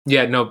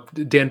Yeah, no,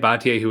 Dan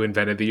Battier, who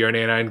invented the urine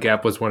anion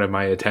gap, was one of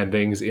my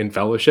attendings in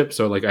fellowship.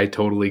 So like I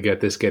totally get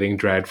this getting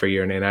dragged for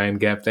urine anion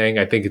gap thing.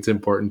 I think it's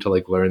important to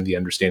like learn the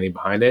understanding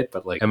behind it.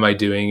 But like, am I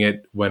doing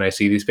it when I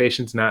see these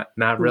patients? Not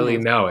really,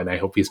 no. And I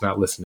hope he's not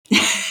listening.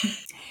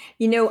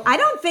 I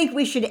don't think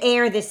we should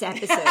air this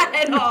episode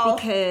At all.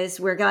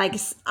 because we're like,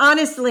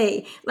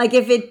 honestly, like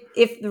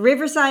if the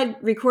Riverside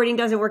recording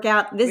doesn't work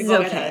out, this is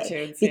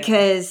okay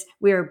because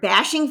we're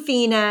bashing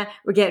FINA,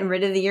 we're getting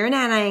rid of the urine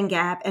anion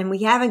gap, and we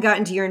haven't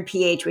gotten to urine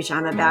pH, which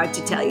I'm about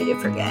to tell you to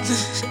forget.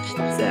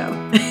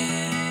 So.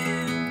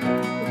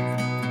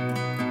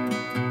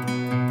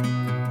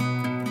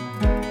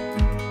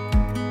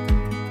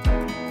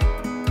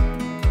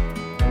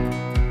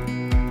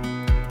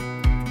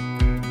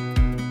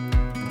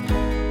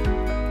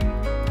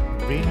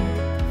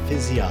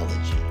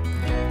 Physiology,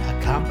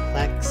 a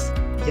complex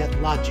yet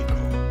logical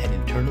and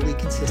internally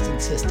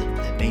consistent system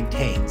that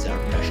maintains our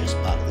precious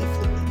bodily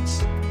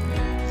fluids.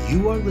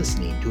 You are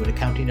listening to an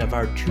accounting of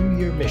our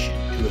 2-year mission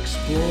to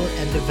explore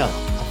and develop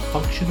a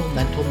functional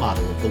mental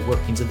model of the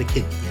workings of the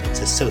kidney and its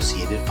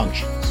associated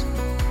functions.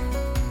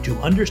 To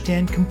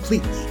understand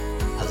completely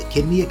how the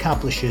kidney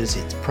accomplishes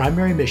its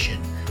primary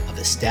mission of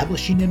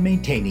establishing and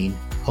maintaining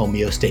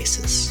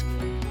homeostasis.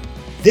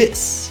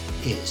 This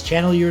is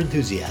Channel Your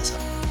Enthusiasm,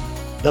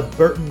 the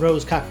Burton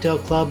Rose Cocktail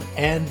Club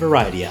and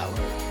Variety Hour.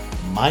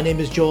 My name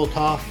is Joel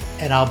Toff,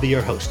 and I'll be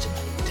your host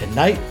tonight.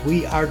 Tonight,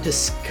 we are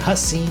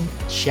discussing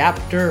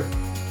Chapter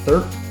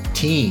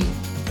 13.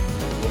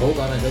 Hold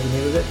on, I know the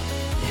name of it.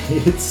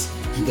 It's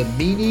The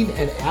Meaning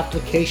and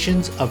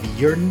Applications of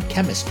Urine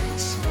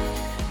Chemistries.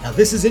 Now,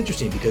 this is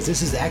interesting because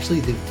this is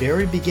actually the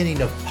very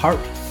beginning of Part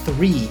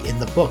 3 in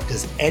the book.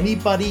 Does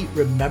anybody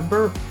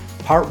remember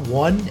Part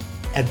 1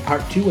 and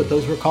Part 2, what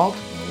those were called?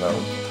 No.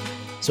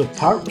 So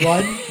Part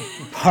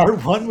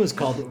 1 was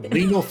called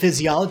Renal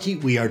Physiology.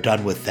 We are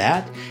done with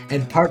that.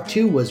 And Part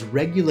 2 was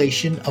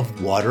Regulation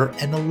of Water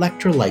and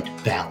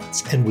Electrolyte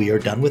Balance. And we are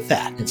done with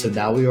that. And so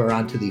now we are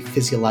on to the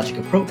physiologic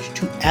approach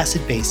to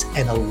acid-base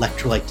and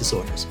electrolyte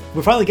disorders.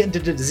 We're finally getting to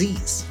the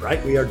disease,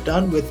 right? We are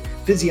done with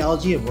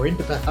physiology and we're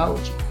into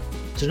pathology.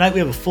 Tonight we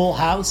have a full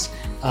house.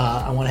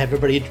 I want to have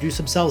everybody introduce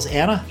themselves.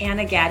 Anna?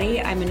 Anna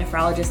Gaddy. I'm a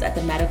nephrologist at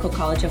the Medical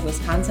College of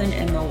Wisconsin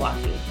in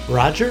Milwaukee.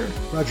 Roger?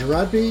 Roger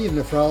Rodby, a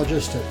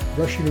nephrologist at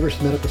Rush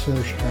University Medical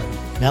Center, Chicago.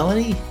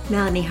 Melanie?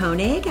 Melanie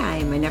Honig.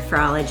 I'm a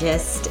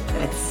nephrologist.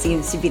 That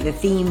seems to be the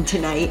theme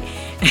tonight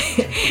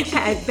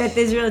at Beth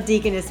Israel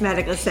Deaconess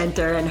Medical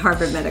Center and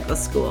Harvard Medical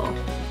School.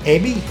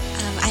 Amy?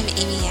 I'm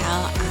Amy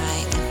Yao.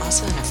 I am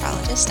also a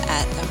nephrologist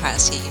at The Ohio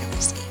State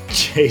University.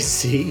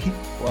 JC?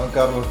 Juan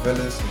Carlos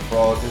Villas,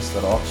 nephrologist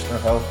at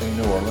Ochsner Health in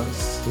New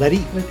Orleans. Letty?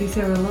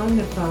 Leticia Rolon,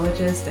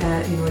 nephrologist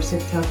at University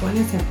of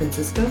California, San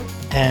Francisco.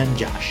 And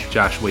Josh.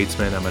 Josh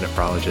Weitzman, I'm a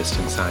nephrologist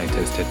and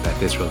scientist at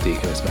Beth Israel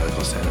Deaconess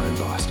Medical Center in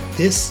Boston.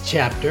 This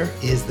chapter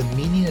is the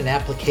meaning and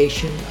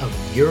application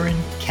of urine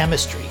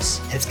chemistries.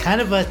 It's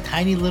kind of a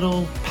tiny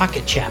little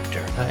pocket chapter.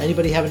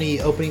 Anybody have any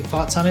opening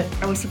thoughts on it?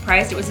 I was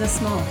surprised it was this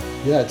small.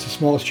 Yeah, it's the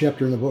smallest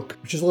chapter in the book,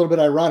 which is a little bit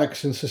ironic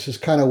since this is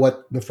kind of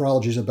what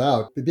nephrology is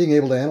about, being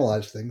able to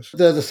analyze things.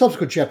 The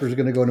subsequent chapters are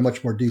going to go into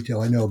much more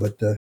detail, I know,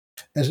 but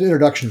as an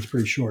introduction, it's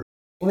pretty short.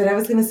 What I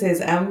was going to say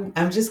is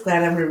I'm just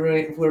glad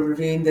we're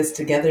reviewing this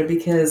together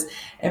because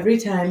every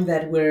time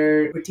that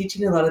we're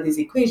teaching a lot of these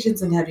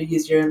equations and how to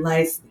use urine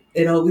lyse,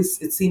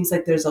 it seems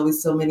like there's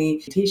always so many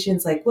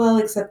mutations like, well,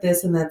 except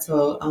this and that.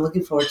 So I'm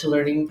looking forward to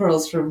learning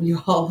pearls from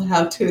you all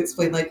how to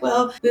explain like,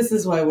 well, this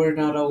is why we're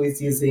not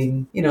always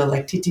using,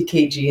 like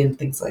TTKG and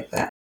things like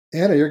that.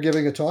 Anna, you're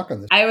giving a talk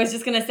on this. I was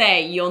just going to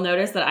say, you'll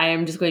notice that I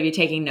am just going to be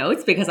taking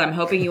notes because I'm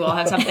hoping you all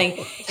have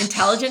something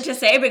intelligent to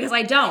say because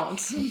I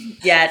don't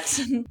yet.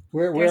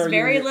 There's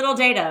very little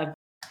data.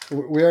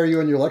 Where are you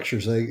in your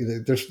lectures?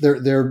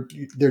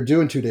 They're due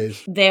in 2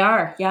 days. They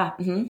are, yeah.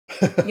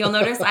 Mm-hmm. You'll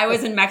notice I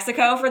was in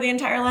Mexico for the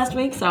entire last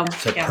week. So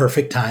it's a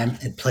perfect time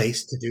and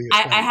place to do your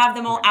I have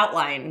them all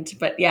outlined,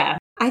 but yeah.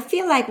 I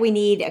feel like we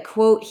need a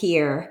quote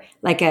here,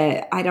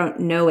 I don't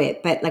know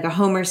it, but like a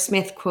Homer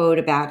Smith quote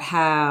about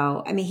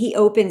how, he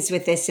opens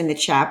with this in the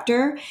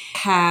chapter,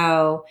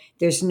 how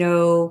there's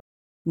no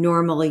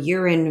normal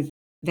urine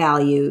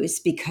values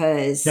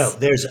because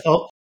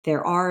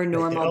there are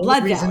normal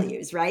blood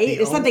values, right?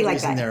 There's something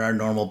like that. The reason there are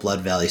normal blood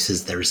values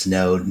is there's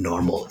no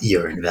normal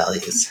urine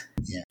values.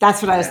 Yeah.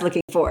 That's what I was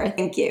looking for.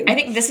 Thank you. I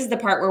think this is the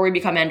part where we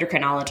become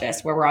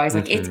endocrinologists, where we're always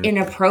like, it's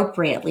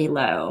inappropriately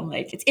low.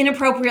 Like, it's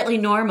inappropriately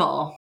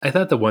normal. I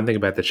thought the one thing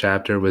about the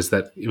chapter was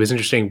that it was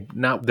interesting,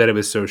 not that it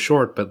was so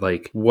short, but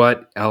like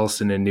what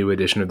else in a new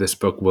edition of this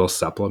book will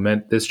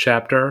supplement this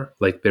chapter?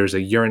 Like there's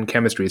a urine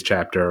chemistries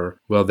chapter.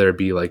 Will there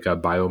be like a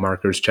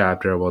biomarkers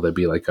chapter? Will there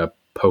be like a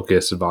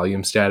POCUS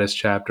volume status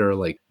chapter?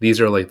 Like these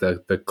are like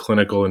the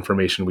clinical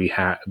information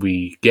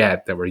we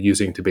get that we're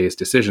using to base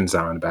decisions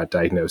on about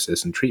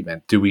diagnosis and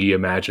treatment. Do we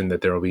imagine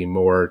that there will be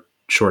more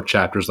short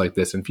chapters like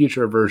this in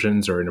future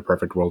versions, or in a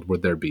perfect world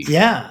would there be?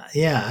 Yeah,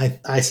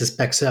 I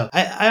suspect so.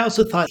 I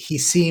also thought he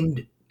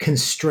seemed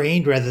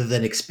constrained rather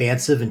than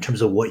expansive in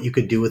terms of what you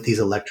could do with these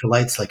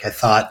electrolytes. Like I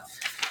thought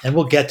And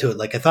we'll get to it.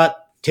 Like I thought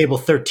table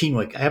 13,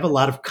 like I have a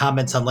lot of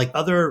comments on like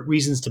other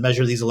reasons to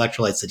measure these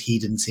electrolytes that he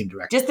didn't seem to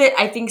recommend. Just that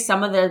I think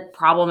some of the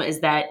problem is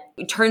that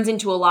it turns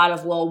into a lot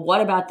of, well,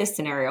 what about this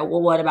scenario?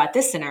 Well, what about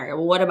this scenario?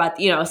 Well, what about,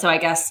 so I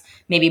guess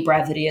maybe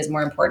brevity is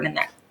more important in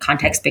that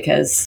context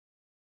because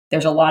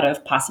there's a lot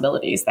of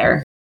possibilities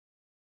there.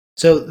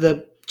 So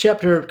the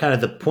chapter, kind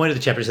of the point of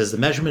the chapter says the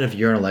measurement of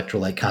urine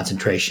electrolyte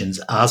concentrations,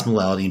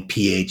 osmolality, and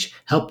pH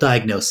help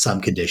diagnose some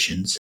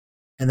conditions.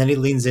 And then he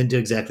leans into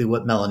exactly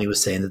what Melanie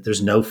was saying, that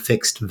there's no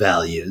fixed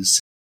values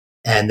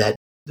and that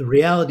the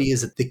reality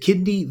is that the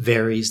kidney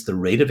varies the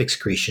rate of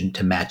excretion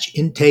to match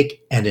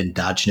intake and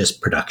endogenous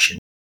production.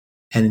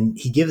 And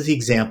he gives the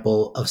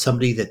example of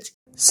somebody that's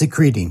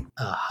secreting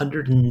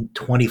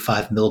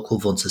 125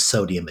 milliequivalents of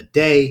sodium a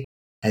day.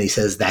 And he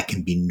says that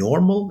can be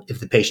normal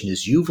if the patient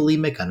is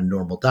euvolemic on a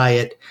normal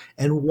diet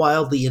and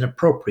wildly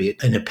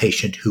inappropriate in a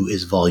patient who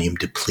is volume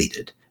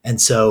depleted.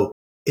 And so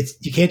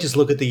you can't just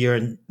look at the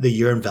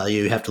urine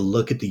value. You have to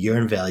look at the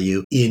urine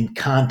value in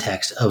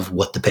context of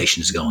what the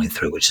patient is going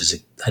through, which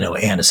is, I know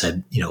Anna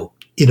said,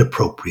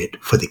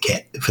 inappropriate for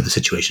the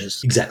situation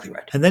is exactly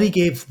right. And then he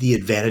gave the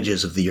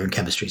advantages of the urine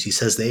chemistries. He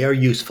says they are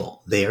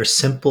useful, they are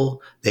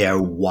simple, they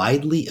are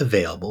widely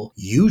available.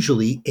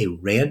 Usually a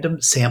random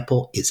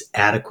sample is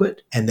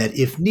adequate, and that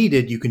if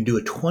needed, you can do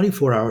a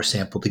 24-hour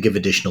sample to give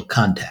additional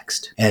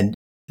context. And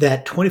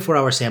that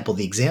 24-hour sample,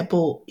 the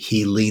example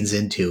he leans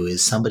into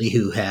is somebody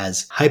who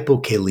has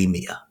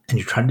hypokalemia, and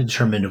you're trying to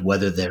determine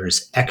whether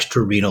there's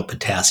extrarenal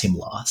potassium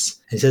loss.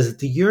 And he says that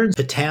the urine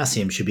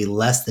potassium should be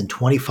less than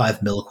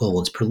 25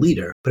 milliequivalents per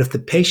liter, but if the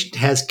patient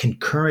has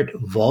concurrent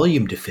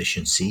volume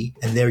deficiency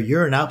and their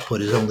urine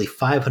output is only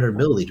 500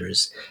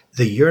 milliliters,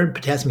 the urine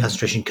potassium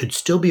concentration could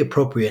still be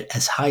appropriate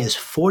as high as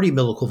 40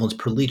 milliequivalents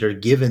per liter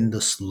given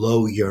the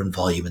low urine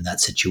volume in that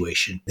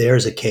situation.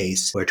 There's a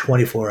case where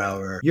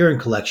 24-hour urine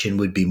collection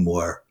would be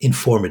more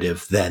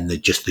informative than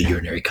just the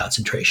urinary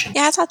concentration.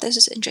 Yeah, I thought this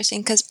was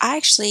interesting because I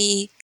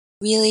actually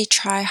really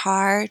try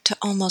hard to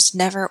almost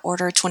never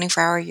order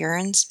 24-hour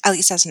urines, at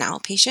least as an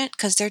outpatient,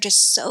 because they're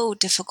just so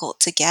difficult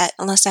to get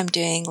unless I'm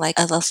doing like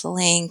a little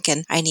link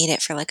and I need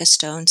it for like a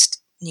stone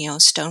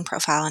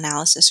profile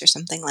analysis or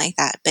something like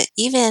that. But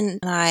even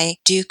when I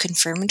do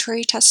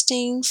confirmatory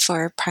testing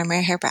for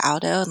primary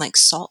hyperaldo and like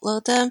salt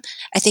load them,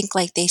 I think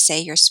like they say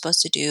you're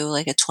supposed to do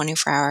like a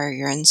 24-hour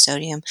urine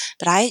sodium,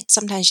 but I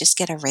sometimes just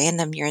get a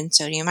random urine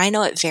sodium. I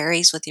know it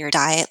varies with your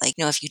diet. Like,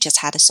 if you just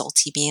had a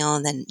salty meal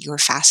and then you were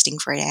fasting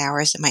for 8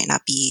 hours, it might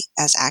not be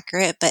as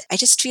accurate, but I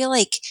just feel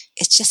like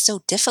it's just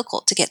so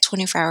difficult to get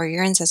 24-hour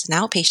urines as an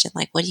outpatient.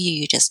 Like, what do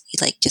you just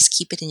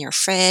keep it in your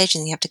fridge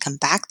and you have to come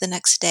back the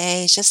next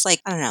day? It's just like,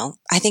 I don't know.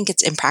 I think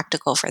it's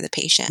impractical for the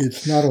patient.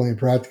 It's not only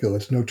impractical,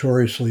 it's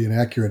notoriously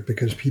inaccurate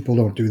because people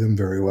don't do them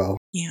very well.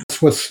 Yeah.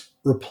 That's what's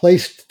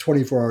replaced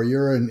 24-hour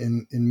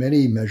urine in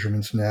many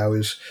measurements now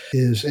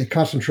is a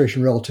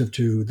concentration relative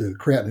to the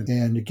creatinine.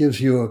 And it gives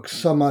you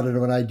somewhat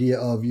of an idea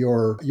of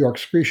your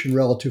excretion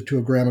relative to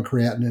a gram of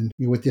creatinine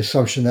with the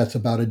assumption that's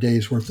about a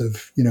day's worth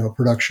of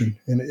production.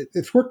 And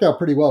it's worked out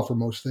pretty well for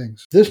most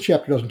things. This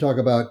chapter doesn't talk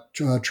about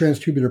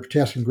transtubular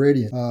potassium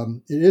gradient.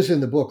 It is in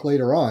the book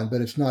later on,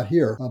 but it's not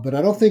here. But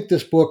I don't think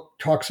this book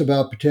talks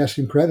about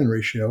potassium creatinine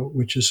ratio,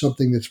 which is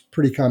something that's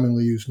pretty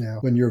commonly used now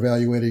when you're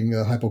evaluating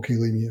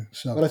hypokalemia.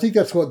 But I think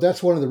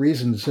that's one of the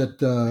reasons that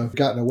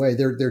gotten away.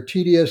 They're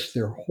tedious,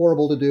 they're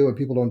horrible to do, and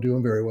people don't do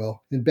them very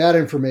well. And bad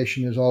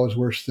information is always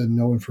worse than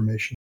no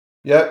information.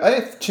 Yeah,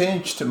 I've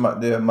changed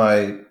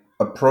my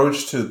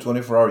approach to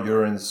 24-hour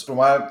urines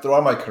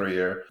throughout my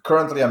career.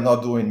 Currently, I'm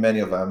not doing many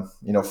of them.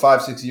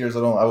 5-6 years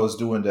ago, I was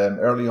doing them.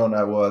 Early on,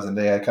 I was, and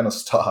then I kind of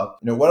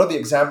stopped. One of the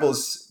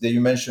examples that you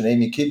mentioned,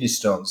 Amy, kidney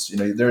stones.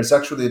 There's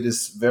actually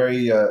this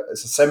very,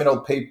 it's a seminal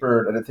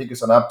paper that I think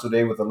is on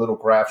UpToDate with a little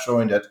graph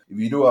showing that if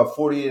you do a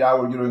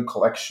 48-hour urine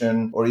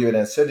collection or even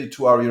a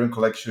 72-hour urine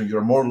collection,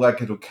 you're more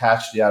likely to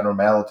catch the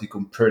abnormality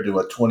compared to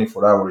a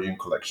 24-hour urine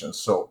collection.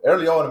 So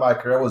early on in my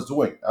career, I was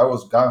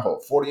gung-ho,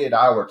 48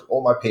 hours,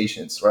 all my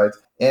patients, right?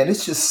 And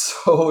it's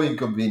just so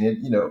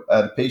inconvenient.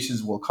 The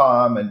patients will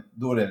come and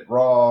doing it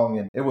wrong,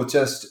 and it will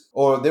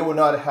or they will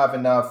not have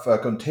enough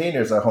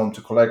containers at home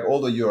to collect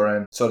all the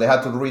urine, so they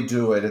had to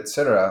redo it,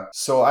 etc.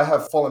 So I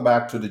have fallen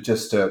back to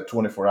just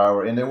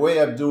 24-hour. And the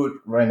way I do it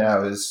right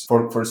now is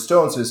for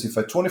stones is if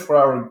a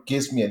 24-hour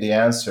gives me the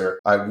answer,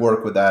 I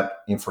work with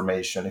that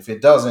information. If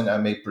it doesn't, I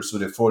may pursue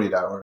the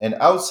 48-hour. And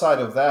outside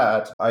of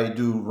that, I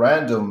do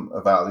random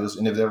values.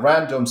 And if the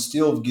random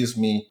still gives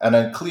me an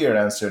unclear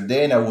answer,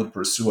 then I would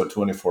pursue a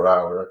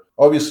 24-hour.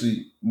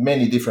 Obviously,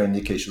 many different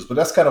indications, but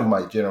that's kind of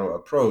my general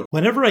approach.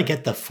 Whenever I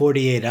get the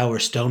 48-hour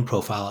stone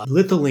profile,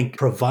 Litholink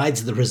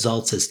provides the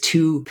results as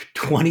two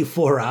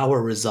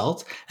 24-hour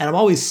results, and I'm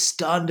always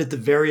stunned at the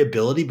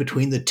variability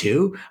between the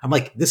two. I'm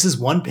like, this is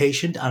one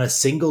patient on a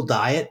single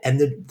diet, and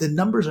the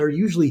numbers are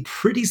usually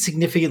pretty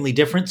significantly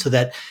different, so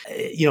that,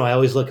 I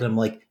always look at them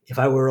like, if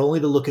I were only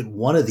to look at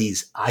one of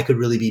these, I could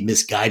really be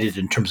misguided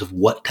in terms of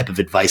what type of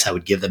advice I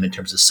would give them in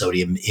terms of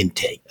sodium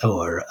intake,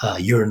 or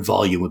urine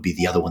volume would be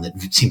the other one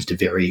that seems to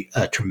vary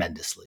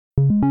tremendously.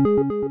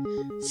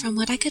 From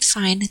what I could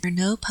find, there are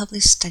no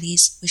published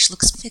studies which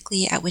look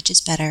specifically at which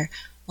is better,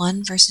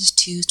 1 versus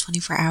 2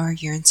 24-hour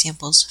urine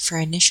samples for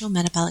initial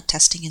metabolic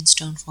testing in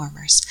stone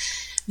formers.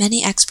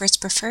 Many experts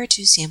prefer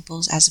 2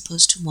 samples as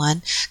opposed to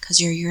 1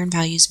 because your urine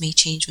values may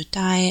change with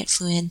diet,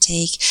 fluid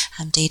intake,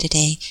 day to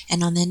day,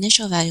 and on the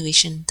initial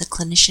evaluation, the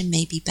clinician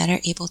may be better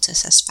able to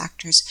assess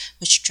factors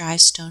which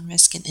drive stone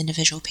risk in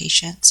individual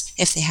patients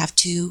if they have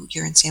 2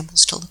 urine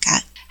samples to look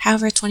at.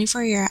 However,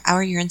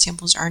 24-hour urine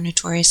samples are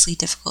notoriously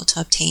difficult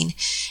to obtain.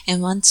 In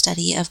one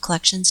study of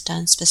collections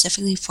done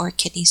specifically for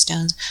kidney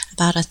stones,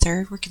 about a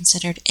third were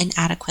considered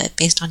inadequate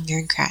based on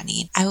urine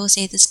creatinine. I will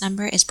say this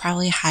number is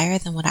probably higher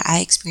than what I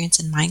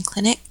experienced in my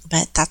clinic,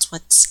 but that's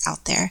what's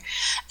out there.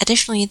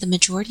 Additionally, the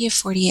majority of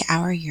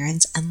 48-hour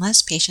urines,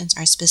 unless patients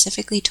are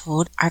specifically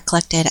told, are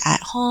collected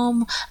at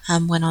home,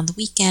 when on the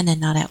weekend and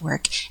not at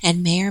work,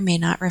 and may or may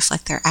not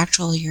reflect their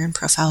actual urine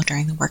profile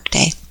during the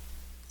workday.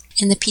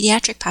 In the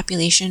pediatric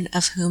population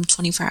of whom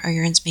 24-hour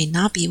urines may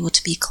not be able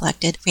to be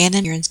collected,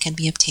 random urines can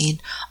be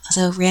obtained,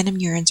 although random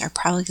urines are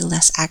probably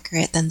less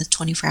accurate than the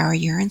 24-hour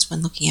urines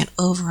when looking at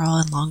overall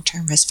and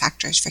long-term risk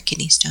factors for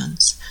kidney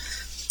stones.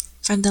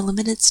 From the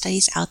limited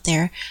studies out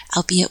there,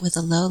 albeit with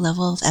a low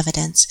level of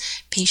evidence,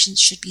 patients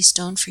should be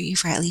stone-free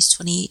for at least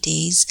 28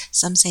 days,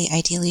 some say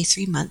ideally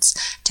 3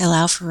 months, to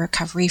allow for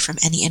recovery from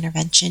any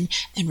intervention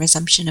and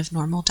resumption of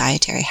normal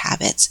dietary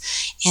habits.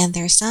 And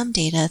there's some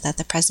data that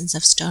the presence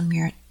of stone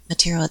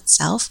material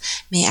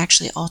itself may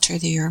actually alter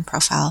the urine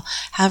profile.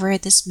 However,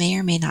 this may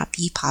or may not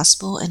be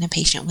possible in a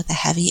patient with a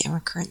heavy and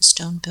recurrent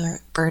stone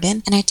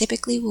burden, and I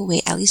typically will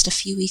wait at least a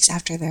few weeks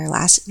after their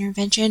last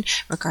intervention,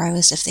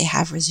 regardless if they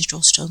have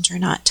residual stones or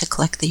not, to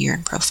collect the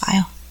urine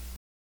profile.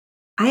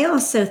 I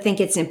also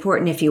think it's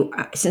important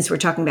since we're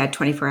talking about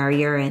 24-hour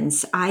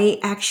urines, I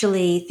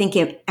actually think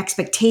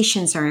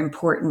expectations are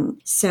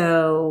important.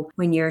 So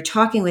when you're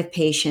talking with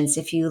patients,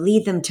 if you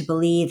lead them to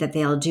believe that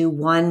they'll do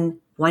one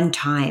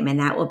time and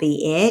that will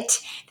be it,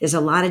 there's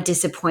a lot of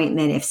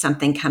disappointment if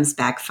something comes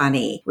back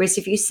funny. Whereas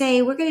if you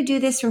say, we're going to do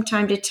this from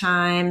time to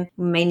time,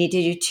 we may need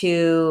to do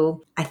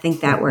 2, I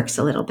think that works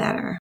a little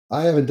better.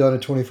 I haven't done a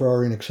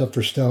 24-hour urine except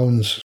for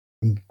stones.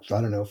 I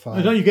don't know,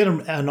 5. Don't you get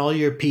them on all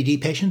your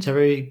PD patients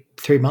every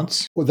 3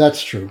 months? Well,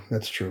 that's true.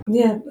 That's true.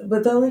 Yeah,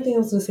 but the only thing I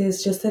was going to say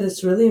is just that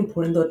it's really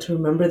important, though, to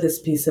remember this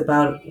piece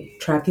about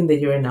tracking the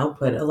urine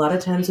output. A lot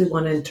of times we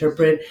want to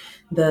interpret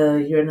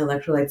the urine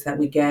electrolytes that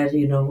we get,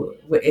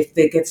 if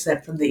they get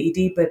sent from the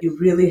ED, but you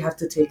really have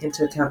to take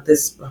into account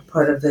this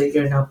part of the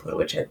urine output,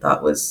 which I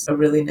thought was a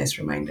really nice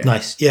reminder.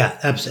 Nice. Yeah,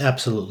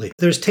 absolutely.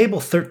 There's table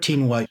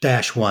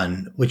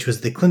 13-1, which was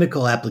the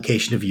clinical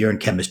application of urine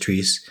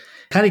chemistries.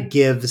 Kind of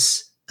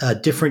gives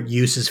different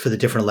uses for the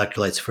different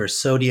electrolytes. For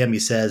sodium, he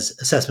says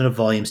assessment of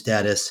volume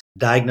status,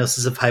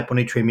 diagnosis of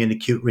hyponatremia and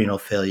acute renal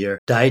failure,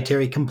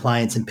 dietary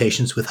compliance in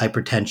patients with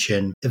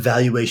hypertension,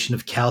 evaluation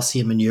of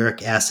calcium and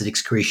uric acid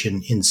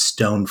excretion in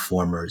stone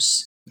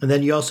formers. And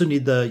then you also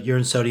need the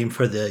urine sodium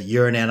for the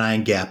urine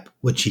anion gap,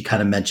 which he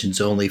kind of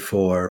mentions only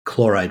for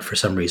chloride for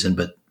some reason,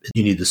 but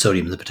you need the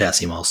sodium and the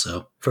potassium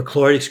also. For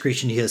chloride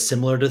excretion, he has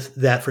similar to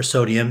that for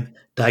sodium,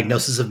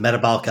 diagnosis of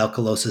metabolic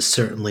alkalosis,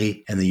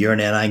 certainly, and the urine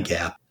anion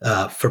gap.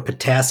 For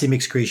potassium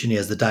excretion, he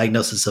has the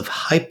diagnosis of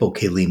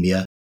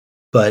hypokalemia,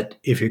 but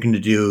if you're going to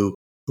do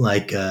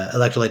like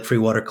electrolyte-free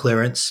water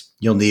clearance,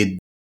 you'll need,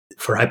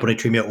 for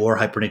hyponatremia or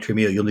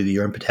hypernatremia, you'll need the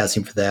urine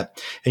potassium for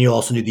that. And you'll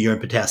also need the urine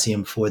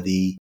potassium for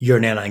the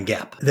urine anion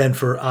gap. Then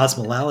for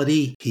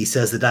osmolality, he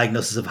says the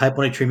diagnosis of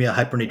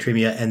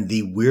hyponatremia, and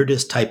the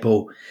weirdest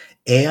typo,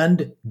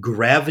 and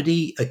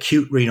gravity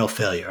acute renal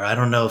failure. I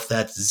don't know if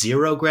that's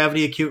 0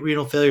 gravity acute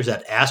renal failure. Is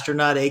that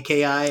astronaut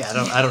AKI?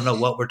 I don't know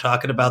what we're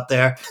talking about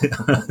there.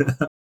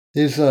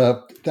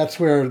 That's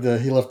where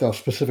he left off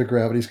specific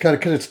gravity. It's kind of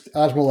because it's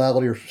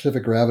osmolality or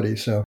specific gravity.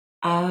 So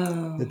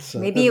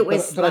Maybe it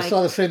was. But I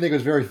saw the same thing. It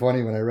was very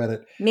funny when I read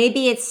it.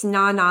 Maybe it's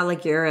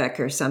non-oliguric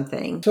or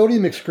something.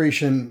 Sodium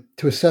excretion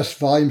to assess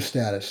volume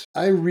status.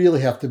 I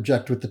really have to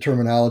object with the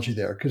terminology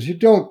there, because you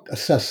don't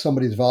assess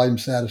somebody's volume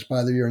status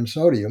by their urine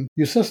sodium.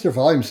 You assess their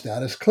volume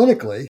status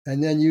clinically,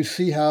 and then you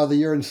see how the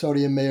urine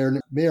sodium may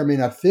or may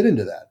not fit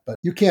into that. But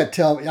you can't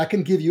tell me. I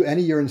can give you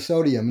any urine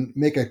sodium and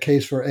make a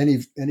case for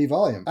any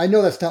volume. I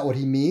know that's not what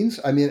he means.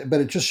 I mean,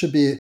 but it just should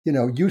be,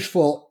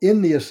 useful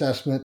in the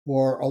assessment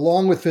or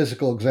along with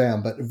physical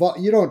exam. But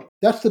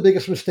that's the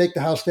biggest mistake the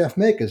house staff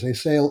make, is they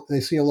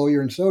see a low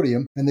urine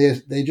sodium and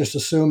they just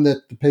assume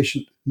that the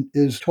patient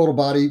is total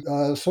body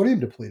sodium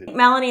depleted.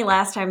 Melanie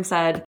last time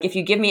said, if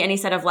you give me any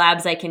set of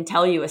labs, I can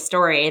tell you a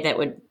story that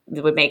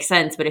would make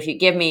sense. But if you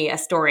give me a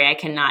story, I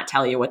cannot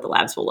tell you what the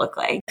labs will look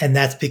like. And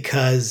that's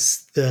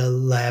because the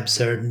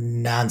labs are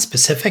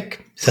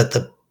non-specific? Is that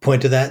the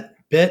point of that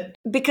bit?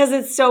 Because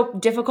it's so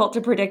difficult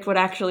to predict what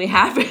actually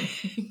happens,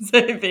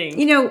 I think.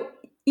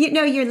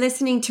 You're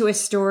listening to a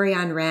story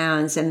on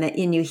rounds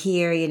and you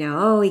hear,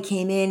 oh, he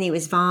came in, he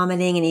was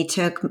vomiting and he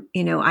took,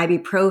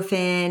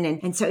 ibuprofen.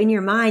 And so in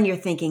your mind, you're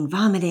thinking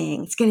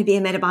vomiting, it's going to be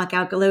a metabolic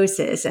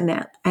alkalosis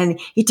and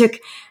he took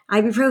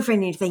ibuprofen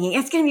and you're thinking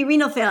it's going to be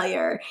renal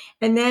failure.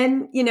 And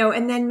then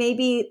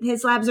maybe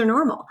his labs are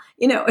normal.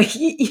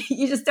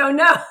 You just don't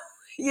know.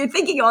 You're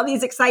thinking all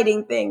these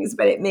exciting things,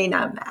 but it may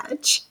not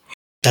match.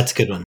 That's a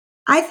good one.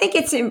 I think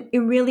it's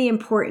really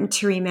important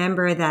to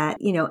remember that,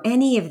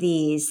 any of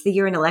these, the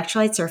urine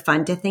electrolytes are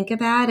fun to think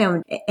about.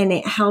 And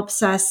it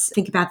helps us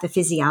think about the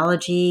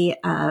physiology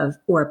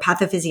or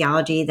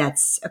pathophysiology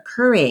that's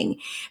occurring.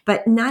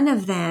 But none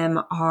of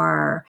them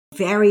are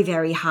very,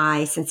 very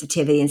high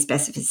sensitivity and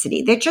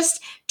specificity. They're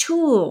just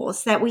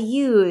tools that we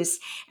use.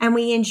 And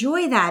we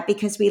enjoy that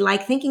because we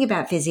like thinking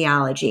about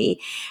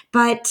physiology.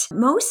 But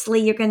mostly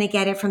you're going to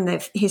get it from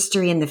the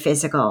history and the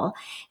physical.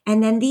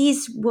 And then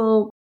these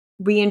will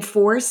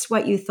reinforce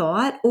what you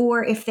thought,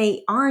 or if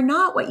they are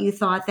not what you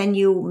thought, then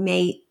you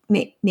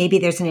maybe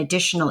there's an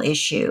additional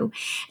issue.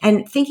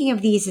 And thinking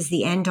of these as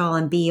the end all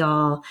and be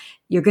all,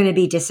 you're going to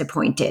be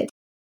disappointed.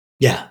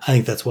 Yeah, I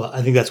think that's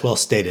well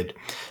stated.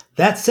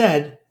 That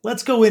said,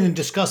 let's go in and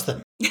discuss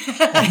them.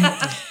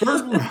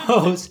 Burton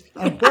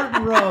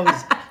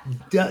Rose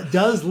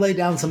does lay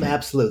down some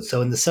absolutes.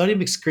 So in the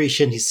sodium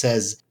excretion, he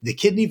says the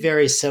kidney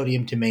varies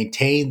sodium to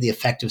maintain the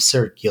effective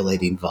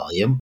circulating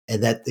volume,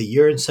 and that the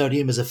urine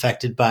sodium is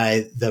affected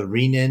by the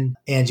renin,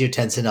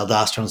 angiotensin,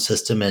 aldosterone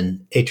system,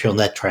 and atrial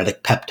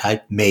natriuretic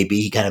peptide.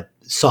 Maybe he kind of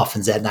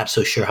softens that. Not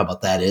so sure how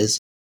about that is.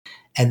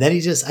 And then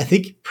I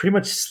think pretty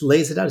much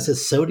lays it out. It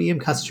says sodium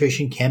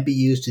concentration can be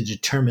used to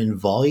determine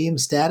volume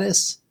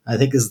status. I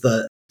think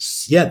the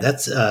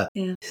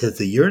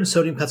urine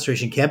sodium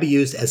concentration can be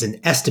used as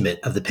an estimate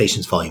of the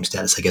patient's volume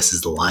status, I guess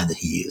is the line that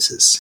he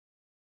uses.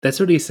 That's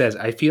what he says.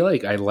 I feel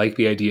like I like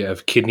the idea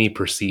of kidney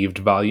perceived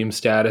volume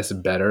status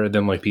better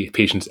than like the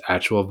patient's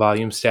actual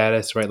volume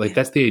status, right? Like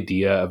that's the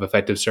idea of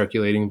effective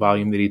circulating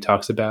volume that he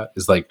talks about,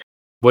 is like,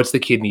 what's the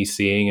kidney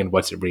seeing and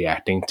what's it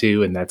reacting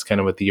to? And that's kind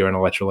of what the urine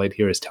electrolyte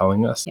here is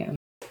telling us. Yeah.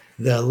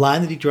 The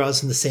line that he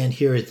draws in the sand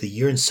here is the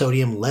urine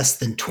sodium less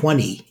than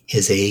 20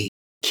 is a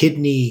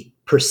kidney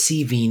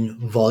perceiving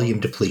volume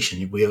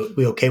depletion. We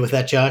okay with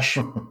that, Josh?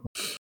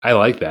 I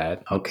like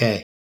that.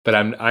 Okay. But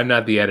I'm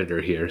not the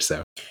editor here,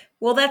 so.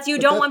 Well,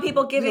 don't want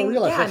people giving,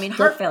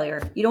 heart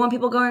failure. You don't want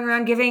people going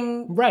around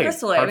giving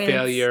crystal. Heart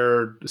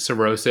failure,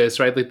 cirrhosis,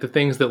 right? Like the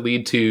things that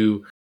lead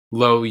to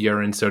low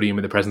urine sodium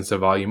in the presence of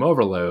volume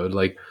overload,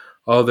 like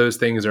all those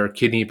things are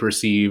kidney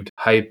perceived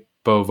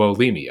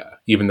hypovolemia,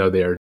 even though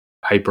they're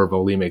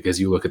hypervolemic as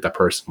you look at the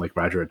person, like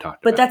Roger had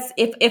talked about. But that's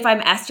if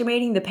I'm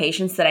estimating the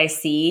patients that I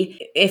see,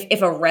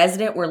 if a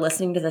resident were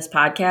listening to this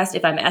podcast,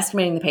 if I'm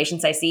estimating the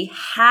patients I see,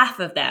 half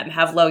of them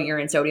have low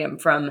urine sodium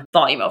from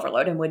volume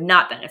overload and would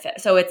not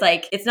benefit. So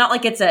it's not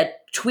like it's a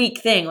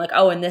tweak thing, like,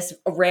 oh, in this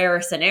rare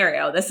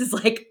scenario, this is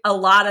like a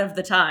lot of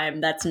the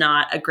time, that's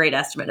not a great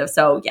estimate of.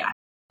 So yeah,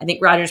 I think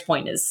Roger's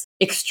point is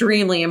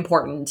extremely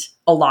important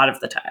a lot of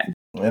the time.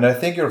 And I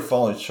think you're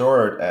falling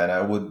short, and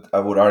I would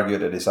argue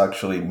that it's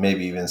actually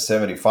maybe even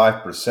 75%,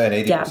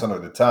 80%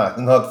 of the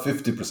time, not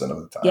 50% of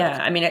the time. Yeah,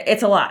 I mean,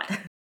 it's a lot.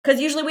 Because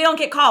usually we don't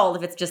get called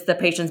if it's just the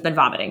patient's been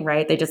vomiting,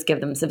 right? They just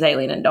give them some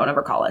saline and don't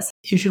ever call us.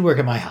 You should work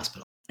at my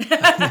hospital.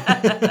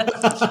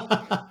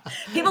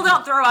 People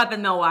don't throw up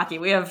in Milwaukee.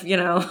 We have,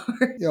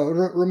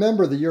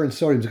 remember the urine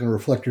sodium is going to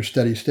reflect your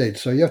steady state,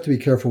 so you have to be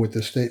careful with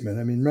this statement.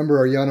 I mean, remember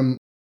our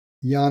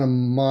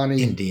Yanomami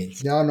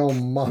Indians.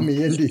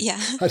 Yeah.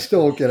 I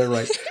still don't get it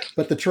right.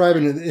 But the tribe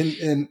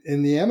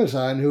in the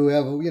Amazon who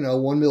have 1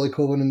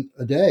 milliequivalent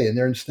a day, and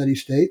they're in steady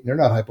state. They're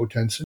not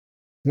hypotensive.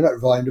 They're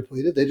not volume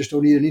depleted. They just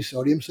don't need any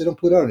sodium, so they don't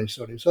put out any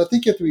sodium. So I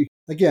think you have to be,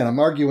 again, I'm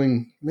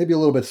arguing maybe a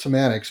little bit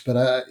semantics,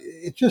 but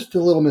it's just a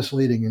little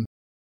misleading.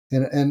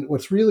 And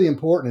what's really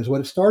important is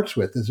what it starts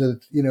with, is that,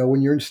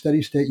 when you're in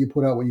steady state, you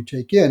put out what you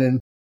take in.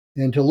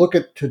 And to look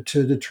at,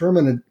 to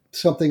determine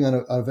something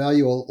on a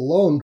value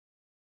alone,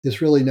 is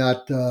really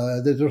not,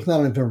 there's not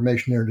enough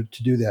information there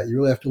to do that. You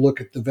really have to look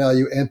at the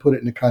value and put it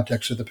in the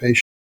context of the patient.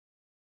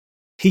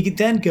 He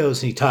then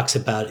goes and he talks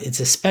about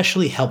it's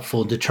especially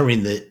helpful in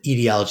determining the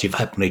etiology of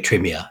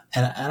hyponatremia.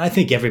 And I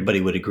think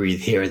everybody would agree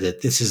here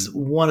that this is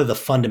one of the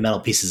fundamental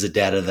pieces of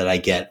data that I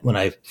get when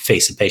I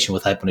face a patient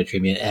with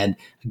hyponatremia. And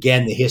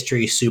again, the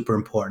history is super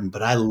important,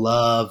 but I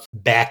love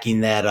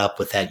backing that up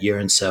with that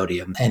urine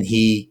sodium. And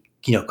he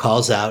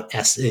calls out,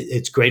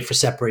 it's great for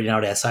separating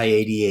out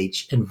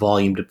SIADH and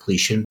volume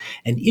depletion.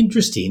 And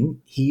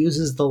interesting, he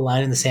uses the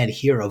line in the sand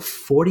here of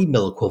 40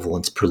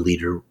 milliequivalents per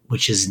liter,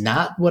 which is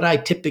not what I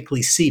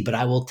typically see. But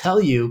I will tell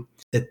you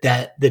that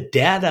the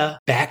data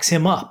backs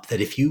him up,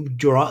 that if you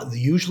draw,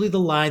 usually the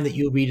line that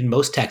you read in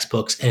most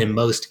textbooks and in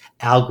most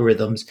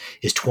algorithms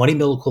is 20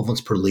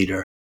 milliequivalents per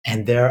liter.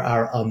 And there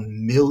are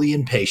 1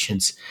 million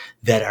patients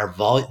that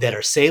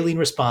are saline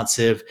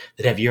responsive,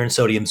 that have urine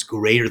sodiums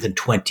greater than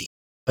 20.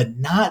 But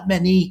not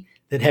many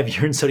that have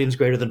urine sodiums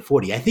greater than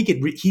 40. I think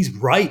he's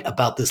right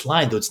about this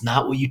line, though it's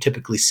not what you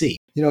typically see.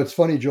 It's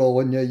funny, Joel,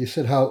 when you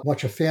said how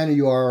much a fan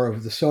you are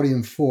of the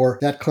sodium for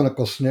that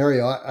clinical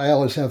scenario. I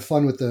always have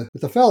fun with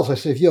the fellows. I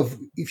say,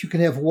 if you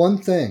can have one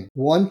thing,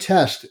 one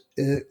test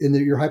in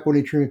your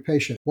hyponatremic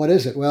patient, what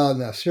is it? Well,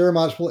 no, serum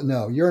osmolality,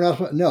 no, urine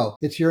osmolality, no,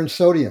 it's urine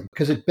sodium,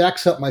 because it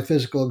backs up my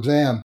physical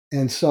exam.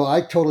 And so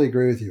I totally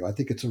agree with you. I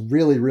think it's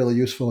really, really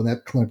useful in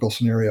that clinical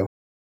scenario.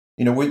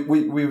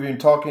 We've been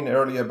talking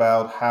earlier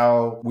about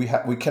how we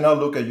cannot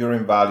look at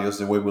urine values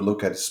the way we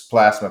look at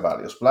plasma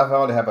values. Plasma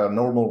values have a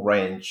normal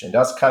range, and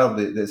that's kind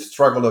of the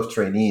struggle of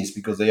trainees,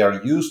 because they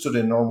are used to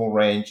the normal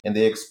range and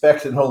they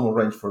expect the normal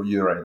range for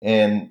urine.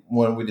 And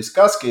when we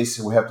discuss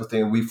cases, we have to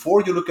think,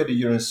 before you look at the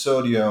urine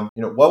sodium,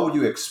 what would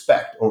you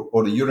expect,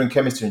 or the urine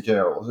chemistry in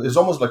general? It's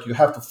almost like you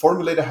have to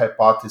formulate a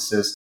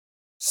hypothesis,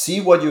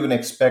 see what you're going to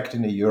expect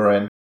in the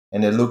urine,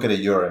 and then look at the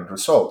urine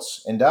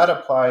results. And that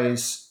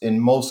applies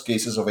in most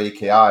cases of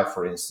AKI,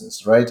 for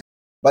instance, right?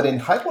 But in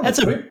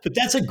hyponatremia...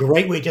 That's a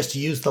great way just to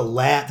use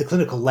the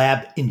clinical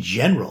lab in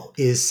general,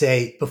 is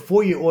say,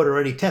 before you order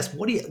any test,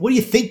 what do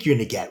you think you're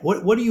going to get?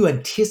 What are you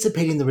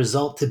anticipating the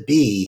result to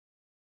be?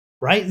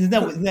 Right? Isn't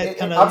that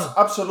kind of...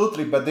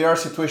 Absolutely, but there are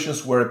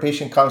situations where a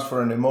patient comes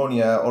for a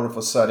pneumonia all of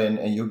a sudden,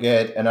 and you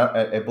get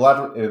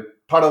a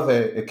part of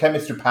a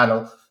chemistry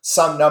panel,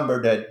 some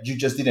number that you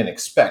just didn't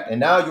expect. And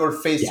now you're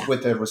faced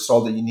with a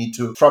result that you need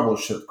to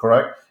troubleshoot,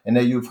 correct? And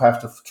then you have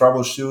to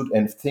troubleshoot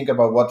and think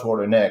about what to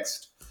order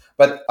next.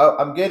 But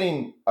I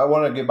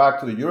want to get back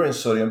to the urine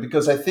sodium,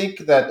 because I think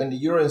that in the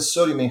urine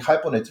sodium in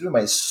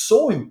hyponatremia is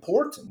so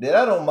important that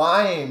I don't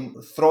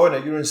mind throwing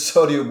a urine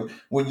sodium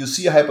when you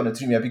see a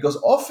hyponatremia, because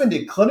often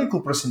the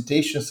clinical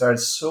presentations are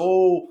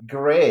so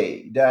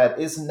gray that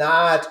it's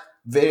not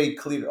very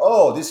clear.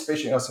 Oh, this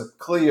patient has a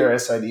clear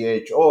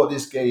SIDH. Oh,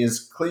 this guy is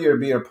clear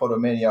beer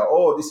podomania.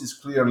 Oh, this is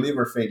clear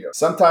liver failure.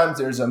 Sometimes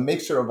there's a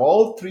mixture of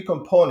all three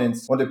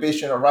components when the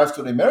patient arrives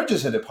to the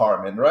emergency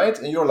department, right?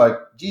 And you're like,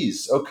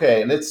 geez,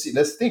 okay,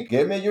 let's think.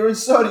 Give me urine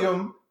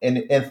sodium.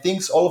 And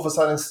things all of a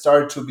sudden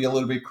start to be a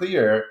little bit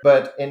clearer.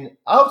 But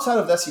outside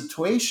of that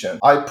situation,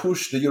 I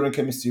push the urine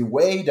chemistry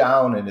way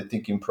down in the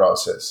thinking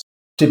process,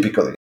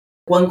 typically.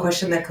 One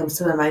question that comes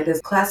to my mind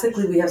is,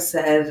 classically we have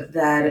said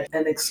that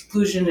an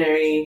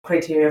exclusionary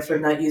criteria for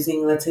not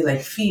using, let's say, like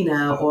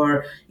FeNA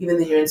or even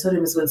the urine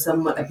sodium is when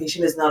a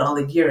patient is not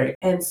oliguric.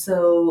 And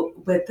so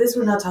with this,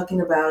 we're not talking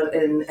about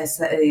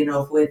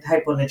with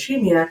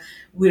hyponatremia,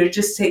 we're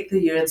just take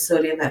the urine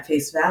sodium at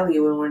face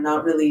value, and we're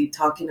not really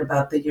talking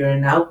about the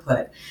urine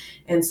output.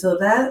 And so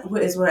that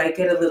is where I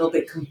get a little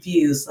bit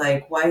confused.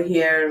 Like, why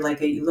here,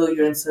 like a low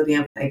urine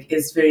sodium, like,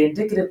 is very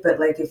indicative, but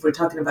like if we're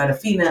talking about a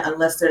FeNA,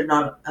 unless they're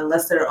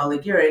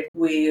oliguric,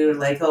 we're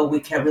like, oh, we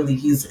can't really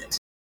use it.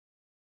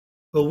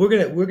 Well, we're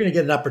gonna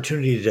get an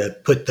opportunity to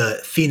put the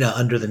FeNA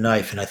under the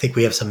knife, and I think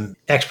we have some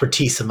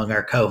expertise among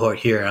our cohort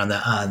here on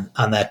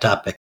that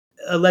topic.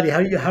 Letty,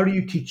 how do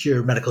you teach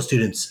your medical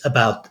students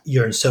about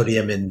urine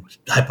sodium in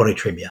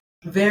hyponatremia?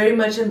 Very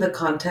much in the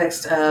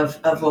context of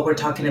what we're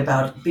talking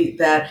about,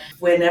 that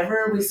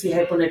whenever we see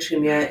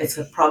hyponatremia, it's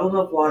a problem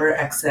of water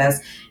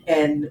excess,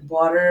 and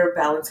water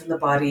balance in the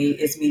body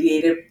is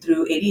mediated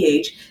through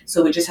ADH.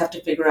 So we just have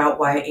to figure out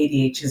why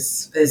ADH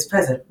is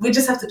present. We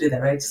just have to do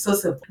that, right? So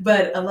simple.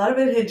 But a lot of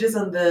it hinges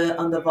on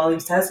the volume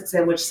status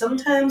exam, which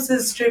sometimes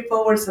is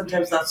straightforward,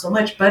 sometimes not so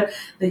much. But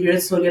the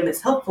urine sodium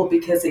is helpful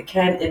because it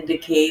can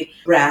indicate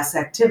RAS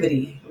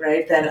activity,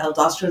 right? That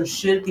aldosterone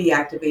should be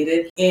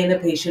activated in a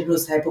patient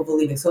who's hypovolemic.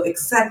 So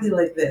exactly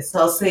like this. So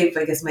I'll save,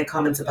 I guess, my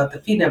comments about the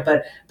FeNA,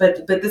 but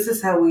this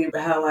is how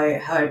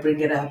I bring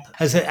it up.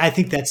 I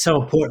think that's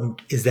so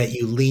important, is that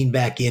you lean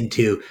back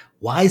into,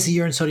 why is the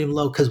urine sodium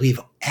low? Because we've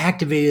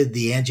activated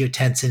the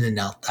angiotensin and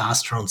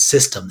aldosterone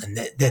system, and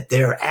that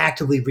they're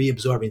actively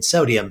reabsorbing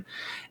sodium,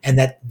 and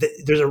that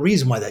there's a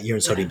reason why that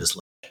urine sodium is low.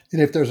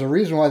 And if there's a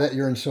reason why that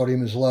urine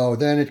sodium is low,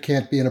 then it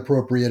can't be an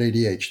appropriate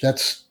ADH.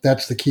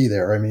 That's the key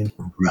there. I mean,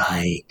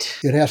 right.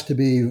 It has to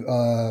be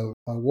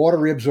water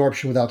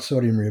reabsorption without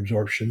sodium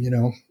reabsorption,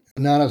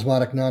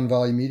 non-osmotic,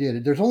 non-volume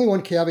mediated. There's only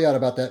one caveat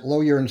about that low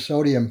urine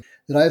sodium,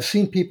 that I've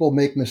seen people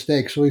make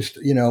mistakes. At least,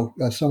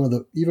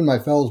 even my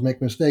fellows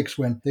make mistakes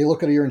when they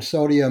look at a urine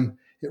sodium.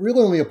 It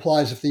really only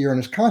applies if the urine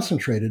is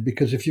concentrated,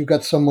 because if you've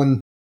got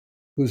someone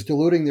who's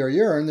diluting their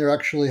urine, they're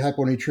actually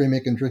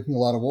hyponatremic and drinking a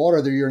lot of water,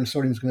 their urine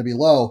sodium is going to be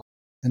low.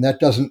 And that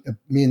doesn't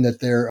mean that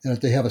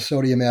they have a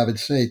sodium avid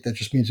state. That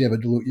just means they have a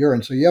dilute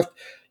urine. So you have,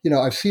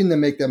 I've seen them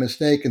make that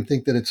mistake and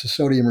think that it's a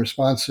sodium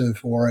responsive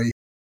or a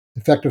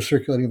effective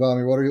circulating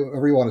volume, or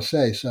whatever you want to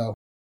say. So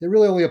it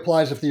really only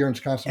applies if the urine's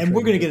concentrated. And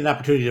we're going to get an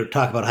opportunity to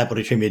talk about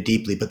hyponatremia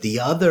deeply, but the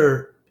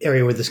other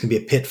area where this can be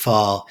a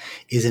pitfall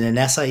is in an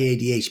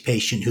SIADH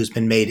patient who's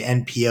been made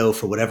NPO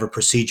for whatever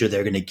procedure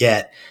they're going to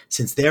get.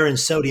 Since they're in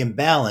sodium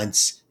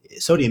balance,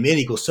 sodium in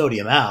equals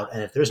sodium out,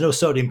 and if there's no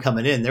sodium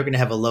coming in, they're going to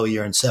have a low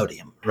urine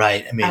sodium,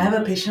 right? I have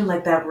a patient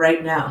like that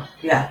right now.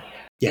 Yeah.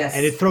 Yeah, Yes.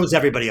 and it throws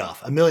everybody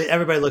off.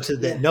 Everybody looks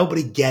at that. Yeah.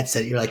 Nobody gets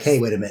it. You're like, hey,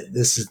 wait a minute.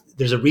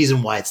 There's a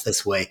reason why it's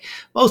this way.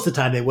 Most of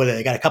the time,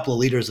 they got a couple of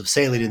liters of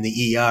saline in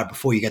the ER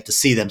before you get to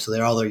see them, so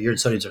all their urine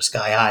sodiums are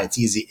sky high. It's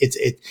easy.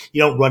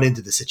 You don't run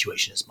into the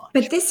situation as much.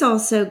 But this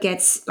also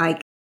gets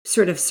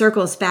sort of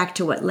circles back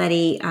to what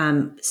Letty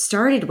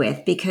started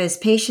with, because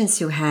patients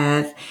who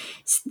have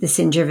the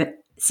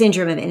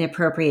syndrome of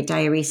inappropriate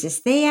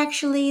diuresis,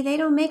 they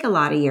don't make a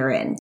lot of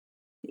urine.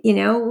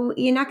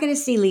 You're not going to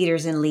see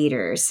liters and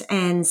liters.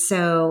 And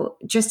so,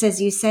 just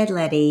as you said,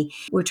 Letty,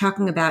 we're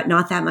talking about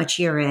not that much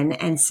urine.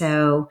 And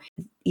so,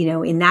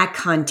 in that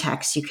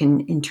context, you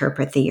can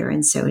interpret the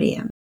urine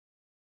sodium.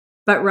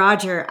 But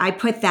Roger, I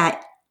put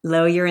that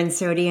low urine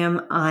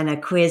sodium on a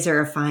quiz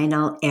or a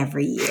final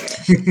every year.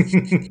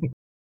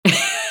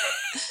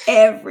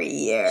 Every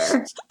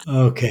year.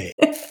 Okay.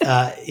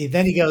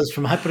 Then he goes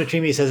from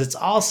hyponatremia. He says it's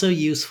also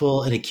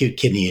useful in acute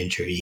kidney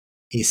injury.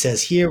 He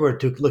says here we're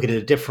looking at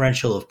a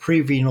differential of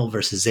pre-renal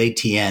versus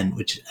ATN,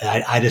 which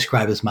I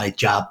describe as my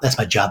job. That's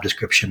my job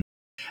description.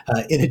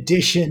 In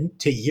addition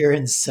to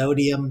urine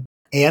sodium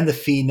and the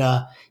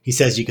FeNA, he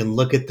says you can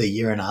look at the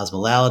urine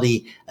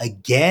osmolality.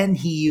 Again,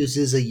 he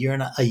uses a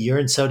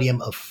urine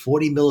sodium of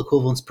 40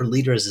 milliequivalents per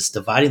liter as this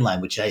dividing line,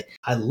 which I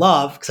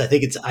love because I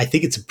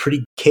think it's a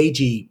pretty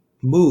cagey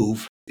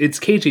move. It's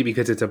cagey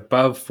because it's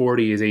above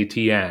 40 is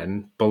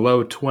ATN,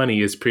 below 20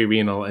 is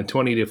pre-renal, and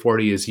 20 to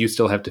 40 is you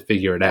still have to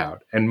figure it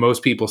out. And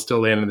most people still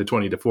land in the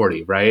 20 to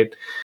 40, right?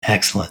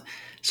 Excellent.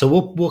 So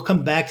we'll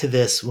come back to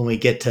this when we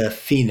get to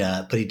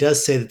FeNA, but he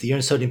does say that the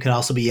urine sodium can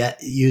also be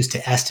used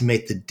to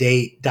estimate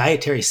the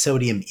dietary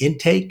sodium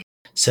intake.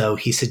 So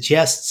he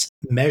suggests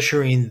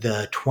measuring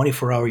the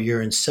 24-hour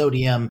urine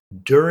sodium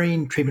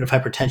during treatment of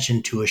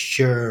hypertension to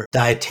assure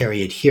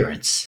dietary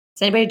adherence.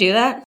 Does anybody do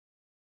that?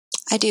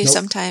 I do Nope.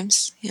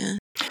 sometimes. Yeah.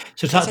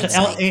 So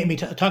Amy,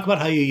 talk about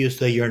how you use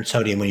the urine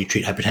sodium when you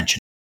treat hypertension.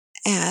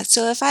 Yeah.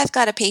 So if I've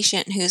got a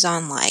patient who's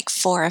on like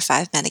 4 or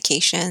 5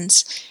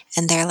 medications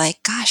and they're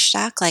like, gosh,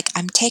 doc,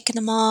 I'm taking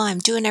them all, I'm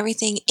doing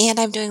everything, and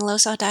I'm doing a low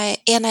salt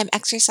diet, and I'm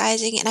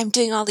exercising, and I'm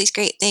doing all these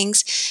great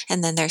things.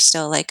 And then they're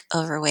still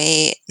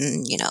overweight.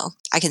 And,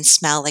 I can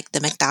smell the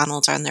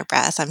McDonald's on their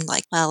breath. I'm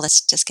like, well, let's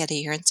just get a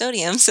urine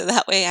sodium. So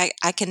that way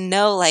I can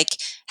know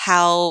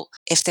how,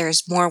 if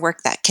there's more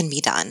work that can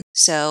be done.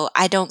 So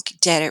I don't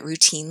get it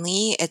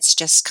routinely. It's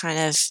just kind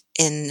of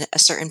in a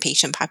certain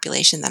patient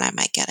population that I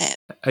might get it.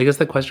 I guess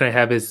the question I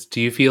have is,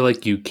 do you feel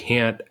like you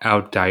can't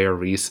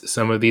out-diurese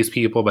some of these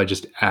people by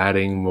just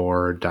adding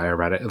more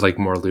diuretic,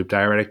 more loop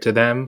diuretic to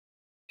them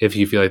if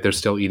you feel like they're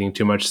still eating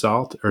too much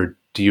salt? Or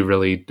do you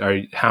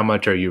how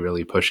much are you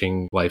really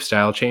pushing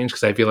lifestyle change?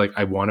 Because I feel like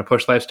I want to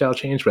push lifestyle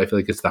change, but I feel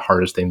like it's the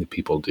hardest thing that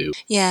people do.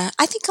 Yeah,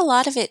 I think a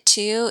lot of it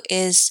too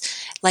is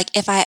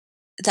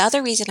the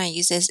other reason I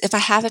use is if I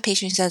have a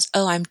patient who says,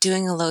 oh, I'm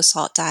doing a low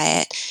salt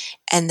diet,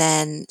 and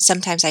then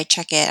sometimes I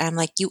check it and I'm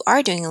like, you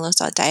are doing a low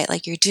salt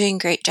diet, you're doing a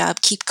great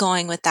job, keep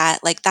going with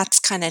that. That's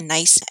kind of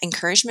nice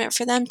encouragement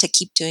for them to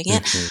keep doing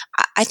it. Mm-hmm.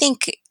 I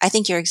think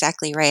you're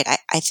exactly right.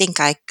 I think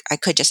I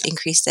could just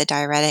increase the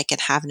diuretic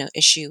and have no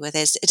issue with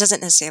it. It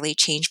doesn't necessarily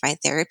change my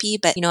therapy,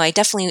 but I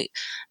definitely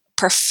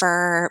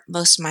prefer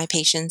most of my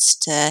patients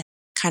to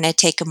kind of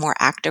take a more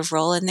active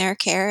role in their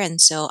care.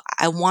 And so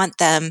I want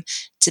them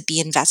to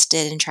be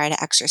invested and try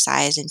to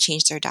exercise and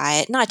change their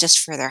diet, not just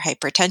for their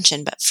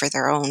hypertension, but for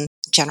their own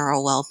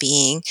general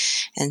well-being.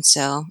 And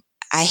so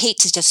I hate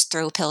to just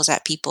throw pills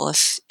at people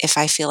if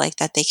I feel like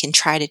that they can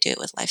try to do it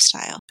with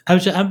lifestyle.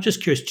 I'm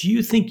just curious, do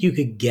you think you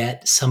could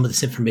get some of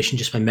this information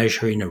just by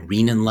measuring a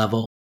renin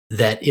level?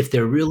 That if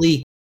they're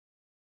really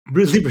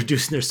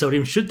reducing their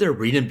sodium, should their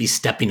renin be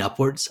stepping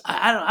upwards?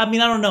 I don't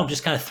know. I'm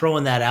just kind of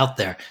throwing that out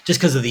there just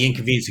because of the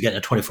inconvenience of getting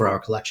a 24-hour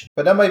collection.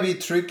 But that might be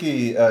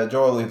tricky,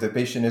 Joel, if the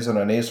patient is on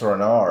an ACE or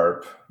an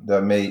ARB,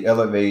 that may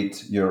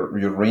elevate your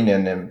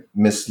renin and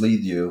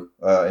mislead you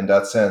in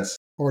that sense.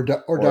 Or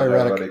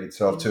diuretic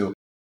itself too.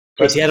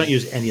 Casey, I don't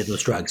use any of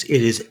those drugs.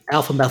 It is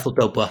alpha methyl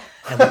dopa,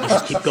 and we can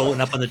just keep going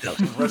up on the dose.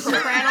 No,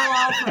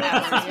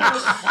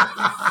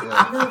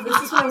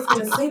 this is what I was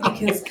going to say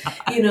because,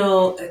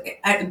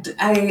 I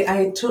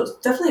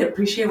definitely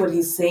appreciate what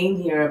he's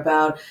saying here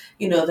about,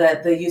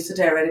 that the use of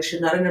diuretics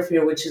should not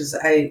interfere, which is,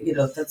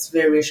 that's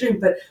very reassuring.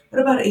 But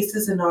what about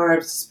ACEs and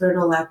ARBs,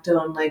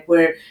 spironolactone,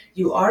 where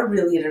you are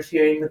really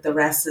interfering with the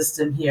RAS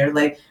system here?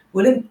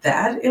 Wouldn't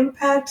that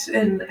impact?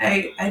 And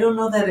I don't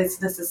know that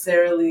it's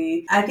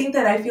necessarily, I think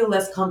that I feel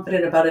less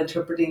confident about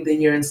interpreting the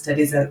urine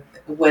studies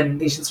when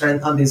patients are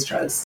on these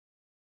drugs.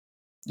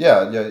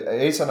 Yeah,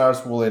 ACE and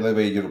ARBs will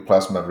elevate your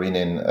plasma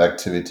renin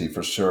activity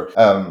for sure,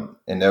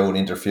 and that would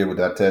interfere with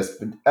that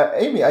test. But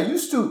Amy, I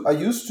used to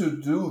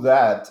do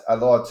that a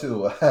lot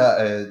too.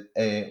 I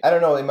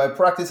don't know. In my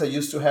practice, I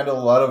used to handle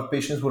a lot of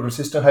patients with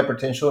resistant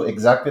hypertension,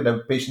 exactly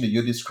the patient that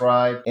you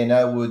described, and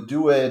I would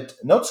do it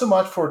not so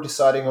much for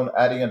deciding on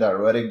adding a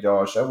diuretic,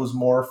 Josh. I was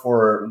more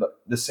for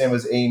the same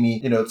as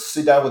Amy.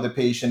 Sit down with the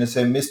patient and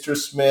say, Mr.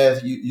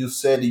 Smith, you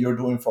said you're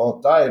doing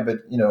full diet, but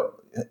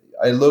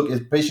I look,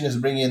 if patient is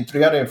bringing in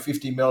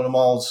 350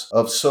 millimoles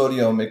of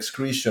sodium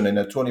excretion in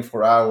a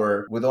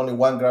 24-hour with only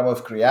 1 gram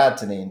of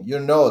creatinine, you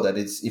know that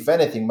it's, if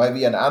anything, might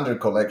be an under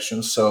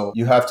collection. So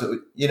you have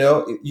to,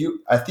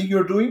 I think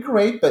you're doing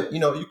great, but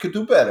you could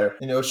do better,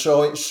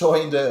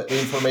 showing the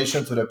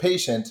information to the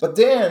patient. But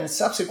then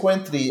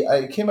subsequently,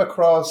 I came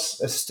across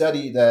a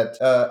study that,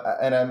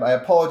 and I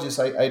apologize,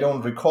 I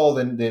don't recall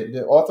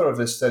the author of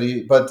this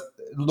study, but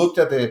looked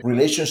at the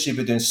relationship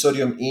between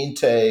sodium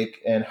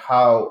intake and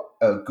how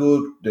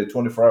good the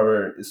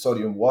 24-hour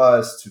sodium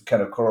was to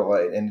kind of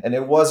correlate. And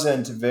it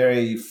wasn't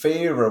very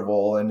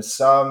favorable. And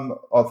some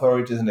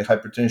authorities in the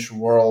hypertension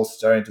world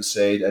starting to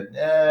say that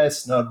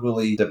it's not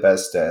really the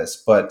best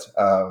test. But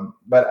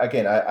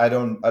again, I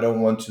don't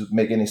want to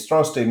make any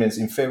strong statements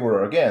in favor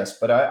or against.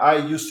 But I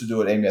used to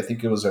do it, Amy. I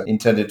think it was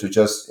intended to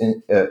just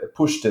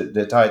push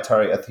the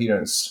dietary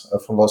adherence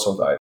for loss of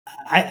diet.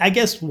 I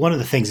guess one of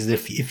the things is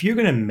if you're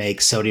going to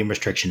make sodium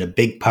restriction a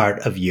big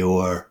part of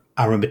your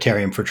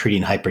armamentarium for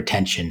treating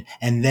hypertension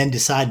and then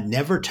decide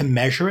never to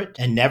measure it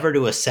and never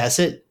to assess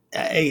it,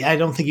 I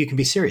don't think you can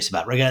be serious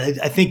about it, right?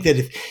 I think that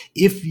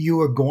if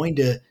you are going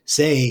to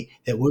say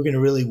that we're going to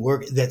really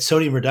work, that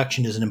sodium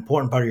reduction is an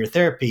important part of your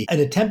therapy, an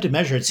attempt to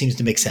measure it seems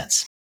to make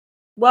sense.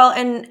 Well,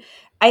 and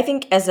I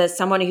think as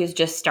someone who's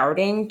just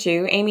starting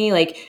too, Amy,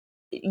 like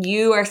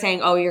you are saying,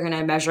 oh, you're going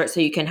to measure it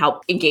so you can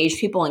help engage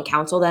people and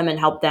counsel them and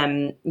help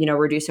them,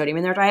 reduce sodium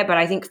in their diet. But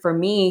I think for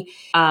me,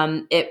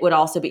 it would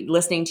also be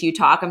listening to you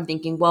talk. I'm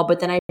thinking, well,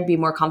 but then I'd be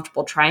more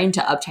comfortable trying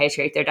to up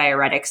titrate their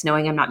diuretics,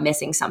 knowing I'm not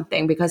missing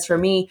something. Because for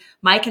me,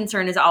 my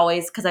concern is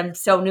always, because I'm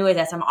so new at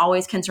this, I'm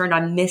always concerned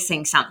I'm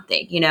missing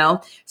something,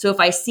 So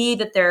if I see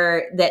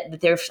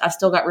that I've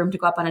still got room to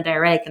go up on a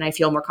diuretic, then I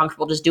feel more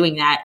comfortable just doing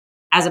that,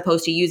 as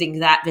opposed to using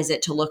that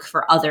visit to look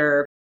for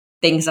other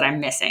things that I'm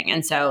missing.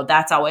 And so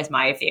that's always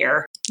my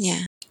fear.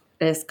 Yeah.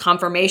 This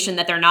confirmation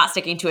that they're not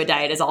sticking to a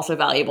diet is also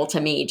valuable to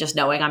me, just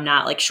knowing I'm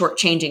not like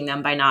shortchanging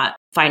them by not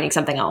finding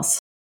something else.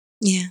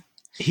 Yeah.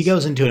 He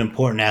goes into an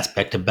important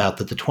aspect about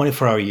that the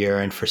 24-hour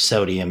urine for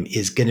sodium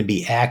is going to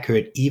be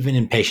accurate even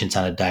in patients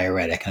on a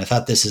diuretic. And I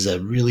thought this is a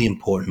really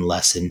important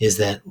lesson, is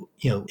that,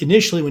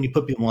 initially when you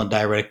put people on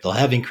diuretic, they'll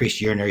have increased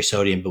urinary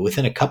sodium, but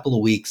within a couple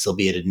of weeks, they'll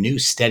be at a new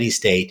steady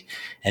state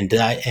and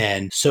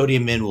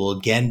sodium in will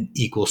again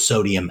equal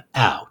sodium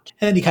out.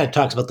 And then he kind of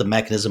talks about the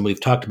mechanism.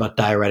 We've talked about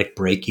diuretic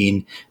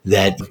braking,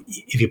 that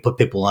if you put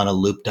people on a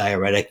loop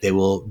diuretic, they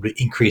will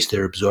increase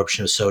their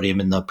absorption of sodium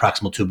in the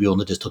proximal tubule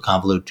and the distal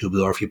convoluted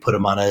tubule. Or if you put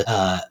them on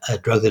a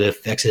drug that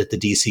affects it at the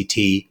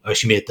DCT, or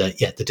excuse me,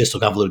 at the distal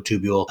convoluted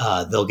tubule,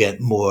 they'll get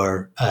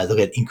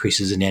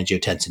increases in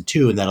angiotensin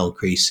 2, and that'll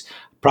increase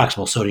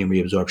proximal sodium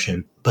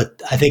reabsorption.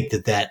 But I think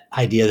that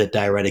idea that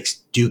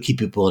diuretics do keep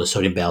people in a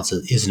sodium balance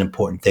is an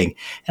important thing.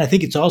 And I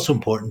think it's also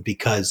important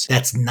because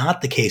that's not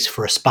the case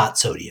for a spot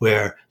sodium,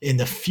 where in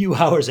the few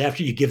hours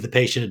after you give the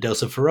patient a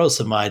dose of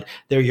furosemide,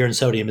 their urine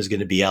sodium is going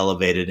to be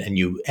elevated, and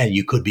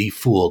you could be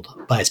fooled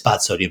by a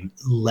spot sodium,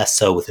 less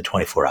so with the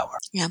 24-hour.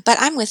 Yeah, but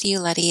I'm with you,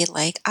 Letty.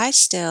 Like, I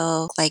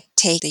still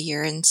take the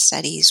urine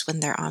studies when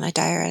they're on a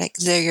diuretic,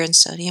 the urine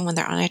sodium when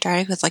they're on a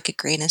diuretic with a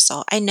grain of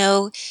salt. I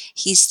know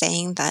he's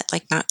saying that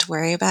not to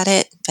worry about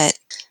it, but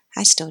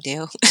I still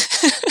do.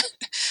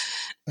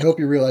 I hope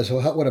you realize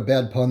what a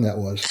bad pun that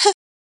was.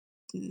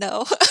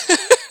 No.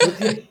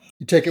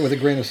 You take it with a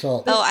grain of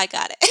salt. Oh, I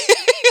got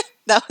it.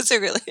 That was a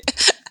really...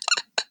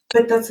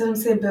 But that's what I'm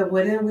saying. But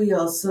wouldn't we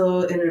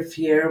also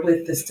interfere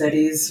with the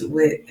studies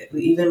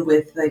even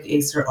with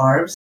ACE or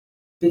ARBs,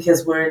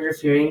 because we're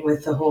interfering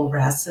with the whole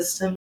RAS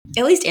system?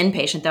 At least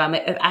inpatient, though.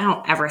 I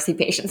don't ever see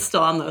patients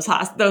still on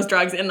those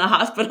drugs in the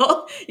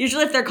hospital.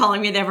 Usually if they're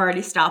calling me, they've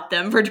already stopped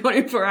them for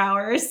 24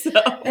 hours. So.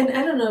 And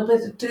I don't know,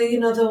 but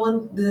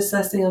this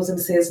last thing I was going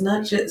to say is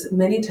not just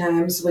many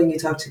times when you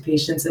talk to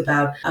patients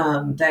about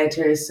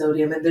dietary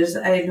sodium, and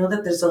I know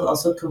that there's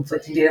also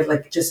conflicting data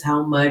of just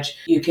how much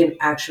you can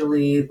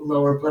actually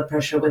lower blood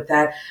pressure with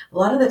that. A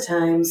lot of the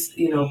times,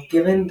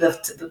 given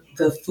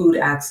the food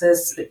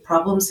access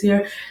problems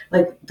here,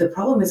 the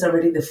problem is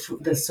already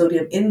the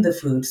sodium in the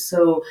food.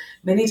 So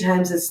many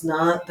times it's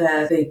not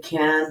that they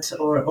can't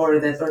or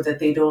that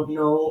they don't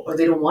know or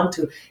they don't want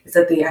to, it's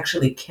that they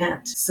actually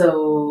can't.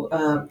 So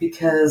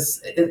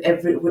because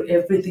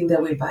everything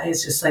that we buy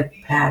is just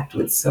packed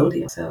with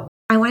sodium. So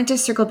I wanted to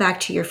circle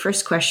back to your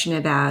first question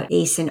about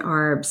ACE and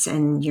ARBs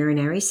and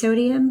urinary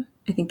sodium.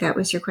 I think that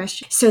was your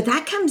question. So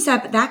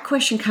that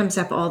question comes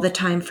up all the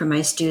time for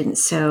my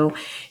students. So,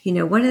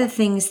 one of the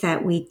things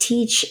that we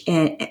teach,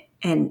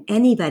 and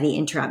anybody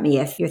interrupt me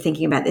if you're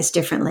thinking about this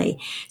differently.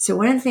 So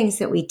one of the things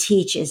that we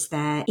teach is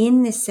that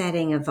in the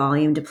setting of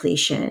volume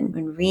depletion,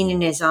 when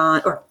renin is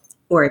on,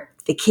 or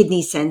the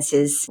kidney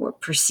senses or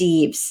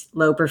perceives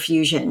low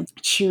perfusion,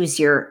 choose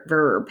your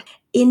verb.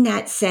 In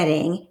that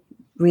setting,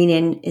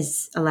 renin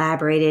is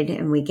elaborated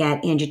and we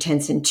get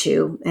angiotensin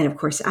 2 and of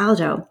course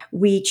aldo.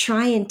 We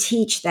try and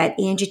teach that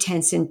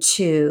angiotensin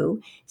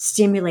 2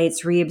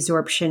 stimulates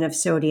reabsorption of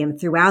sodium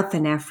throughout the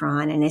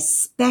nephron and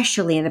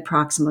especially in the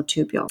proximal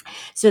tubule.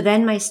 So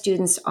then my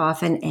students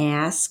often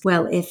ask,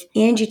 well, if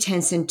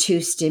angiotensin 2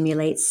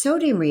 stimulates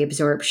sodium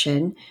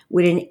reabsorption,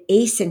 would an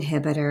ACE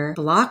inhibitor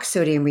block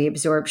sodium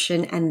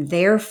reabsorption and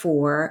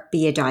therefore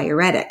be a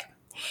diuretic?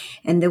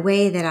 And the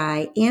way that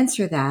I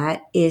answer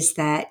that is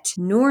that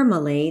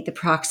normally the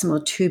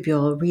proximal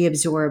tubule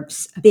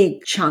reabsorbs a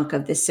big chunk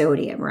of the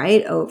sodium,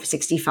 right? Over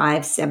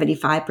 65,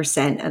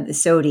 75% of the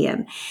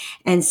sodium.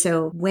 And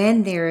so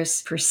when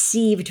there's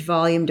perceived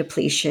volume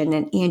depletion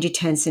and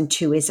angiotensin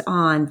 2 is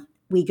on,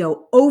 we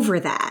go over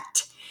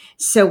that.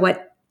 So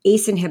what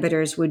ACE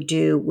inhibitors would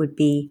do would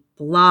be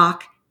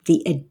block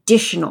the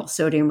additional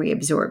sodium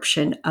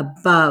reabsorption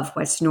above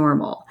what's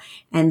normal,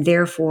 and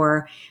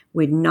therefore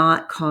would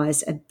not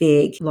cause a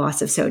big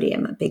loss of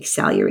sodium, a big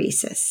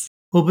saluresis.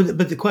 Well,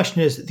 but the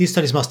question is, these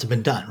studies must have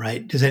been done,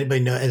 right? Does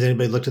anybody know? Has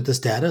anybody looked at this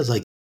data? It's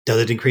like,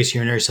 does it increase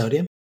urinary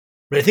sodium?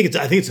 But I think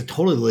it's a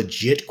totally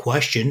legit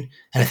question,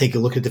 and I think you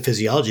look at the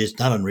physiology, it's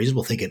not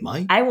unreasonable to think it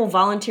might. I will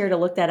volunteer to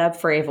look that up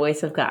for a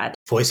voice of God.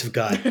 Voice of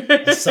God.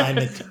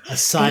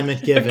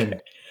 Assignment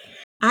given.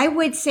 I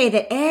would say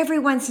that every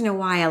once in a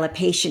while, a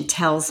patient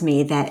tells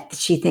me that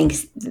she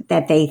thinks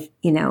that they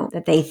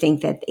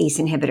think that ACE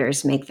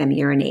inhibitors make them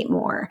urinate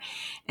more.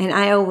 And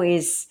I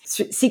always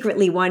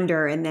secretly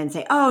wonder and then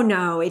say, oh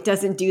no, it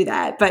doesn't do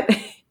that. But,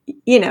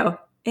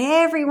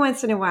 every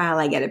once in a while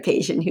I get a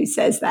patient who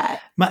says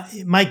that.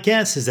 My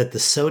guess is that the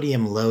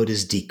sodium load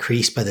is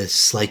decreased by the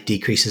slight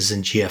decreases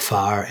in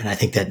GFR, and I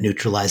think that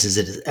neutralizes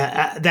it.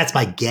 That's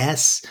my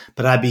guess,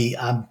 but I'd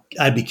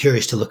be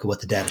curious to look at what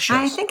the data shows.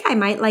 I think I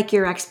might like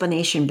your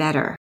explanation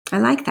better. I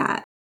like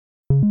that.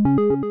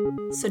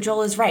 So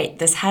Joel is right.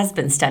 This has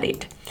been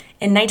studied.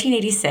 In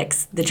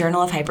 1986, the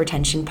Journal of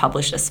Hypertension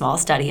published a small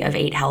study of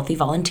 8 healthy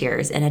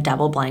volunteers in a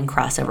double-blind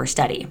crossover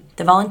study.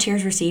 The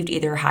volunteers received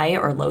either high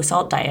or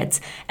low-salt diets,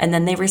 and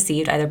then they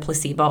received either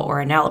placebo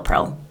or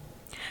enalapril.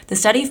 The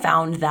study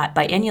found that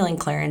by inulin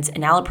clearance,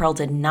 enalapril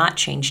did not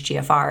change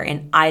GFR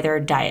in either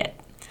diet.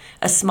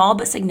 A small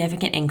but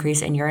significant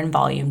increase in urine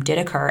volume did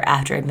occur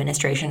after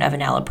administration of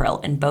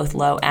enalapril in both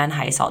low and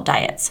high-salt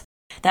diets.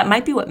 That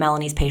might be what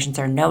Melanie's patients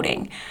are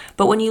noting,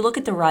 but when you look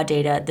at the raw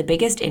data, the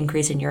biggest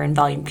increase in urine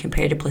volume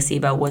compared to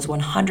placebo was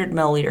 100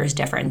 milliliters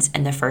difference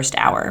in the first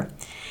hour.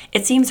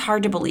 It seems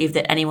hard to believe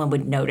that anyone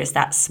would notice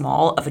that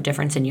small of a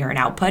difference in urine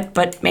output,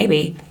 but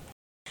maybe.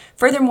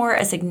 Furthermore,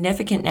 a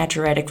significant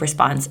natriuretic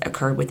response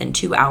occurred within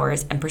 2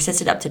 hours and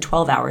persisted up to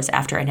 12 hours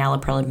after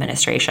enalapril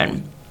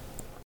administration.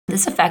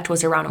 This effect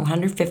was around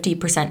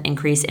 150%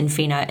 increase in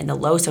FeNA in the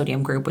low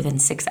sodium group within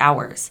 6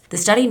 hours. The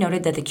study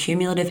noted that the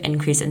cumulative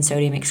increase in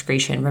sodium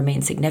excretion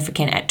remained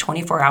significant at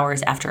 24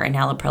 hours after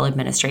enalapril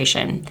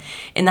administration.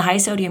 In the high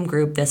sodium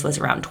group, this was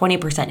around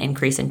 20%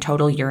 increase in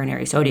total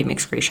urinary sodium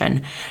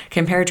excretion,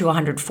 compared to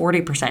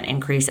 140%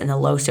 increase in the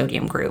low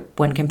sodium group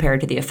when compared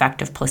to the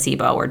effect of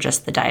placebo or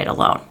just the diet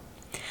alone.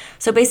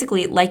 So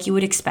basically, like you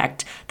would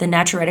expect, the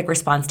natriuretic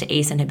response to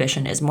ACE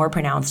inhibition is more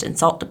pronounced in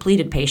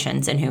salt-depleted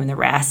patients in whom the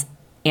RAS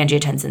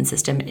angiotensin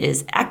system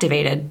is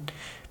activated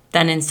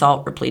than in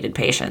salt-repleted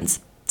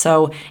patients.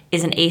 So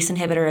is an ACE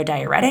inhibitor a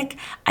diuretic?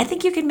 I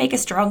think you can make a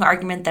strong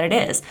argument that it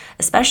is,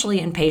 especially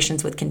in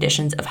patients with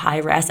conditions of high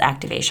RAS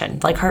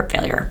activation, like heart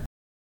failure.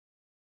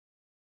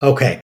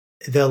 Okay.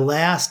 The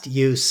last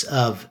use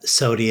of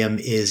sodium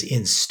is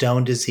in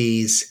stone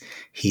disease.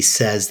 He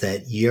says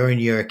that urine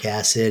uric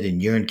acid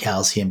and urine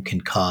calcium can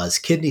cause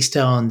kidney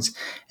stones,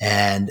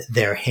 and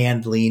their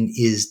handling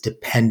is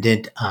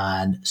dependent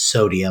on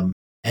sodium.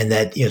 And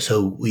that,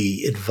 so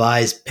we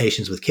advise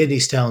patients with kidney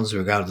stones,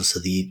 regardless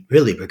of the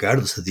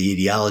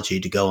etiology,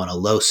 to go on a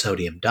low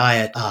sodium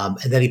diet. And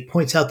then he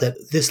points out that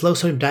this low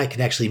sodium diet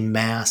can actually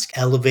mask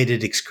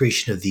elevated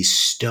excretion of these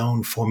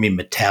stone forming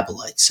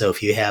metabolites. So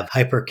if you have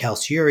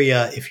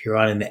hypercalciuria, if you're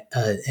on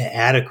an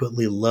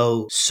adequately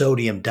low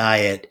sodium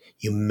diet,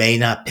 you may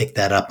not pick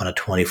that up on a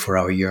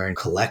 24-hour urine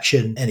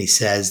collection. And he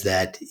says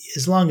that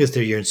as long as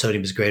their urine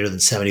sodium is greater than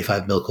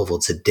 75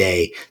 milliequivalents a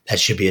day, that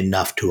should be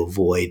enough to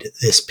avoid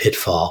this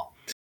pitfall.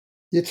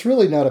 It's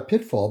really not a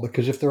pitfall,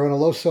 because if they're on a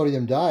low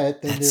sodium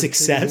diet, then that's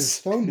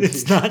success.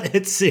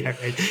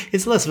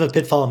 It's less of a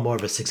pitfall and more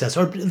of a success,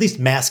 or at least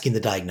masking the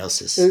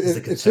diagnosis.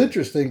 It's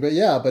interesting,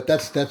 but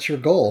that's your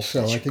goal.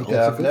 So I think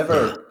that's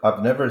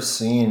I've never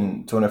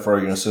seen 24-hour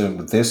urine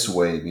sodium this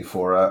way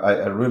before.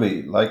 I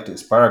really like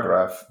this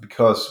paragraph,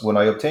 because when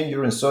I obtain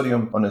urine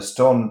sodium on a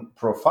stone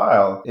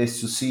profile,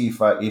 is to see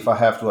if I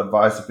have to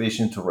advise the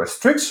patient to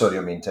restrict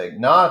sodium intake,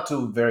 not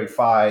to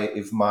verify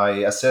if my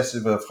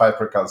assessment of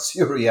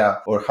hypercalciuria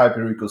or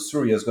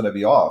hyperuricosuric is going to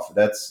be off.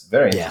 That's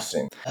very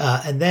interesting.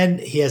 And then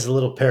he has a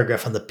little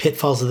paragraph on the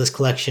pitfalls of this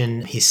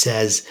collection. He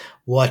says,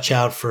 watch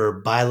out for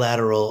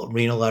bilateral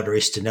renal artery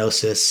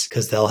stenosis,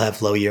 because they'll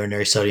have low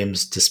urinary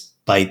sodiums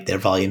despite their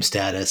volume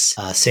status.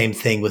 Same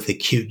thing with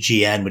acute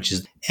GN, which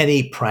is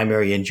any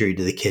primary injury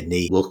to the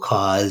kidney will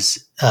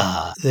cause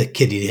the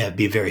kidney to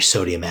be very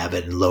sodium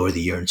avid and lower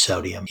the urine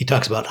sodium. He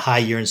talks about high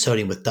urine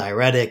sodium with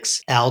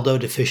diuretics, aldo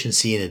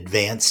deficiency and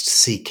advanced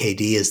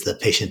CKD as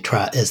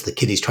the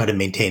kidneys try to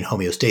maintain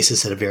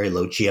homeostasis at a very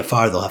low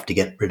GFR. They'll have to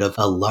get rid of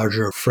a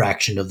larger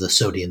fraction of the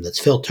sodium that's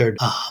filtered.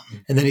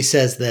 And then he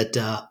says that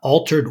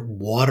altered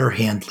water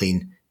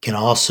handling can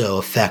also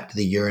affect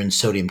the urine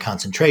sodium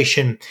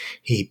concentration.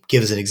 He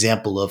gives an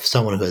example of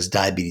someone who has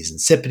diabetes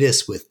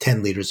insipidus with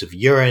 10 liters of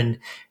urine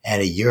and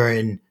a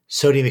urine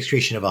sodium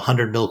excretion of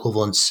 100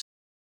 milliequivalents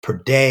per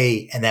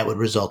day, and that would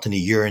result in a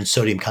urine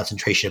sodium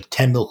concentration of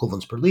 10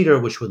 milliequivalents per liter,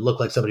 which would look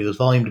like somebody who was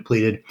volume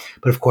depleted.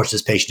 But of course,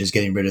 this patient is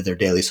getting rid of their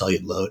daily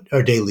sodium load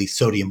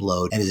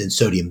and is in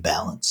sodium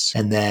balance.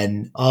 And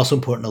then also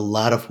important, a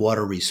lot of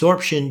water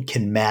resorption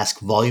can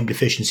mask volume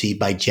deficiency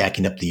by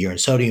jacking up the urine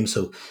sodium.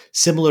 So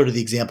similar to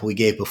the example we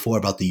gave before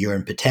about the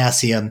urine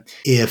potassium,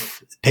 if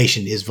the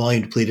patient is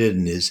volume depleted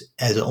and is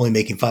only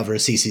making 500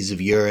 cc's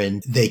of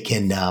urine, they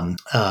can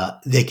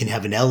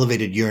have an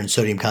elevated urine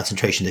sodium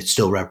concentration that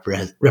still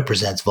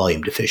represents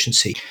volume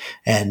deficiency.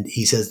 And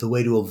he says the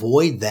way to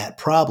avoid that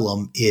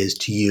problem is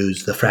to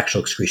use the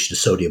fractional excretion of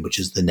sodium, which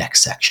is the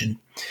next section.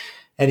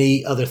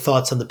 Any other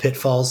thoughts on the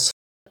pitfalls?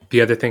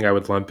 The other thing I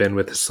would lump in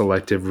with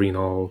selective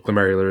renal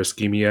glomerular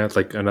ischemia,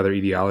 like another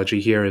etiology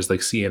here, is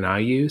like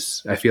CNI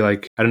use. I feel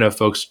like, I don't know if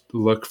folks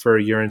look for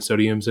urine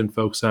sodiums in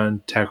folks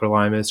on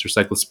tacrolimus or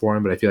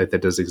cyclosporin, but I feel like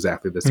that does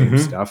exactly the same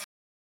stuff.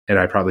 And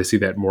I probably see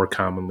that more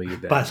commonly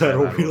than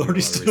bilateral renal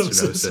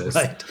stenosis.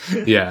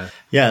 Right. Yeah.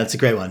 Yeah, that's a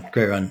great one.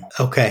 Great one.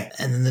 Okay.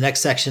 And then the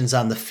next section's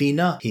on the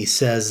FeNA. He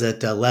says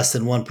that less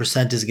than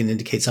 1% is going to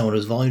indicate someone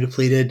who's volume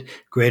depleted.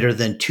 Greater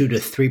than 2 to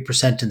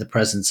 3% in the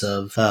presence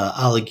of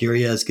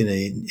oliguria is going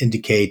to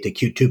indicate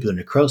acute tubular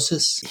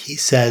necrosis. He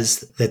says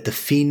that the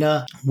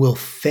FeNA will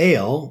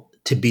fail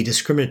to be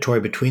discriminatory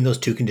between those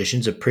two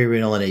conditions of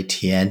prerenal and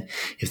ATN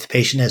if the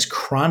patient has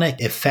chronic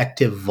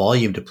effective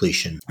volume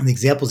depletion. And the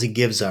examples he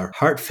gives are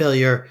heart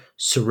failure,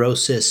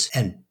 cirrhosis,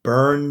 and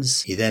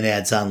burns. He then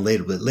adds on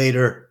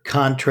later,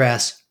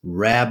 contrast,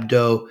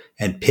 rhabdo,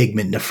 and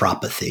pigment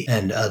nephropathy.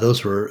 And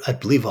those were, I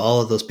believe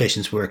all of those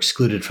patients were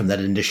excluded from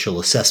that initial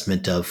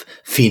assessment of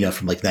FeNA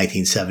from like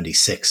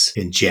 1976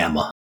 in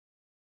JAMA.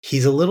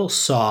 He's a little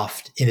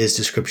soft in his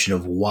description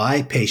of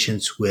why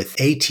patients with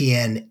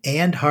ATN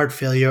and heart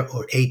failure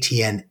or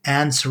ATN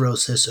and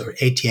cirrhosis or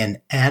ATN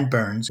and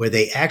burns, where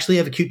they actually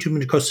have acute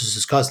tubular necrosis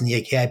is causing the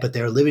AKI, but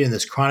they're living in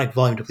this chronic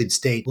volume depleted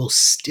state, will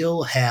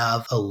still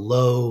have a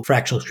low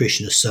fractional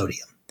excretion of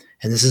sodium.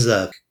 And this is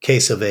a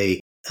case of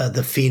the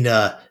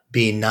FeNA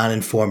being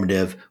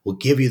non-informative, will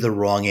give you the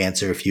wrong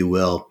answer, if you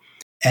will.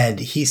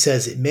 And he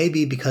says it may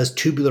be because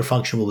tubular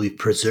function will be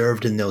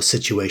preserved in those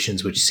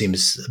situations, which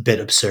seems a bit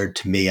absurd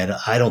to me.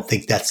 I don't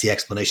think that's the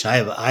explanation.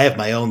 I have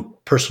my own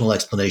personal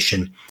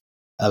explanation.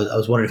 I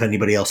was wondering if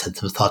anybody else had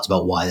some thoughts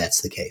about why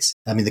that's the case.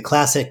 I mean, the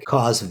classic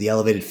cause of the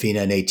elevated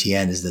FeNA and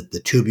ATN is that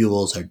the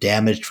tubules are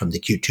damaged from the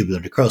acute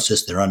tubular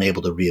necrosis. They're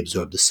unable to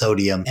reabsorb the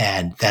sodium,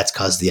 and that's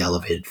caused the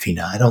elevated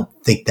FeNA. I don't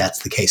think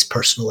that's the case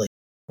personally.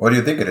 What do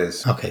you think it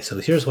is? Okay, so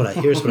here's what I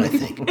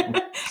think.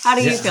 How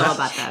do you feel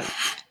about that?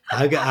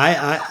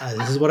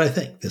 This is what I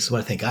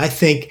think. I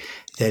think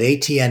that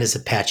ATN is a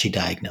patchy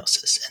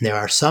diagnosis, and there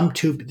are some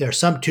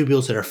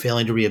tubules that are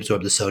failing to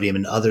reabsorb the sodium,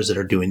 and others that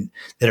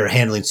are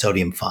handling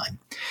sodium fine.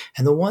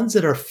 And the ones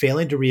that are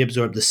failing to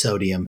reabsorb the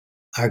sodium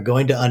are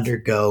going to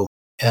undergo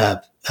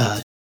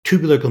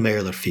tubular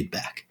glomerular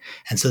feedback.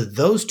 And so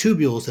those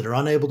tubules that are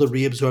unable to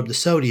reabsorb the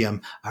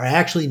sodium are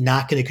actually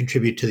not going to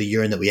contribute to the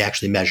urine that we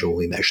actually measure when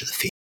we measure the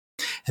FeNA.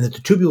 And that the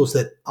tubules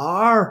that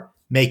are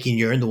making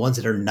urine, the ones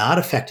that are not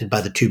affected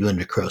by the tubular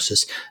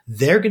necrosis,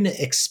 they're going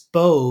to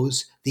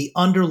expose the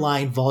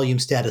underlying volume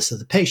status of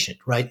the patient,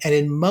 right? And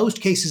in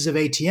most cases of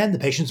ATN, the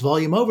patient's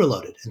volume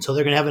overloaded, and so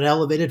they're going to have an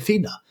elevated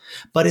FeNA.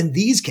 But in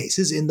these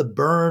cases, in the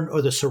burn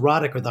or the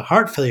cirrhotic or the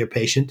heart failure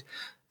patient,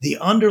 the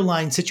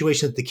underlying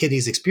situation that the kidney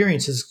is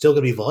experiencing is still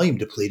going to be volume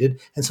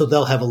depleted, and so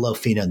they'll have a low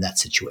FeNA in that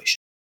situation.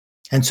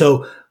 And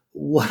so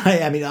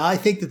I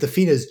think that the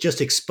FeNA is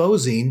just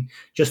exposing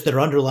just their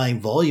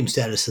underlying volume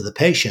status of the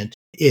patient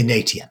in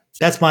ATN.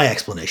 That's my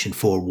explanation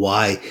for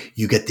why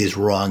you get this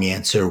wrong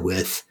answer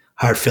with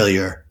heart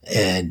failure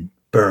and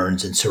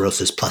burns and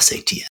cirrhosis plus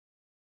ATN.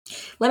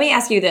 Let me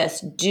ask you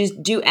this.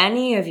 Do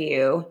any of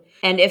you,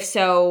 and if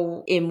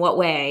so, in what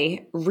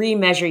way,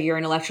 remeasure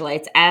urine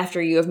electrolytes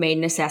after you have made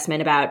an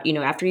assessment about,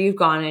 after you've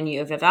gone and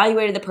you've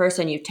evaluated the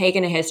person, you've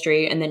taken a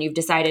history, and then you've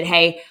decided,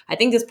 hey, I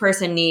think this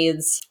person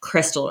needs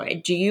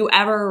crystalloid. Do you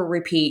ever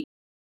repeat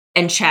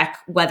and check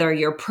whether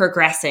you're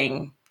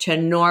progressing to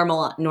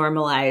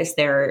normalize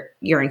their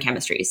urine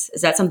chemistries?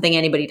 Is that something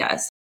anybody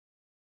does?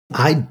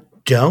 I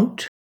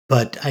don't,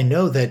 but I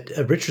know that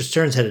Richard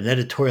Stearns had an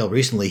editorial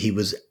recently. He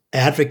was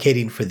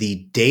advocating for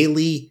the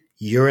daily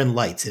urine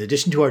lights. In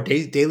addition to our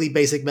daily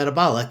basic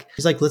metabolic,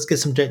 he's like, let's get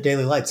some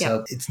daily lights. Yeah.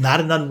 So it's not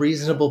an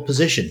unreasonable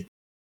position.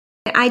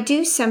 I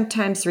do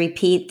sometimes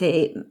repeat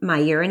my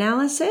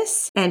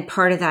urinalysis, and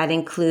part of that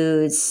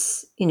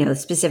includes,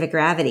 specific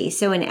gravity.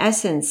 So in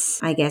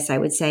essence, I guess I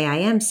would say I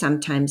am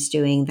sometimes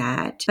doing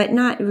that, but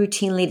not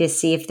routinely to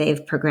see if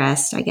they've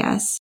progressed, I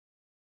guess.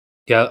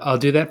 Yeah, I'll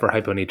do that for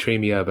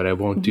hyponatremia, but I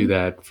won't do Mhm.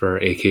 that for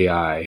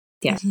AKI.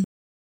 Yeah.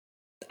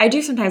 I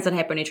do sometimes on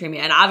hyponatremia,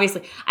 and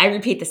obviously I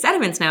repeat the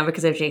sediments now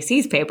because of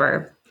JC's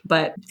paper.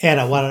 But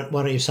Anna, why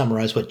don't you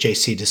summarize what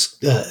JC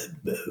just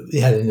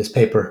had in his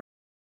paper?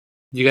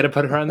 You got to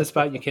put her on the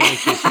spot. You can't make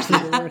JC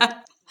say the word.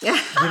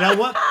 You know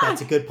what?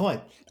 That's a good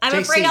point. I'm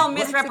JC, afraid I'll what-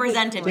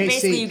 misrepresent it. But JC,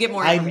 basically, you get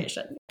more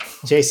information.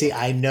 JC,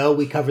 I know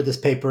we covered this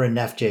paper in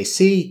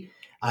NFJC.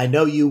 I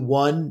know you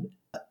won.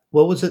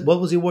 What was it?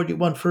 What was the award you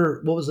won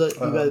for? What was it?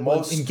 You got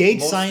most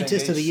Engaged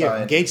Scientist of the Year.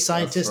 Engaged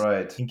Scientist. Scientist.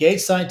 That's right.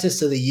 Engaged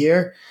Scientist of the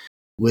Year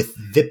with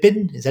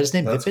Vipin. Is that his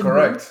name? That's Vipin?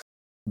 correct.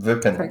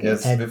 Vipin. Varghese.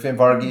 Yes, And- Vipin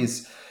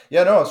Varghese.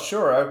 Yeah, no,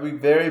 sure. I'll be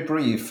very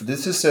brief.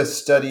 This is a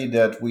study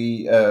that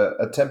we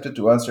attempted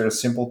to answer a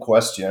simple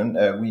question.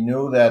 We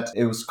knew that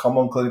it was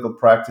common clinical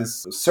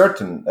practice, a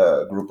certain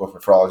group of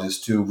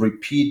nephrologists, to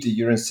repeat the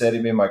urine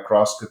sediment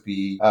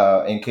microscopy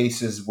in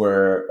cases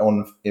where,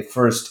 on a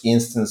first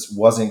instance,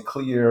 wasn't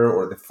clear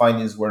or the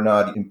findings were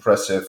not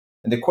impressive.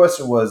 And the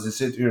question was,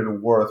 is it really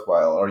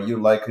worthwhile? Are you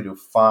likely to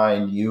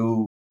find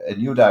a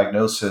new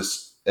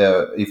diagnosis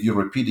if you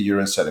repeat the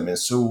urine sediment?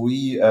 So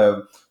we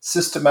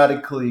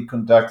systematically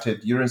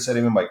conducted urine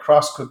sediment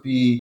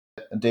microscopy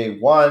day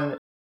one,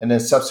 and then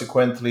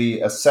subsequently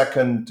a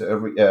second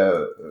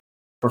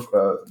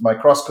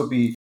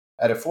microscopy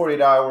at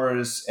 48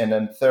 hours, and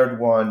then third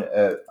one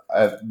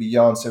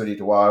beyond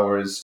 72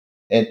 hours,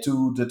 and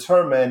to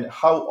determine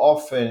how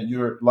often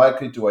you're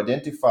likely to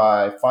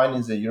identify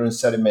findings in urine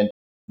sediment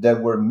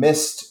that were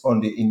missed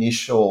on the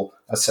initial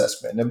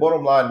assessment. The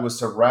bottom line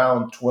was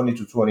around 20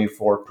 to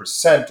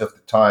 24% of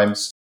the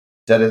times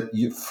that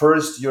a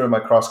first urine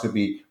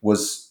microscopy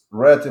was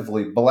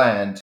relatively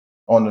bland.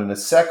 On a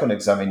second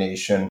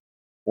examination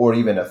or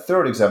even a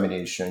third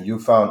examination, you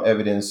found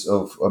evidence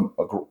of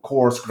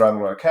coarse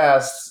granular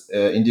casts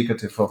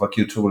indicative of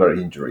acute tubular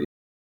injury.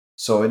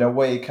 So in a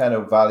way, it kind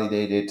of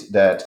validated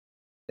that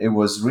it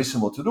was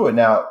reasonable to do it.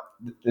 Now,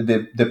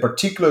 the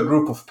particular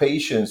group of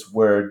patients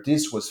where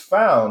this was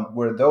found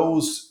were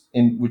those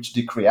in which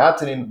the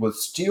creatinine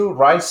was still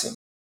rising,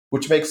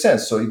 which makes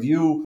sense. So if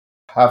you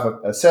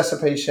assess a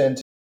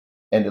patient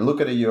and they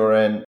look at the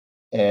urine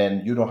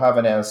and you don't have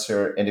an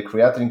answer and the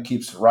creatinine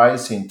keeps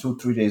rising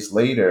 2-3 days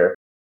later,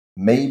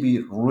 maybe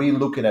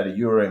re-looking at the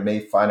urine may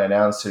find an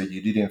answer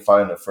you didn't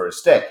find on the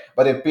first day.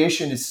 But if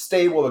patient is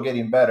stable or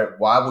getting better,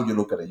 why would you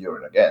look at the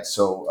urine again?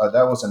 So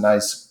that was a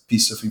nice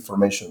piece of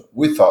information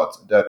we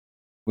thought that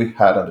we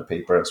had on the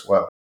paper as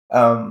well.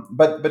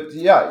 But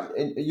yeah,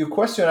 your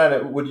question,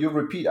 Anna, would you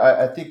repeat?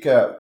 I think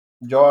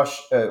Josh,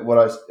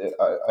 what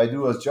I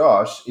do as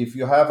Josh, if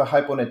you have a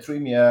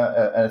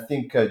hyponatremia, and I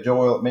think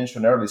Joel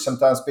mentioned earlier,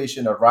 sometimes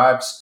patient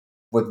arrives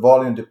with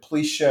volume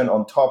depletion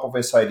on top of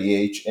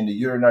SIDH, and the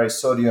urinary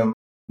sodium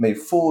may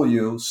fool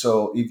you.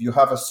 So if you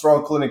have a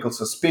strong clinical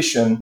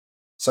suspicion,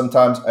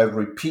 sometimes I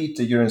repeat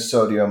the urine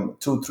sodium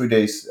 2-3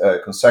 days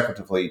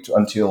consecutively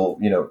until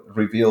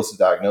reveals the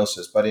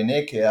diagnosis. But in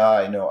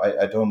AKI, no,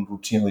 I don't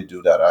routinely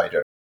do that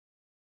either.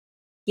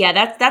 Yeah,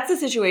 that's the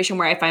situation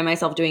where I find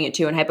myself doing it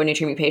too in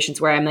hyponatremia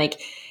patients, where I'm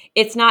like,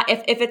 it's not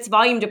if it's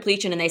volume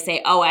depletion and they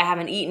say, oh, I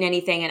haven't eaten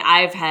anything and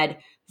I've had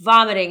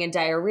vomiting and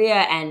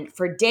diarrhea and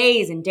for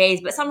days and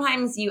days, but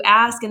sometimes you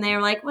ask and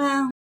they're like,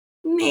 well,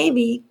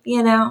 maybe,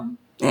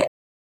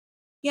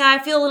 yeah, I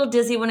feel a little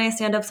dizzy when I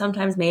stand up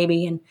sometimes,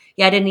 maybe. And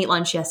yeah, I didn't eat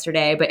lunch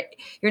yesterday, but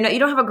you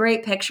don't have a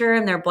great picture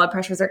and their blood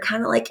pressures are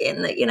kind of like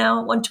in the,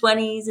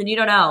 120s and you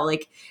don't know,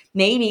 like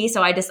maybe.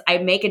 So I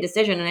make a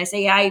decision and I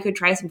say, yeah, you could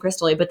try some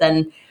crystally, but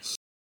then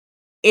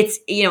it's,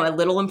 a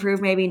little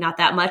improved, maybe not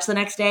that much the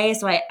next day.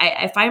 So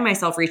I find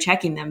myself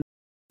rechecking them.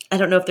 I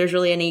don't know if there's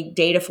really any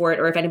data for it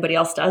or if anybody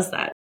else does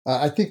that.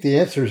 I think the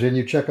answer is in.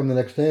 You check them the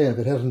next day, and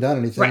if it hasn't done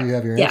anything, Right. you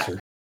have your Yeah. answer.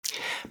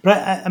 But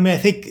I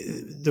think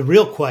the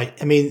real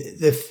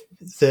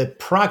the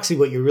proxy,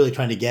 what you're really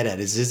trying to get at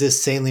is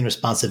this saline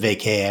responsive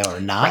AKI or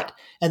not? Right.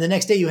 And the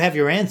next day you have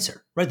your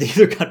answer, right? They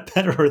either got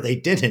better or they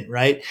didn't,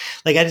 right?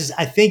 Like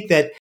I think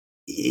that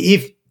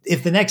if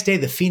the next day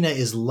the FeNA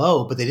is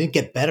low, but they didn't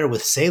get better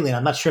with saline,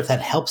 I'm not sure if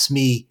that helps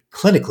me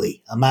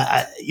clinically.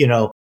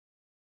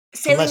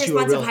 Saline Unless you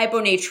were responsive real-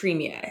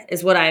 hyponatremia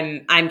is what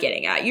I'm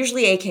getting at.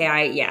 Usually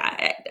AKI,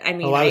 yeah. I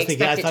mean, I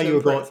expect it thought to you were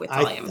improve going. with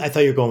volume. I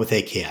thought you were going with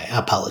AKI. I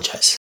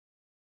apologize.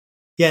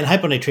 Yeah, in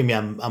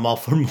hyponatremia, I'm all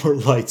for more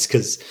lights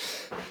because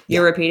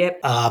You repeat it?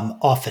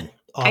 often.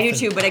 I do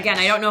too, but again,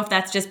 I don't know if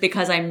that's just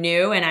because I'm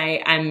new and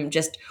I'm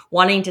just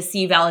wanting to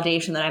see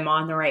validation that I'm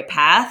on the right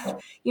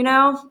path.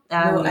 No,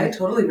 I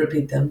totally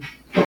repeat them.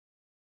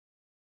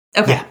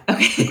 Okay. Yeah,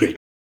 Okay. Agreed.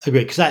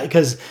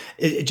 Because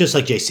just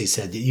like JC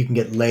said, you can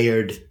get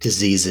layered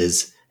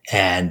diseases,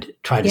 and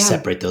trying to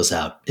separate those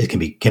out, it can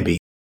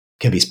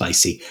be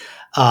spicy.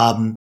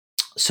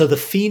 So the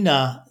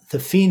FeNA,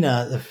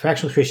 the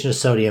fractional creation of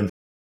sodium,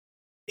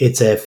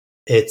 it's a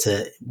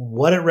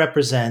What it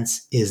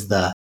represents is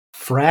the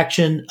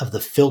fraction of the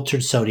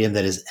filtered sodium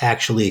that is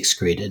actually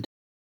excreted.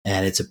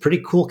 And it's a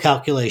pretty cool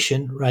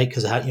calculation, right?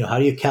 Because how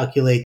do you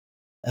calculate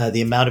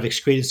the amount of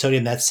excreted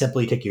sodium? That's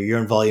simply you take your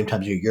urine volume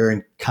times your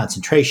urine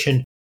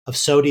concentration of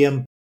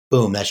sodium.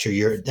 Boom, that's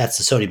that's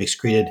the sodium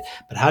excreted.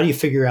 But how do you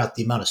figure out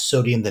the amount of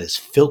sodium that is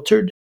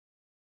filtered?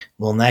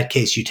 Well, in that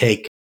case, you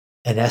take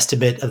an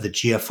estimate of the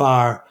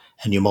GFR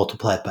and you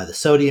multiply it by the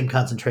sodium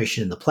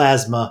concentration in the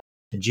plasma.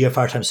 And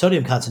GFR times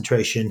sodium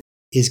concentration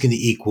is going to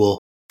equal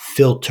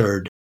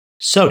filtered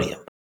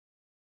sodium.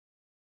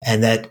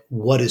 And that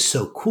what is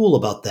so cool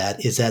about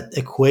that is that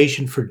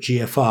equation for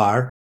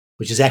GFR,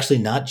 which is actually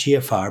not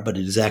GFR, but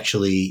it is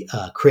actually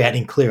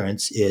creatinine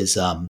clearance, is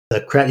the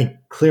creatinine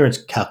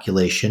clearance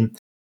calculation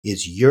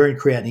is urine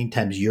creatinine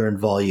times urine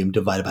volume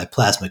divided by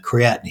plasma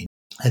creatinine.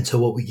 And so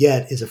what we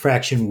get is a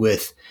fraction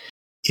with,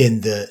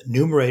 in the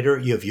numerator,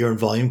 you have urine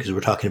volume because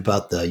we're talking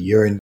about the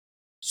urine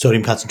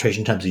sodium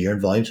concentration times the urine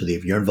volume. So you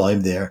have urine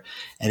volume there.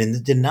 And in the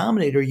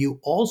denominator,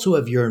 you also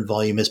have urine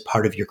volume as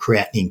part of your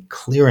creatinine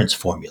clearance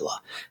formula.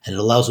 And it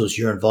allows those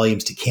urine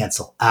volumes to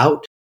cancel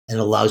out and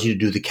it allows you to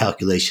do the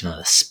calculation on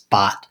a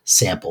spot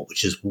sample,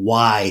 which is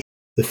why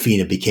the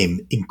FINA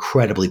became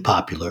incredibly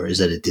popular, is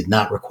that it did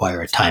not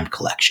require a timed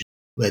collection.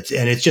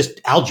 And it's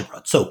just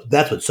algebra. So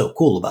that's what's so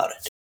cool about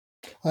it.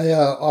 I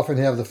often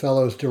have the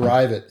fellows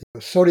derive it.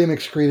 Sodium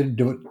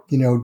excreted,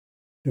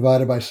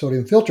 divided by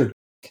sodium filtered.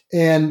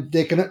 And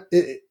they can.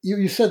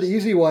 You said the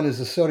easy one is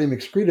the sodium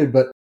excreted,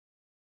 but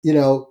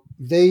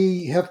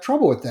they have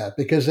trouble with that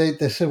because they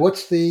said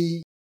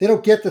they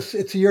don't get this.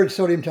 It's the urine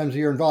sodium times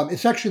the urine volume.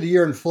 It's actually the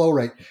urine flow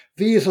rate.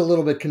 V is a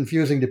little bit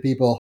confusing to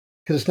people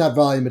because it's not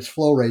volume, it's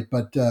flow rate,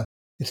 but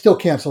it still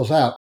cancels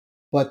out.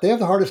 But they have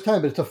the hardest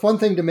time. But it's a fun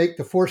thing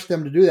to force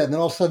them to do that, and then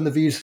all of a sudden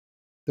the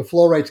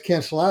flow rates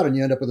cancel out, and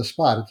you end up with a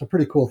spot. It's a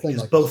pretty cool thing.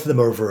 Because both of them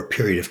are over a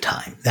period of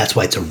time. That's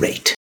why it's a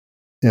rate.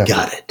 Yeah.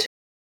 Got it.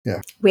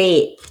 Yeah.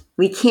 Wait,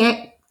 we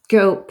can't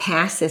go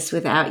past this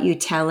without you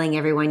telling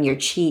everyone your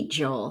cheat,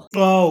 Joel.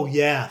 Oh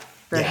yeah.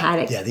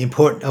 The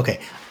important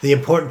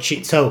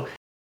cheat. So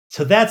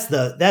that's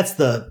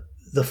the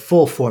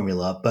full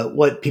formula. But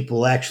what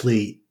people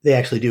actually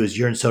do is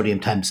urine sodium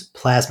times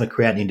plasma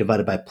creatinine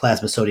divided by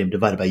plasma sodium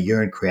divided by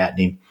urine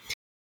creatinine.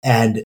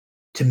 And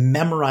to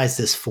memorize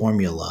this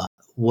formula,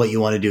 what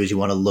you want to do is you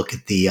want to look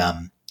at the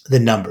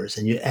numbers,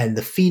 and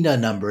the FINA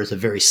number is a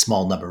very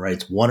small number, right?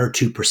 It's 1 or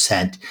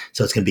 2%,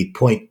 so it's going to be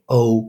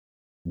 0.01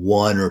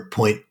 or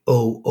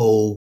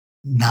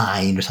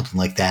 0.009 or something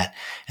like that.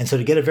 And so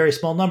to get a very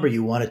small number,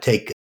 you want to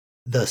take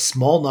the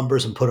small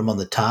numbers and put them on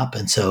the top.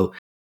 And so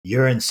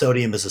urine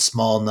sodium is a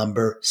small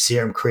number,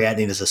 serum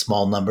creatinine is a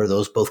small number.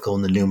 Those both go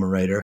in the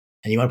numerator,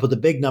 and you want to put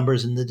the big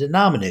numbers in the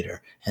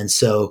denominator. And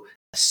so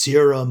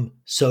serum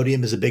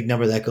sodium is a big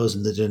number that goes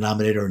in the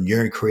denominator, and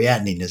urine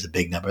creatinine is a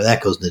big number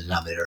that goes in the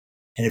denominator.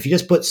 And if you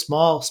just put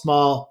small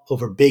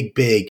over big,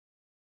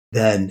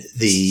 then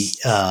the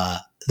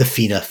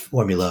FINA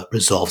formula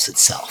resolves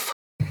itself.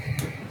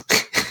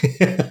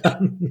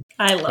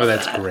 I love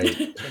that's that.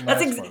 great.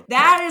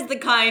 That is the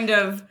kind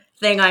of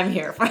thing I'm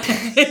here for.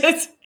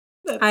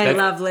 I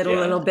love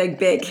little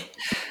big.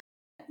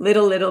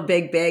 Little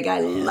big.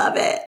 I love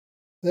it.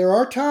 There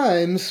are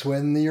times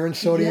when the urine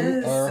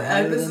sodium are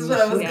higher this than is the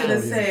what I was serum going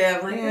to sodium. say.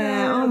 I'm like,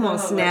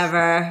 Almost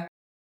never.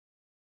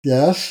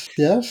 Yes.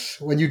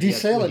 When you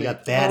desalinate, you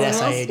got bad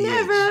Almost SiADH.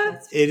 never.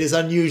 It is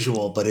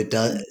unusual, but it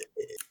does.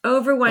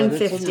 Over But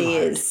it's 150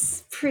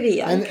 is pretty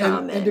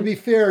uncommon. and to be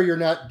fair, you're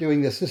not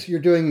doing this.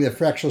 You're doing the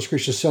fractional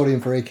excretion of sodium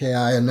for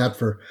AKI and not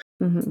for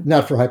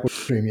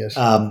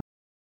hyponatremia.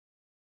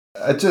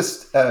 I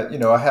just,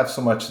 I have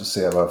so much to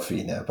say about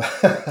FINA.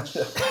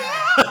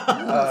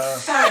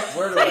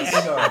 Where do I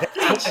start?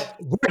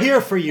 We're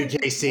here for you,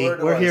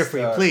 JC. We're here for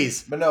you,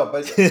 please. But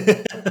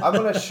I'm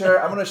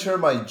gonna share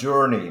my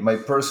journey, my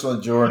personal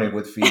journey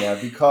with FINA,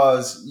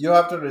 because you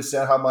have to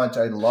understand how much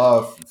I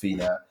love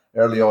FINA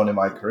early on in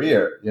my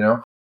career.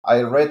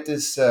 I read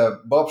this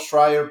Bob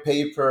Schreier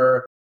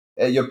paper.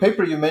 Your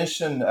paper you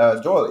mentioned,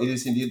 Joel, it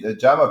is indeed the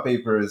JAMA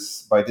paper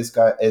is by this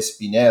guy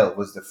Espinel,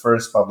 was the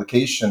first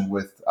publication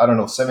with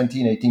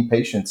 17, 18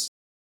 patients.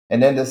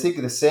 And then I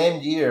think the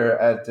same year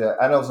at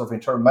Annals of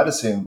Internal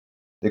Medicine,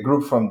 the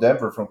group from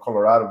Denver, from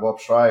Colorado, Bob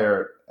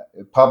Schreier,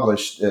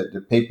 published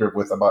the paper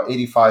with about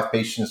 85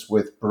 patients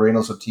with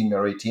perennial osteotomia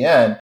or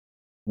ATN,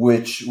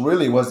 which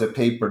really was the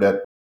paper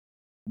that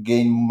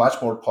gained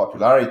much more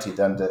popularity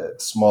than the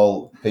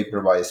small paper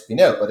by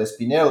Espinel. But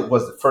Espinel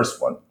was the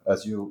first one,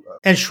 as you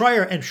and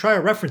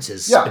Schreier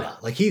references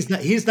Spinell. Like he's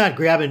not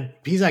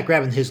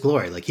grabbing his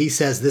glory. Like he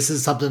says, this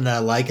is something that I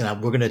like,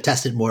 and we're going to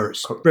test it more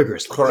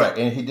rigorously. Correct,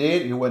 and he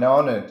did. He went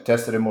on and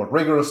tested it more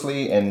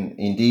rigorously, and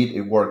indeed,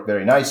 it worked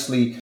very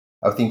nicely.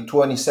 I think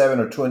 27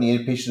 or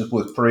 28 patients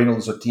with perennial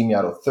osteotomia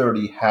out of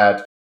 30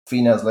 had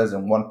FINAs less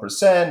than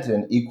 1%,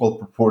 and equal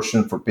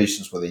proportion for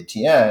patients with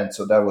ATN.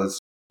 So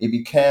it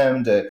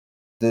became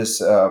this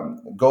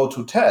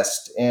go-to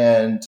test.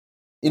 And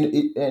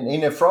in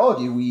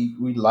nephrology,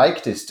 we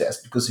like this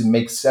test because it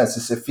makes sense.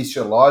 It's a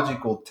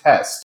physiological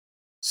test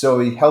So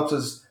it helps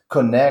us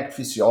connect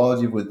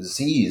physiology with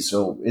disease.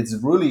 So it's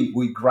really,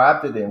 we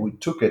grabbed it and we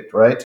took it,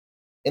 right?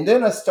 And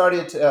then I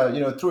started,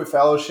 through a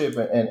fellowship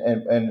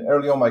and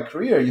early on in my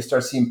career, you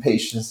start seeing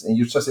patients and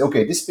you start saying,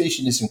 okay, this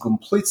patient is in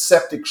complete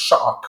septic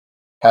shock,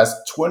 has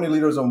 20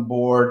 liters on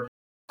board,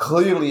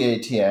 clearly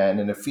ATN,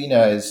 and the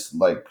FeNA is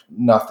like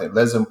nothing,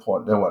 less than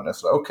 0.1.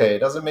 It's like, okay, it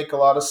doesn't make a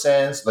lot of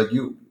sense. Like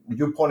you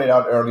pointed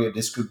out earlier,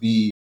 this could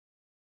be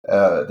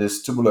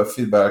this tubular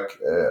feedback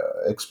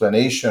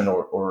explanation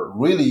or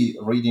really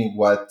reading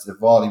what the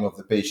volume of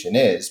the patient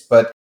is.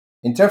 But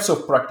in terms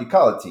of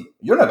practicality,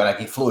 you're not going to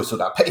give fluids to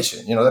that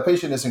patient. The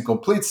patient is in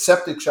complete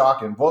septic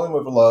shock and volume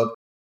overload.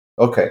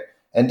 Okay.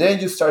 And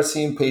then you start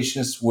seeing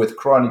patients with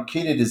chronic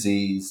kidney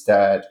disease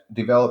that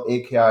develop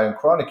AKI and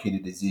chronic kidney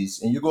disease.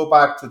 And you go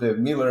back to the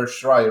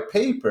Miller-Schreier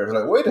paper,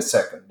 like, wait a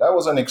second, that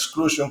was an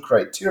exclusion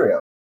criteria,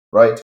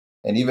 right?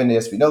 And even the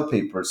Espinel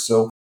papers.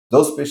 So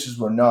those patients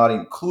were not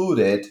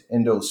included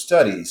in those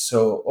studies.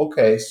 So,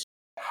 okay, so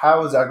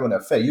how is that going to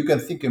affect? You can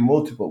think in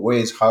multiple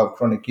ways how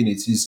chronic kidney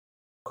disease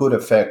could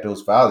affect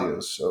those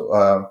values.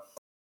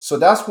 So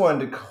that's when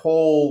the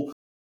whole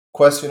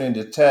question in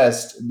the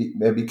test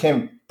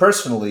became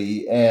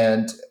personally,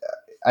 and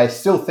I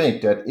still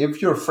think that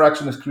if your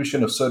fractional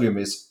excretion of sodium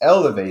is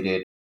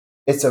elevated,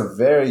 it's a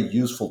very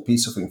useful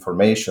piece of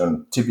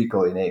information,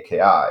 typically in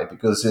AKI,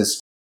 because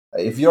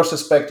if you're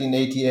suspecting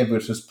ATM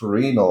versus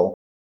perirenal,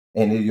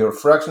 and if your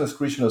fractional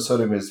excretion of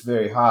sodium is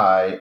very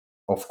high,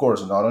 of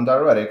course, not on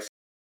diuretics,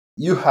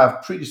 you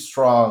have pretty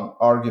strong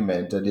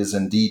argument that is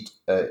indeed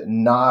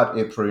not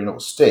a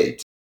perirenal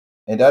state.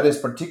 And that is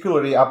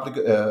particularly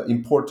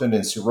important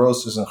in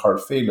cirrhosis and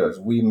heart failure, as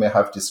we may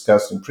have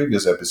discussed in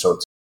previous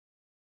episodes.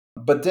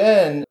 But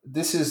then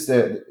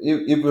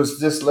it was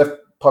this left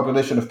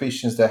population of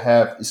patients that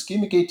have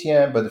ischemic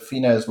ATM, but the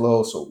FeNA is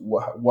low. So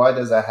why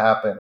does that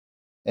happen?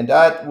 And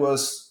that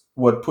was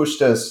what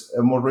pushed us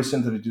more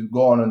recently to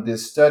go on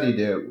this study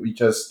that we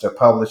just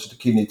published,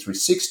 Kidney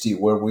 360,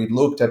 where we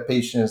looked at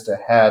patients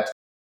that had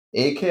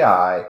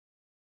AKI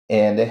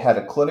and they had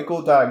a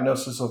clinical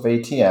diagnosis of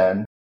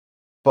ATN,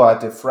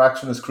 but the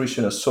fractional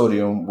excretion of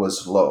sodium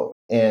was low.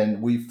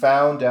 And we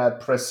found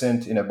that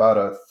present in about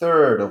a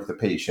third of the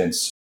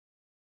patients,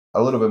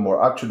 a little bit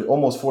more, actually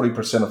almost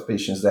 40% of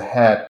patients that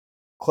had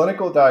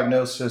clinical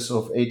diagnosis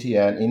of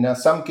ATN, in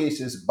some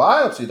cases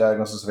biopsy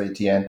diagnosis of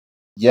ATN,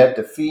 yet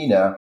the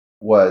FeNA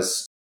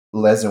was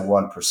less than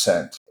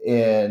 1%.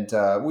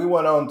 And we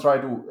went on try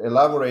to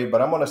elaborate,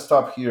 but I'm going to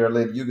stop here,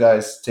 let you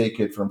guys take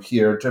it from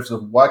here in terms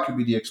of what could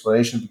be the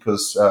explanation,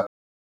 because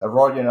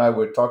Roger and I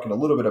were talking a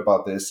little bit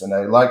about this, and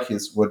I like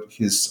what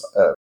he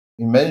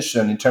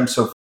mentioned in terms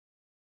of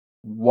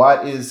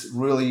what is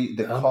really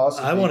the cause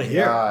of I want to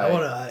hear.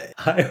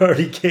 I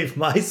already gave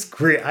my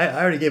screen.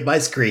 I already gave my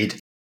screed.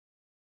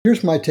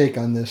 Here's my take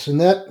on this, and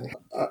that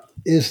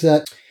is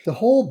that the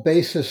whole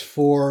basis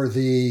for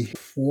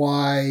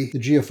why the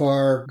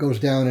GFR goes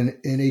down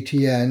in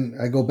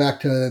ATN, I go back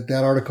to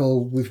that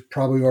article we've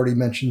probably already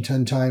mentioned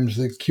 10 times,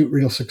 the acute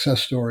renal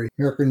success story,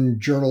 American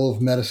Journal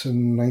of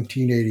Medicine,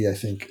 1980, I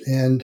think,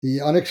 and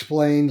the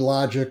unexplained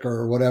logic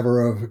or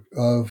whatever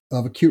of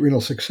acute renal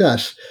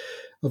success,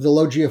 of the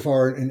low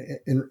GFR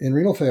in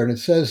renal failure. And it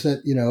says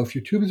that, if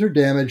your tubes are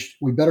damaged,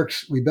 we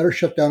better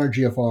shut down our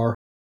GFR,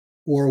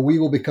 or we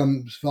will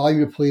become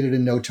volume depleted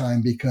in no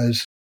time,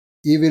 because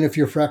even if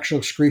your fractional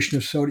excretion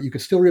of sodium, you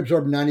can still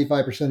reabsorb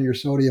 95% of your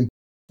sodium,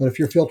 but if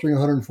you're filtering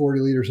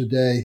 140 liters a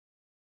day,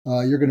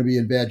 you're going to be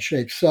in bad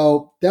shape.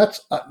 So that's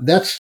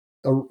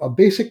a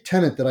basic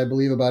tenet that I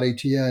believe about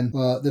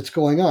ATN that's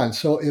going on.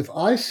 So if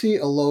I see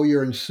a low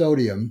urine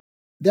sodium,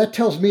 that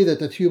tells me that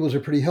the tubules are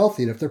pretty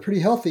healthy. And if they're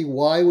pretty healthy,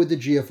 why would the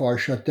GFR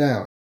shut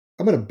down?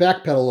 I'm going to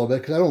backpedal a little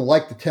bit because I don't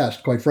like the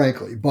test, quite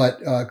frankly,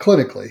 but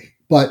clinically.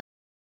 But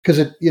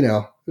because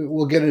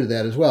we'll get into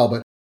that as well.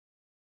 But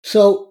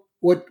so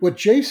what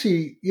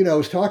JC,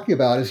 is talking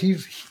about is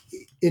he's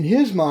in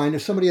his mind,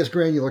 if somebody has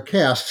granular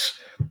casts,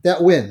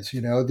 that wins.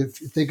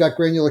 If they got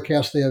granular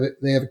casts, they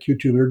have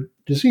acute tubular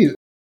disease,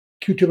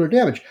 acute tubular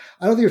damage.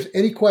 I don't think there's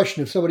any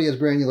question if somebody has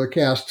granular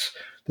casts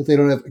that they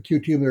don't have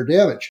acute tubular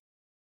damage.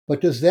 But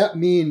does that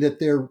mean that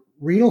their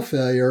renal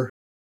failure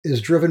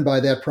is driven by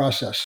that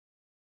process?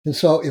 And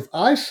so if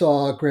I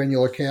saw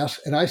granular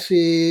cast and I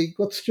see,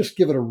 let's just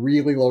give it a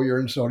really low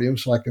urine sodium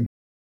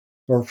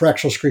or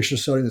fractional excretion of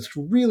sodium that's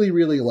really,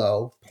 really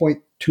low,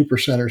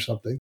 0.2% or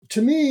something.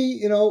 To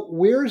me,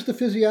 where's the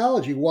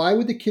physiology? Why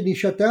would the kidney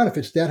shut down if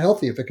it's that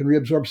healthy, if it can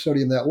reabsorb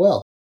sodium that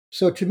well?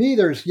 So to me,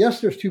 there's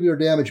tubular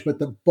damage, but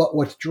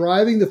what's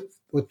driving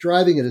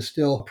it is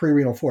still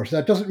pre-renal force.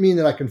 That doesn't mean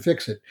that I can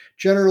fix it.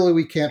 Generally,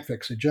 we can't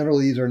fix it.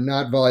 Generally, these are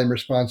not volume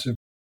responsive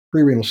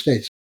pre-renal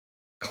states.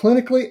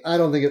 Clinically, I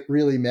don't think it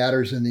really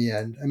matters in the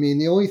end. I mean,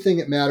 the only thing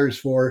it matters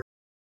for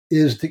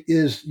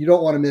is you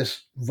don't want to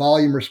miss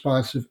volume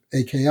responsive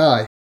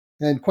AKI.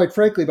 And quite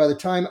frankly, by the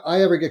time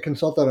I ever get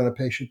consulted on a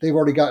patient, they've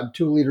already gotten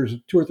 2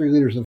 or 3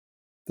 liters of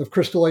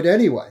crystalloid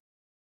anyway.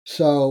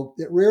 So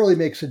it rarely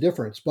makes a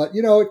difference. But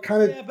it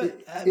kind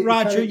of,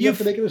 Roger, you have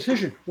to make a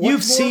decision.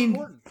 You've seen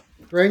important?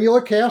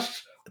 Granular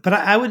casts But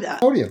I would.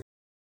 Sodium.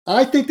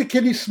 I think the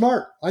kidney's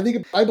smart. I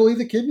believe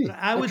the kidney.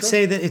 I would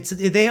say that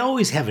they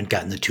always haven't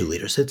gotten the 2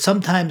 liters. That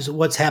sometimes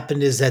what's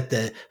happened is that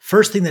the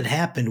first thing that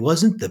happened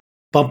wasn't the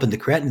bump in the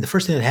creatinine. The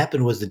first thing that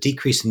happened was the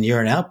decrease in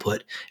urine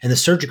output, and the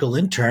surgical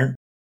intern.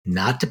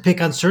 Not to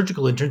pick on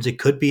surgical interns, it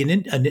could be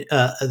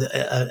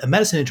a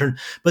medicine intern,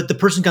 but the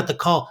person got the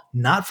call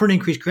not for an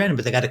increased creatinine,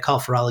 but they got a call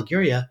for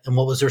oliguria. And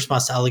what was the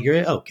response to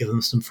oliguria? Oh, give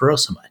them some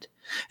furosemide.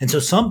 And so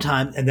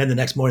sometimes, and then the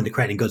next morning the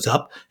creatinine goes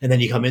up, and then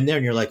you come in there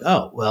and you're like,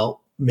 oh,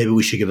 well, maybe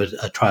we should give it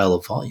a trial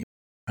of volume,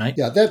 right?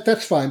 Yeah,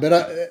 that's fine.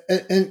 But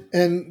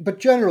but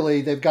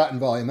generally they've gotten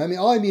volume. I mean,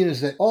 all I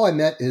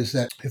meant is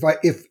that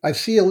if I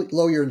see a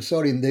low urine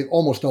sodium, they've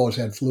almost always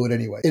had fluid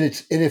anyway. And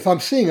if I'm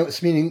seeing it,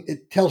 it's meaning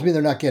it tells me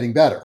they're not getting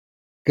better,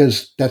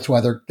 because that's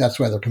why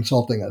they're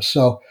consulting us.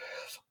 So,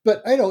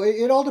 but I know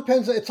it all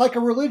depends. It's like a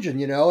religion,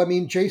 you know. I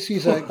mean, JC's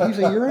he's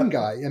a urine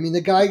guy. I mean,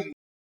 the guy,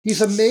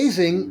 he's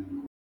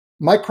amazing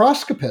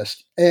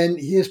microscopist, and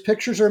his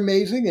pictures are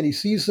amazing, and he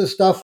sees this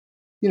stuff,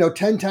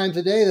 10 times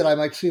a day that I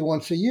might see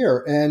once a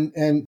year.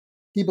 And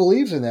he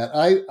believes in that.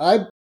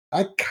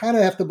 I kind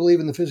of have to believe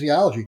in the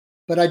physiology,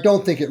 but I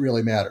don't think it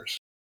really matters.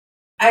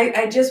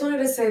 I just wanted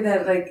to say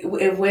that, like,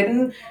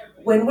 when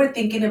we're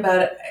thinking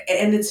about it,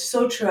 and it's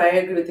so true, I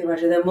agree with you,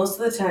 Roger, that most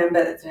of the time,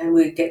 by the time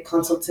we get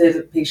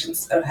consulted,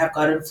 patients have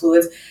gotten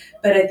fluids.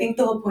 But I think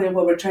the whole point of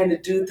what we're trying to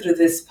do through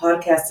this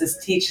podcast is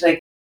teach, like,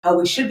 how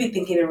we should be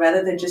thinking, and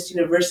rather than just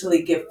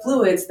universally give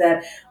fluids,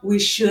 that we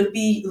should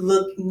be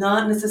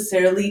not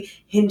necessarily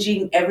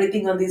hinging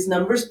everything on these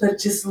numbers, but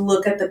just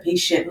look at the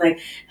patient. Like,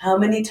 how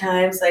many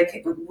times,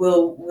 like,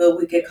 will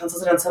we get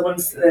consulted on someone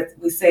that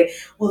we say,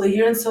 well, the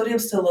urine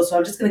sodium's still low, so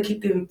I'm just going to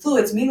keep giving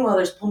fluids. Meanwhile,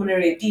 there's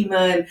pulmonary edema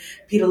and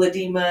pedal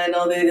edema and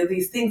all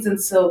these things.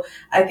 And so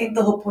I think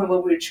the whole point,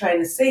 what we're trying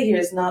to say here,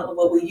 is not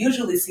what we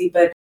usually see,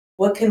 but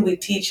what can we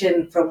teach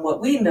in from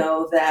what we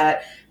know,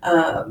 that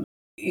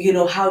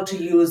how to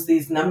use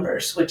these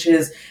numbers, which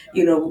is,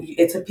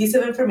 it's a piece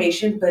of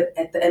information, but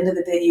at the end of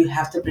the day, you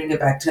have to bring it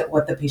back to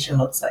what the patient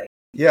looks like.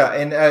 Yeah,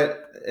 and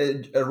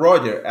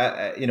Roger,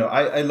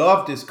 I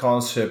love this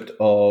concept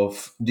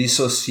of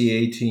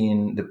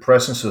dissociating the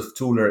presence of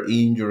tubular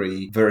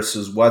injury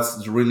versus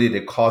what's really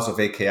the cause of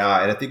AKI,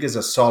 and I think it's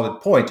a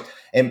solid point.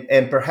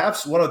 And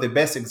perhaps one of the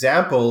best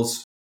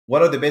examples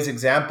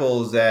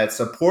that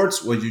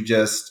supports what you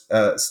just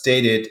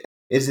stated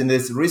is in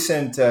this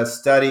recent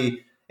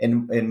study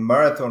in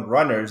marathon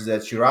runners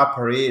that Chirag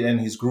Parikh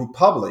and his group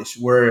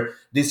published, where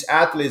these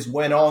athletes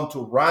went on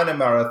to run a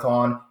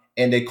marathon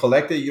and they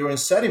collected urine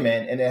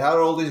sediment and they had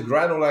all these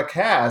granular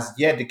casts,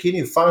 yet the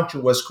kidney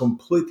function was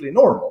completely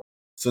normal.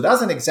 So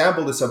that's an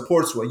example that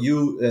supports what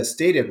you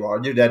stated,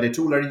 Roger, that the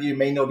tubular injury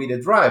may not be the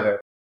driver.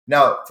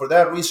 Now, for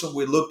that reason,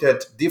 we looked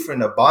at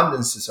different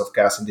abundances of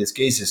casts in these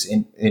cases,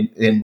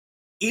 in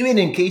even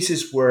in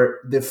cases where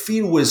the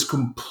field was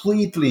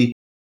completely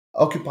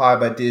occupied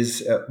by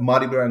this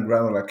multiple and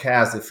granular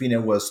cast, the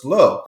FeNO was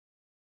low.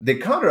 The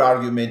counter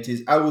argument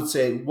is, I would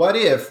say, what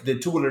if the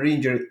tubular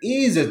injury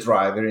is a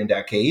driver in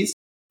that case,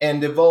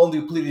 and the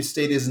volume depleted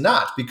state is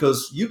not?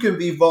 Because you can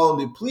be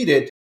volume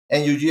depleted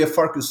and your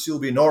GFR could still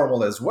be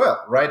normal as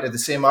well, right? And the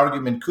same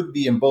argument could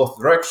be in both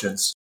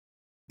directions.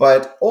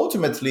 But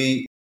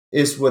ultimately,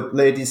 is what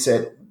Lady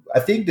said. I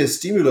think the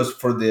stimulus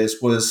for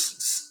this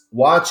was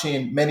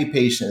watching many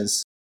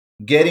patients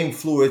getting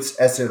fluids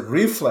as a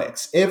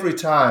reflex every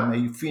time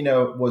a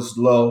FeNO was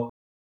low.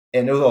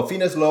 And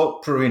FeNO is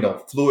low,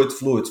 prerenal,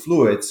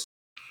 fluids.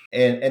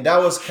 And that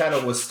was kind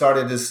of what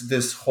started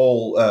this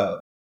whole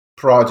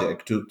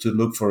project to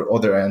look for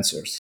other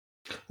answers.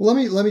 Well,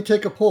 let me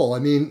take a poll. I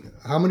mean,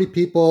 how many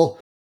people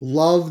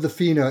love the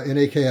FeNO in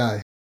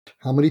AKI?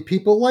 How many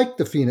people like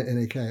the FeNO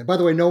in AKI? By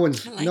the way, no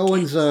one's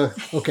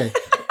okay.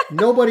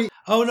 Nobody.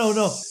 Oh,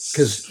 no,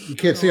 because you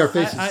can't see our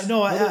faces.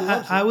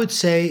 I would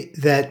say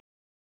that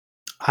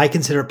I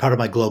consider it part of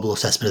my global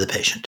assessment of the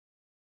patient.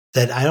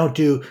 That I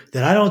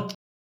don't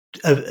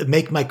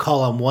make my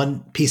call on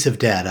one piece of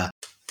data,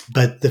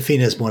 but the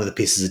FeNO is one of the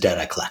pieces of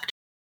data I collect.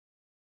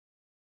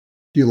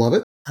 Do you love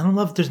it? I don't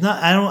love. There's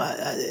not. I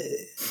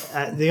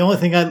don't. The only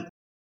thing I.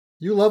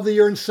 You love the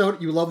urine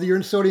sodium. You love the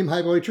urine sodium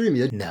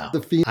hyponatremia. No,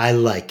 the FeNO. I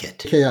like it.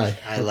 KI.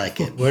 I like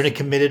it. We're in a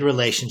committed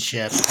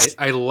relationship.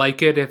 I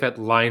like it if it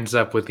lines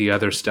up with the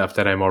other stuff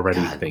that I'm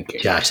already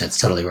thinking. Josh, that's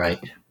totally right.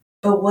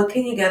 But what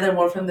can you gather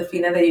more from the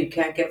FeNO that you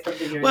can't get from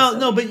the urine? Well,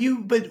 no,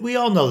 but we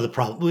all know the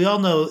problem. We all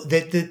know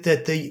that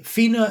the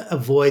FeNO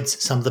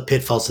avoids some of the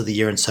pitfalls of the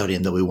urine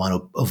sodium that we want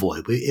to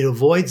avoid. It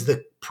avoids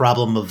the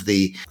problem of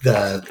the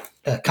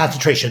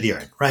concentration of the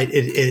urine, right?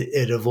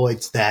 It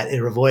avoids that.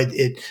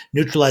 It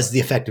neutralizes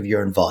the effect of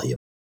urine volume,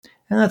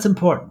 and that's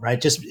important,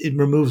 right? Just it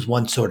removes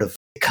one sort of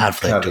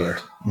conflict.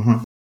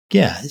 Mm-hmm.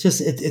 Yeah,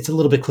 it's a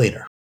little bit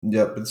cleaner.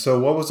 Yeah. But so,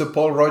 what was the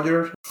poll,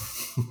 Roger?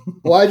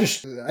 Well,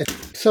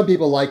 some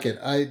people like it.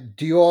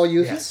 Do you all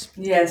use it?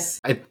 Yes.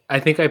 I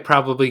think I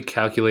probably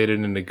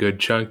calculated in a good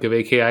chunk of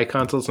AKI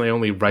consults, and I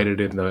only write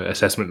it in the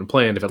assessment and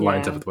plan if it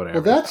lines up with what I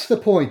have. Well, that's the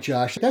point,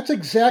 Josh. That's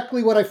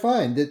exactly what I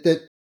find.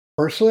 That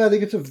Personally, I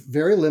think it's a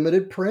very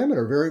limited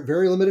parameter, very,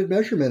 very limited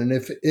measurement.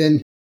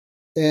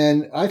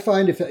 And I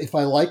find if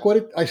I like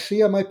what I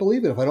see, I might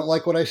believe it. If I don't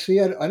like what I see,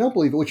 I don't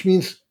believe it, which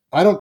means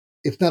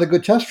it's not a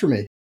good test for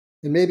me.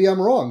 And maybe I'm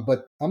wrong,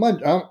 but I'm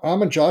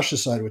on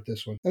Josh's side with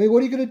this one. I mean,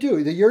 what are you going to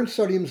do? The urine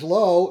sodium's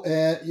low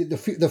and the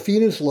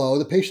FeNA is low.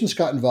 The patient's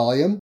gotten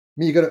volume. I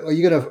mean, are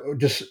you going to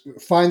just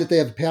find that they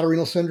have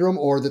hepatorenal syndrome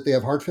or that they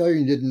have heart failure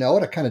and you didn't know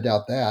it? I kind of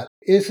doubt that.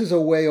 This is a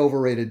way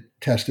overrated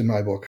test in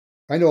my book.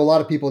 I know a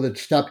lot of people that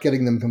stopped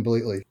getting them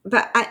completely.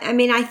 But I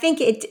mean, I think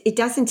it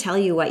doesn't tell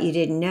you what you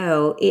didn't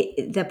know.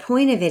 The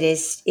point of it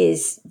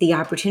is the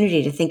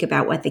opportunity to think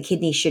about what the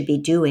kidney should be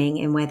doing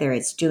and whether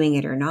it's doing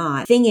it or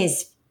not. Thing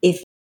is,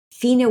 if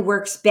FeNA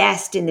works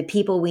best in the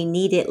people we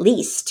need it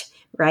least,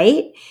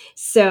 right?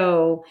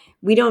 So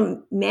we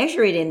don't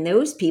measure it in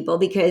those people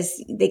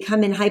because they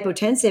come in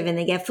hypotensive and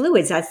they get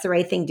fluids. That's the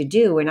right thing to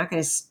do. We're not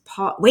going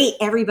to wait,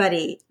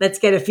 everybody, let's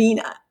get a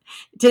FeNA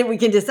till we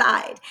can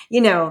decide,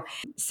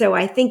 So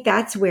I think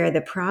that's where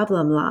the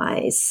problem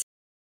lies.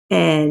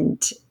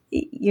 And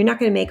you're not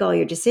going to make all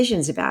your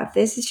decisions about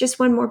this. It's just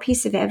one more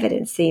piece of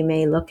evidence that you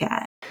may look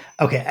at.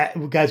 Okay,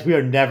 guys, we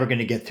are never going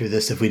to get through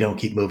this if we don't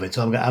keep moving.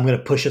 So I'm going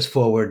to push us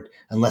forward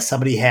unless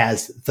somebody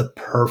has the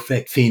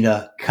perfect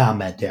FeNA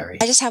commentary.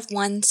 I just have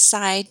one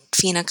side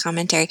FeNA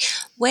commentary.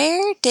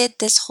 Where did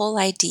this whole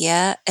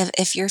idea of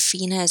if your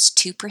FeNA is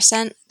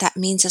 2%, that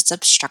means it's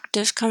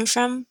obstructive come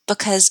from?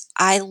 Because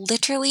I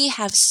literally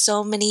have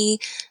so many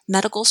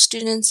medical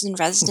students and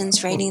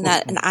residents writing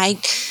that, and I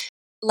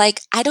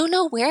don't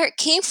know where it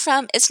came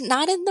from. It's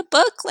not in the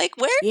book.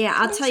 Where? Yeah,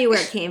 I'll tell you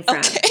where it came from.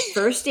 Okay.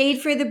 First Aid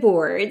for the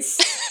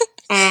Boards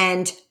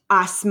and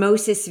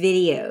osmosis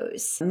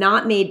videos,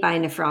 not made by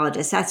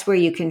nephrologists. That's where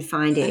you can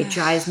find it. It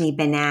drives me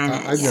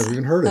bananas. I've never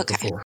even heard it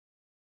before.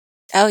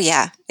 Oh,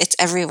 yeah. It's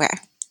everywhere.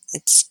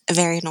 It's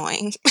very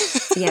annoying.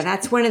 Yeah,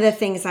 that's one of the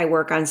things I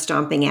work on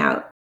stomping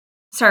out.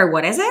 Sorry,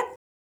 what is it?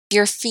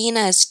 Your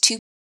FeNA is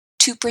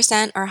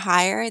 2% or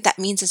higher. That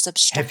means it's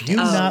obstructive. Have you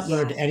not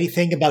learned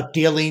anything about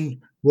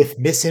dealing with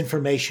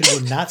misinformation?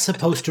 We're not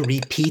supposed to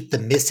repeat the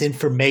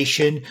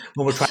misinformation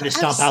when we're trying to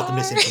stomp out the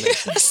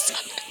misinformation.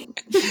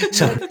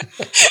 So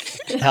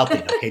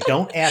helping. Okay,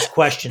 don't ask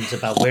questions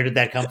about where did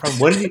that come from.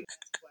 What did you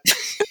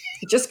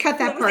just cut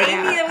that part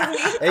out?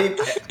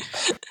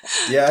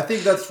 Yeah, I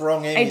think that's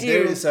wrong, Amy.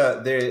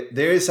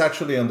 There is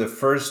actually on the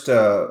first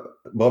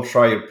Bob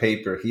Schreier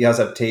paper, he has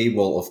a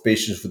table of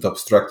patients with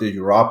obstructive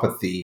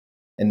uropathy,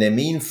 and the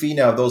mean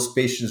FeNA of those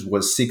patients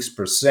was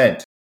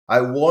 6%.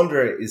 I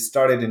wonder, it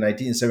started in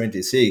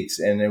 1976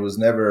 and it was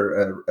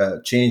never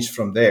changed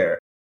from there.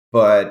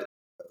 But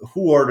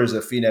who orders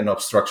a FeNA in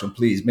obstruction,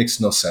 please? Makes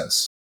no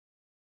sense.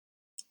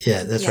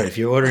 Yeah, that's right. If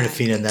you're ordering a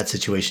FeNA in that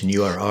situation,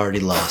 you are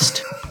already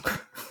lost.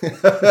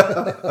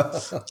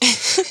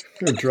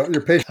 Drop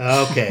your patient.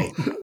 Okay.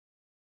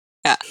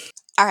 Yeah.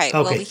 All right.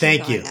 Okay. Well, we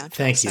thank you. now,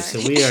 Thank you.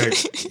 Sorry. So we are.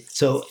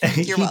 So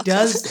he welcome.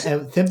 does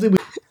simply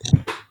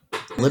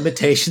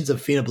limitations of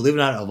FeNA. Believe it or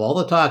not, of all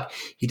the talk,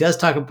 he does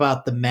talk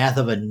about the math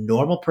of a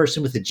normal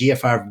person with a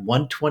GFR of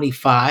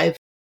 125,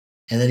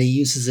 and then he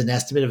uses an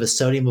estimate of a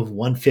sodium of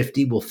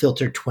 150 will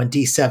filter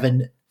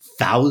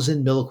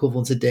 27,000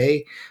 milliequivalents a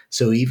day.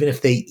 So even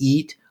if they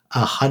eat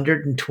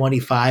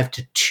 125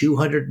 to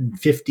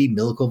 250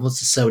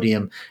 milliequivalents of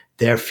sodium,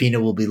 their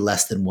FeNA will be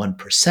less than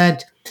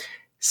 1%,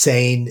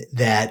 saying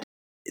that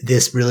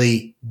this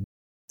really,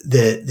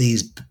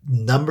 these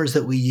numbers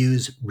that we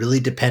use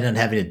really depend on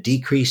having a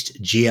decreased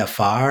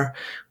GFR,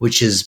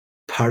 which is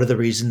part of the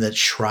reason that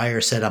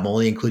Schreier said, I'm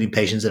only including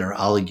patients that are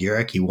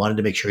oliguric. He wanted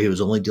to make sure he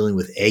was only dealing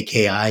with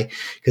AKI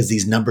because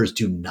these numbers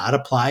do not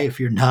apply if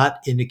you're not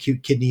in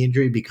acute kidney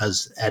injury,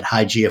 because at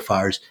high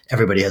GFRs,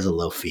 everybody has a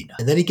low FeNA.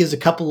 And then he gives a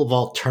couple of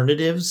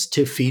alternatives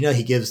to FeNA.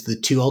 He gives the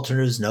two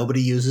alternatives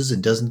nobody uses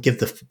and doesn't give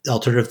the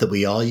alternative that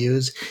we all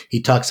use. He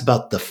talks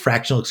about the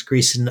fractional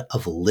excretion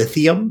of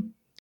lithium,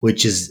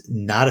 which is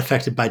not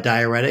affected by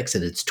diuretics,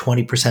 and it's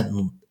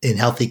 20% in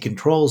healthy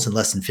controls and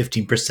less than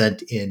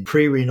 15% in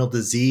pre-renal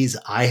disease.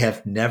 I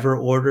have never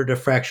ordered a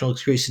fractional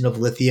excretion of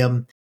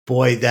lithium.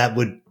 Boy, that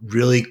would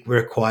really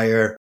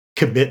require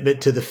commitment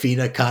to the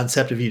FeNA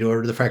concept if you'd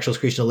order the fractional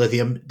excretion of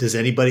lithium. Does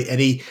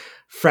any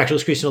fractional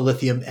excretion of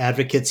lithium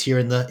advocates here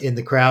in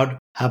the crowd?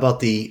 How about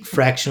the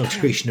fractional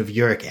excretion of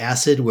uric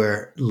acid,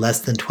 where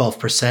less than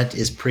 12%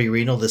 is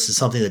pre-renal? This is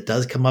something that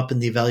does come up in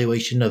the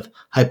evaluation of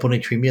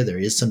hyponatremia. There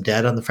is some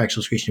data on the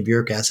fractional excretion of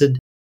uric acid.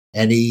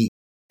 Any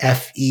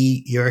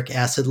Fe uric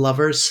acid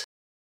lovers?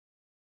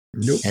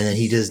 Nope. And then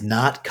he does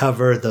not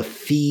cover the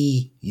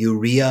Phe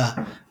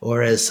urea,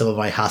 or as some of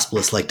my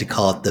hospitalists like to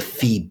call it, the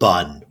Phe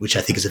bun, which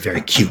I think is a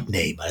very cute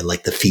name. I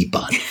like the Phe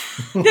bun.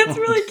 That's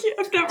really cute.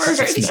 I've never heard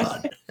Phe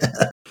that.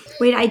 bun.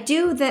 Wait, I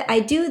do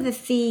the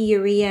Phe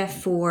urea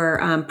for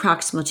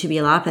proximal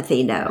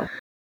tubulopathy, though,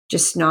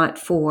 just not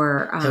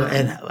for.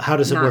 And how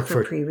does it work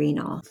for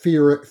pre-renal?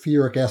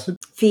 Uric acid.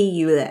 Phe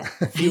urea.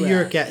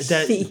 uric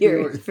acid? Phe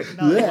urea.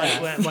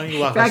 Why don't you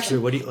walk us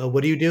through?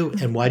 What do you do,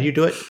 and why do you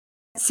do it?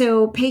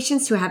 So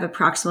patients who have a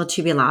proximal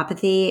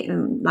tubulopathy,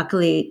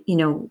 luckily,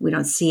 we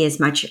don't see as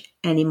much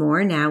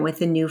anymore now with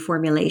the new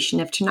formulation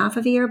of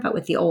tenofovir, but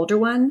with the older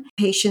one,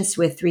 patients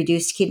with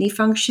reduced kidney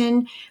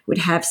function would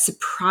have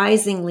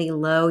surprisingly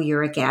low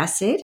uric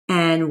acid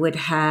and would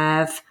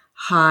have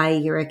high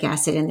uric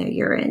acid in their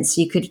urine.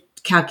 So you could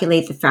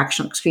calculate the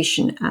fractional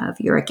excretion of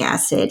uric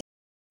acid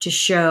to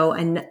show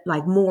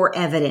more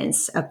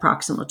evidence of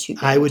proximal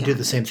tubular I would do damage,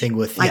 the same thing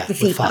with the with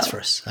FIPO.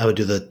 phosphorus. I would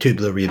do the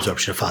tubular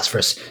reabsorption of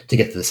phosphorus to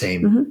get to the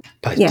same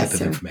type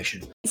of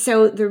information.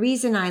 So the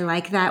reason I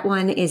like that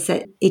one is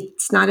that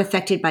it's not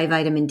affected by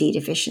vitamin D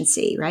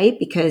deficiency, right?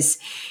 Because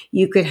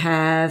you could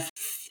have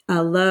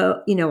a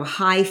low,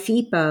 high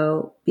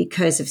FIPO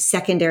because of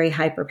secondary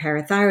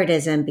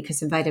hyperparathyroidism,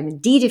 because of vitamin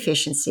D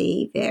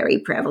deficiency, very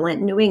prevalent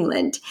in New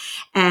England.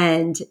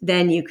 And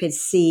then you could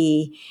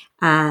see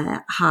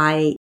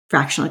high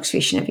fractional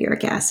excretion of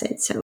uric acid.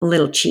 So a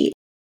little cheat.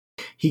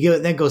 He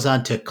then goes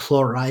on to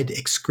chloride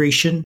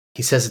excretion.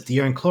 He says that the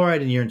urine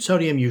chloride and urine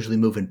sodium usually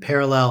move in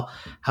parallel.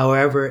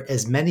 However,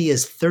 as many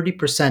as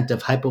 30%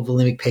 of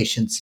hypovolemic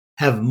patients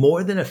have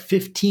more than a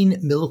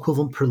 15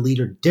 milliequivalent per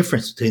liter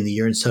difference between the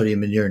urine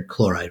sodium and urine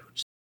chloride.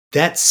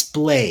 That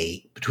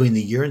splay between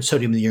the urine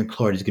sodium and the urine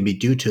chloride is going to be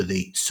due to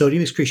the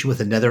sodium excretion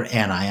with another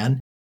anion,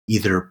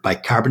 either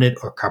bicarbonate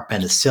or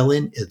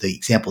carbopenicillin, is the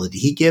example that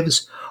he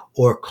gives,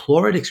 or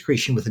chloride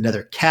excretion with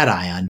another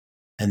cation.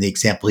 And the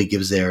example he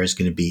gives there is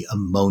going to be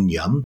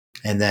ammonium.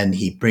 And then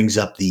he brings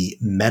up the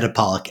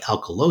metabolic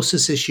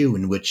alkalosis issue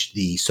in which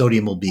the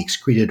sodium will be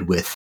excreted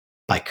with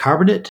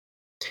bicarbonate.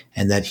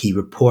 And that he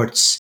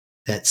reports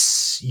that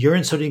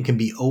urine sodium can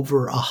be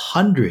over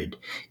 100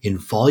 in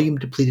volume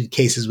depleted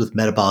cases with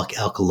metabolic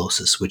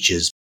alkalosis, which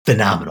is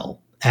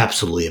phenomenal,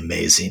 absolutely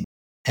amazing.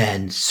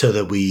 And so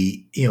that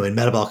we, in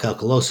metabolic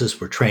alkalosis,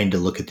 we're trained to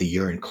look at the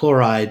urine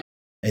chloride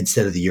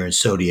instead of the urine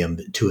sodium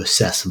to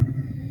assess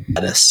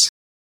status.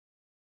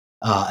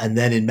 And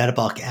then in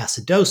metabolic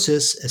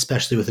acidosis,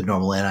 especially with a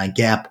normal anion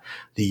gap,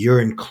 the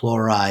urine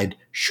chloride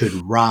should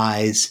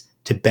rise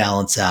to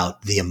balance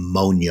out the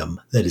ammonium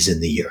that is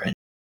in the urine.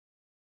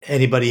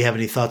 Anybody have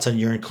any thoughts on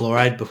urine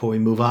chloride before we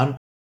move on?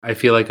 I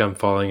feel like I'm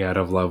falling out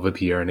of love with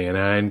the urine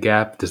anion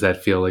gap. Does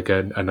that feel like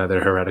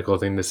another heretical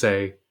thing to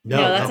say? No,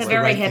 that's a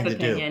very hip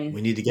opinion.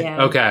 We need to get...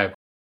 Yeah. Okay.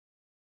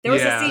 There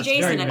was a C.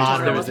 Jason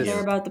editorial, wasn't this-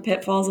 there, about the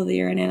pitfalls of the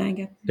urine anion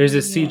gap? There's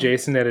a C.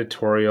 Jason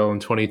editorial in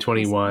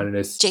 2021. And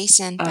it's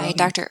Jason by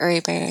Dr.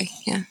 Uribe.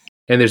 Yeah.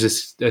 And there's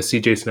a C.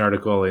 Jason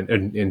article in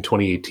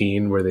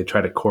 2018 where they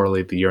try to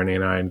correlate the urine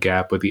anion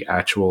gap with the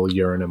actual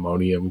urine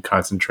ammonium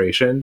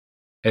concentration.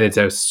 And it's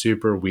a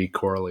super weak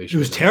correlation. It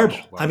was terrible.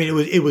 I mean,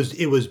 it was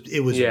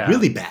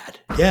really bad.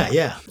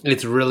 Yeah.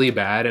 It's really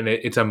bad, and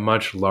it's a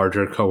much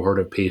larger cohort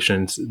of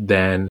patients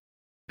than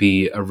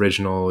the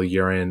original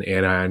urine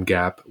anion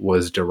gap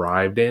was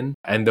derived in.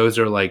 And those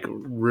are like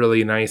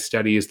really nice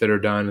studies that are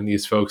done. And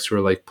these folks who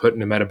are like put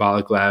in a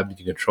metabolic lab, you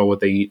can control what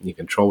they eat and you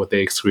control what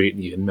they excrete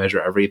and you can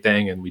measure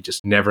everything. And we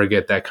just never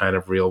get that kind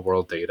of real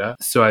world data.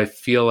 So I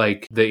feel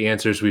like the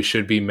answer is we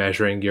should be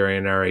measuring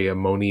urinary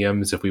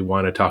ammoniums if we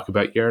want to talk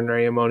about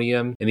urinary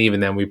ammonium. And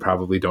even then, we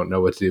probably don't know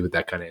what to do with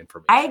that kind of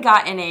information. I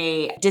got in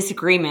a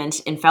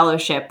disagreement in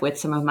fellowship with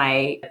some of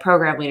my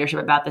program leadership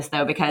about this,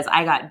 though, because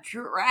I got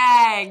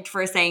dragged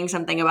for saying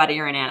something about a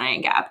urine anion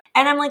gap.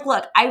 And I'm like,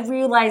 look, I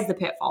realize the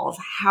pitfalls.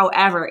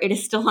 However, it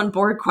is still on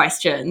board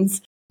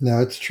questions.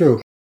 No, it's true.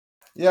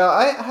 Yeah,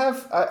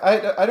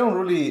 I don't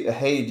really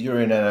hate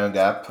urine anion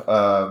gap.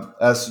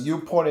 As you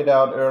pointed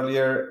out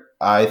earlier,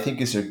 I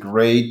think it's a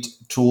great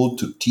tool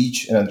to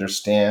teach and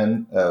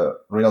understand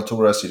renal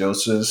tubular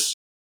acidosis.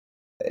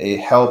 It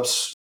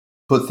helps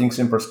put things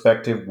in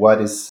perspective. What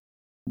is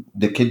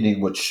the kidney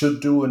what should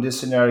do in this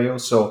scenario?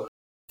 So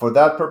for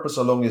that purpose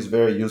alone, is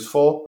very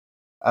useful.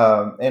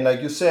 And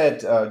like you said,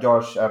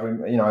 Josh, I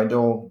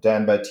know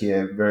Dan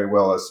Battier very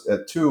well as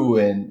too.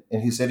 And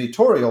in his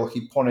editorial,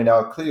 he pointed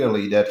out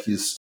clearly that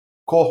his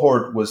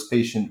cohort was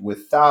patient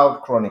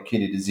without chronic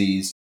kidney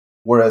disease,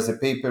 whereas the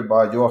paper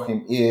by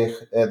Joachim Ich,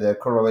 the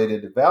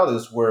correlated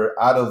values were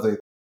out of the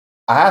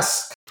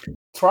ASK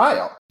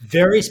trial.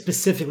 Very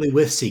specifically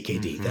with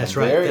CKD. That's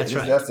right.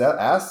 That's that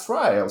ASK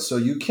trial. So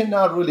you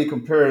cannot really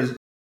compare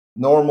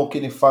normal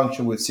kidney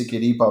function with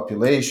CKD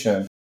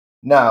population.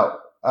 Now,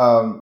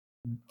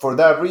 for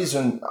that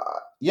reason,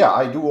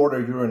 I do order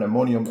urine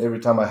ammonium every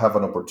time I have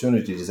an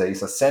opportunity. It's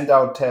a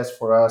send-out test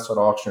for us at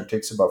Auction. It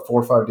takes about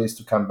 4 or 5 days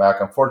to come back.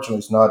 Unfortunately,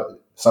 it's not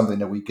something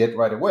that we get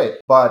right away.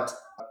 But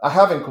I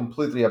haven't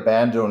completely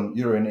abandoned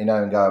urine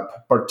anion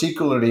gap,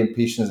 particularly in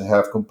patients that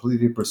have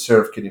completely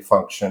preserved kidney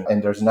function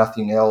and there's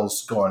nothing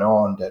else going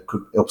on that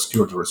could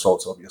obscure the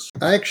results, obviously.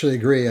 I actually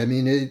agree. I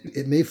mean,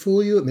 it may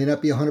fool you. It may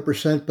not be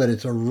 100%, but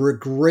it's a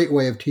great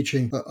way of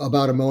teaching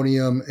about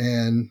ammonium,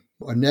 and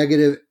a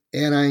negative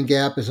anion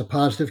gap is a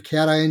positive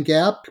cation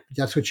gap.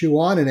 That's what you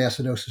want in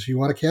acidosis. You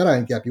want a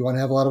cation gap. You want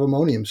to have a lot of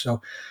ammonium.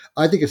 So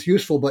I think it's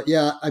useful. But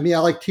yeah, I mean, I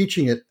like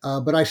teaching it,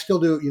 but I still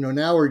do,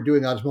 now we're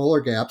doing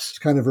osmolar gaps. It's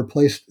kind of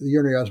replaced, the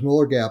urinary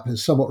osmolar gap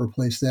has somewhat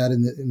replaced that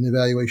in the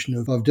evaluation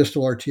of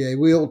distal RTA.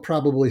 We'll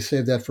probably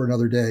save that for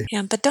another day.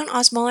 Yeah, but don't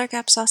osmolar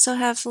gaps also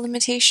have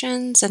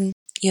limitations? And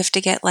you have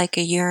to get like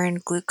a urine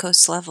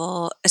glucose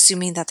level,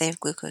 assuming that they have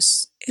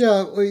glucose.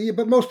 Yeah,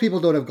 but most people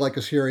don't have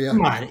glycosuria.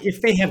 Come on,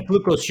 if they have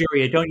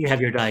glucosuria, don't you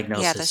have your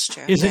diagnosis? Yeah, that's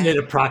true. Isn't Yeah. it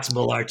a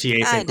proximal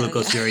RTA I say know, yeah.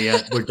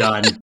 glucosuria? We're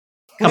done.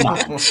 Come on.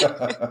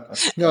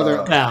 No,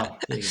 they're Well,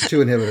 there you go. 2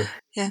 inhibitor.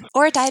 Yeah.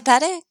 Or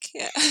diabetic.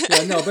 Yeah.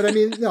 Yeah, no, but I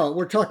mean, no,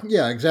 we're talking,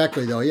 yeah,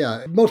 exactly, though.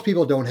 Yeah, most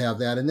people don't have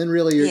that. And then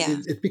really Yeah.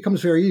 it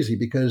becomes very easy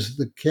because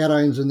the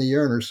cations in the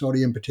urine are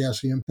sodium,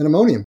 potassium, and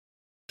ammonium.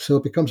 So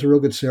it becomes a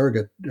real good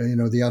surrogate, the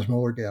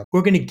osmolar gap.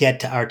 We're going to get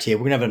to RTA.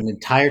 We're going to have an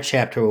entire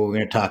chapter where we're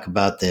going to talk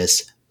about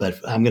this, but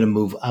I'm going to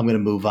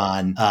move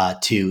on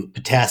to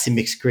potassium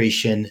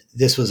excretion.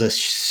 This was a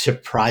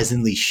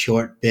surprisingly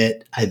short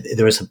bit.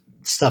 There was some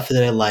stuff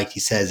that I liked. He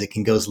says it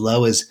can go as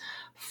low as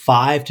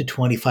 5 to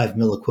 25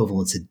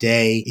 milliequivalents a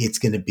day. It's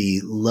going to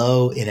be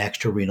low in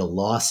extrarenal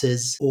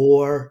losses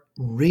or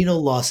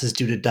renal losses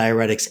due to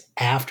diuretics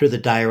after the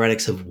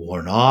diuretics have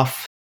worn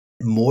off.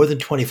 More than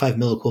 25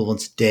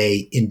 milliequivalents a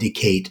day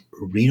indicate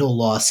renal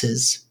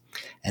losses.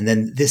 And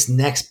then this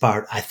next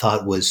part I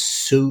thought was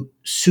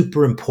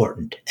super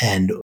important.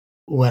 And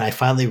when I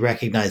finally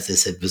recognized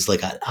this, it was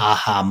like an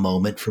aha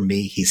moment for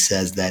me. He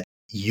says that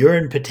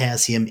urine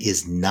potassium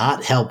is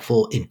not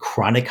helpful in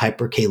chronic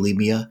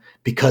hyperkalemia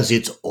because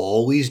it's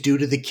always due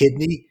to the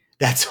kidney.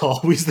 That's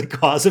always the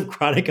cause of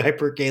chronic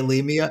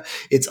hyperkalemia.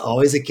 It's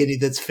always a kidney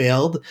that's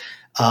failed.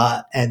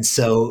 And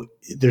so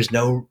there's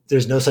no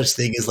such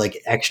thing as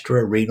like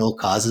extra renal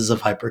causes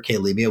of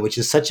hyperkalemia, which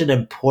is such an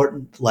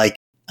important, like,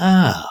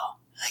 oh,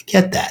 I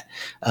get that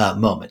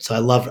moment. So I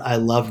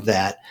love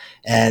that.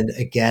 And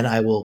again, I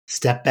will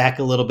step back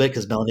a little bit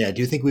because Melanie, I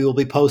do think we will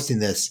be posting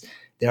this.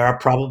 There are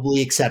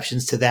probably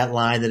exceptions to that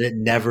line that it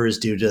never is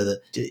due to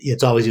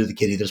it's always due to the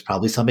kidney. There's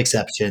probably some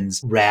exceptions.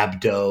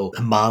 Rhabdo,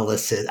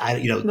 hemolysis.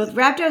 Well,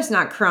 rhabdo is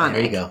not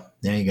chronic.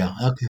 There you go.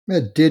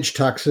 Okay. Dig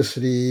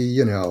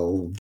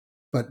toxicity,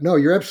 but no,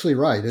 you're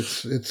absolutely right.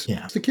 It's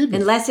the kidney.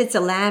 Unless it's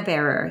a lab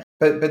error.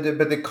 But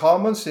the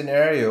common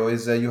scenario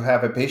is that you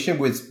have a patient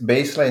with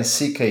baseline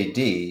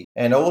CKD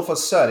and all of a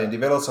sudden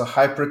develops a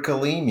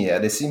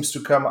hyperkalemia that seems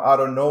to come out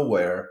of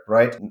nowhere,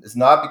 right? It's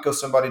not because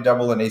somebody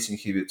doubled an ACE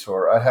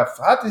inhibitor. I have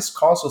had these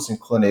consults in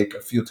clinic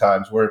a few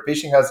times where a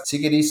patient has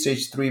CKD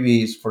stage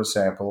 3B, for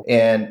example,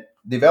 and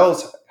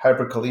develops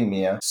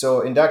hyperkalemia.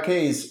 So in that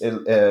case,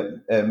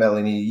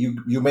 Melanie,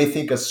 you may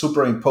think a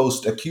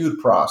superimposed acute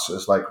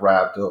process like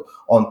rhabdo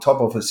on top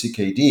of a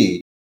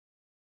CKD.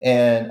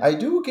 And I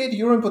do get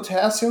urine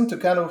potassium to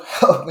kind of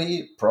help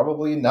me,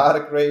 probably not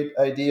a great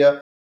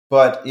idea.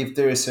 But if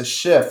there is a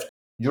shift,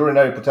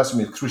 urinary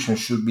potassium excretion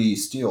should be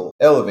still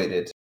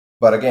elevated.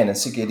 But again, in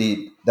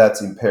CKD,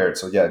 that's impaired.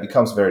 So yeah, it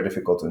becomes very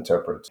difficult to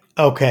interpret.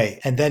 Okay.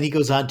 And then he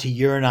goes on to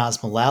urine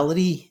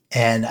osmolality.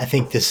 And I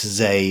think this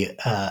is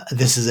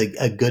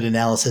a good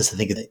analysis. I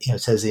think it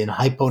says in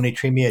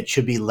hyponatremia, it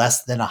should be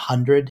less than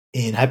 100.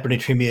 In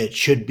hypernatremia, it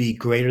should be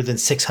greater than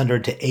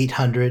 600 to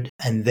 800.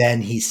 And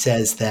then he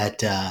says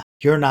that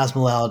urine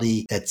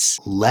osmolality that's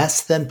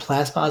less than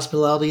plasma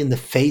osmolality in the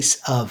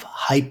face of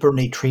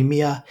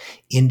hypernatremia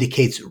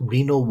indicates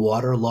renal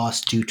water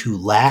loss due to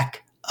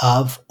lack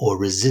of or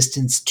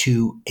resistance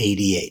to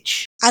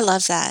ADH. I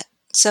love that.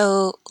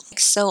 So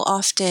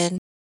often,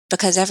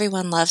 because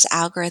everyone loves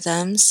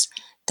algorithms,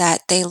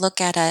 that they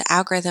look at an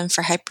algorithm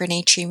for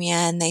hypernatremia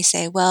and they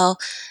say, well,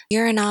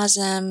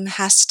 urinosm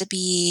has to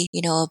be,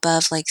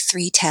 above like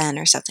 310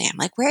 or something. I'm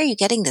like, where are you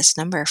getting this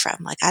number from?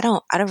 Like, I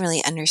don't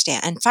really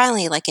understand. And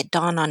finally, like, it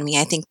dawned on me,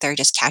 I think they're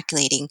just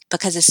calculating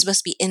because it's supposed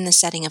to be in the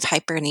setting of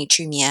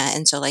hypernatremia.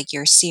 And so like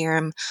your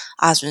serum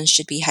osmins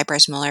should be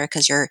hyperosmolar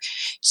because your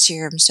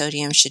serum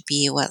sodium should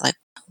be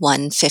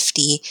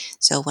 150.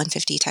 So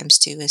 150 times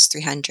 2 is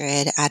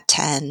 300, add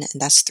 10, and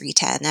that's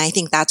 310. And I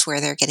think that's where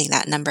they're getting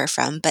that number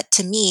from. But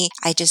to me,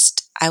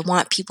 I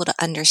want people to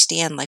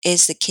understand, like,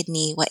 is the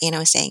kidney, what Anna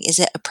was saying, is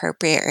it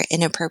appropriate or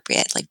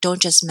inappropriate? Like,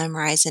 don't just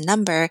memorize a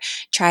number.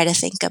 Try to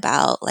think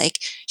about, like,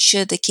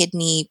 should the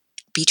kidney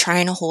be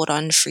trying to hold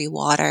on to free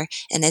water,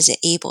 and is it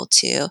able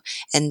to?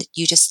 And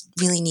you just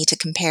really need to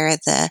compare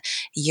the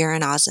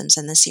urine osms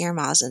and the serum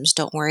osms.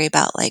 Don't worry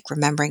about like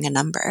remembering a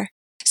number.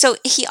 So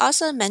he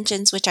also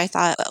mentions, which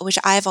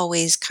I've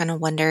always kind of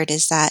wondered,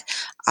 is that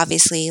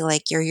obviously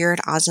like your urine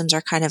osms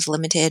are kind of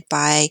limited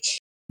by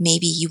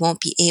maybe you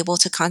won't be able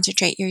to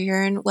concentrate your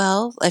urine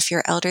well if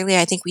you're elderly.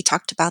 I think we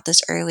talked about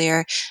this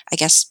earlier. I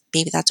guess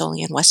maybe that's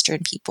only in Western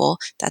people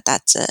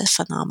that's a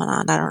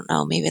phenomenon. I don't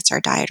know. Maybe it's our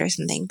diet or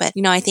something. But,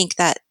 I think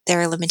that there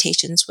are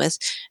limitations with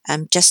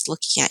just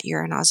looking at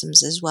urine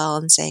osmoles as well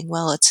and saying,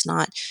 well, it's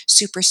not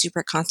super,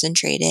 super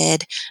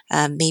concentrated.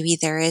 Maybe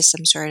there is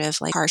some sort of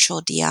like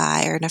partial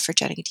DI or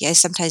nephrogenic DI.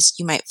 Sometimes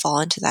you might fall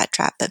into that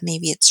trap, but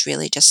maybe it's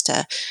really just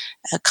a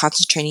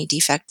concentrating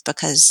defect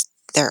because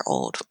they're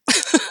old.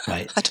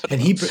 Right. I don't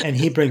And know.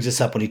 he brings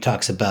this up when he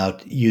talks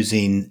about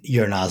using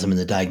urine osmole in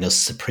the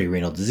diagnosis of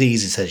pre-renal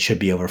disease. He said it should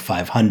be over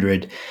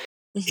 500.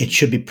 It Mhm.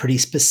 should be pretty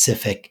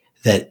specific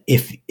that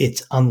if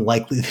it's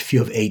unlikely if you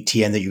have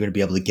ATM that you're going to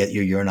be able to get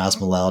your urine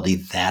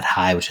osmolality that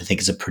high, which I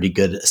think is a pretty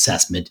good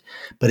assessment,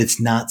 but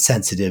it's not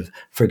sensitive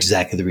for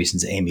exactly the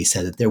reasons Amy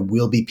said, that there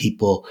will be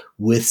people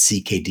with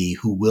CKD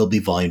who will be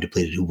volume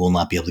depleted, who will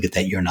not be able to get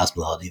that urine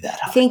osmolality that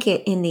I high. think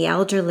in the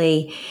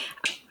elderly,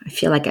 I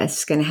feel like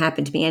it's going to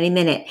happen to me any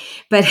minute,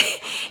 but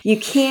you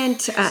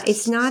can't,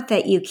 it's not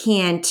that you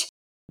can't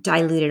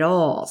dilute at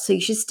all. So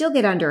you should still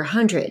get under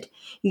 100.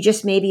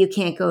 Maybe you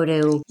can't go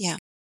to Yeah.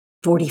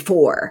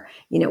 44,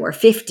 or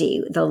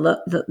 50,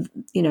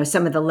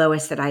 some of the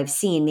lowest that I've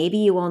seen. Maybe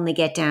you only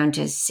get down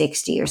to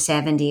 60 or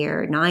 70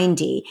 or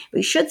 90, but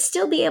you should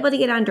still be able to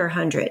get under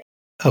 100.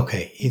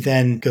 Okay, he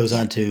then goes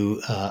on to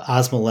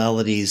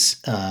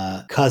osmolality's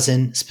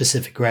cousin,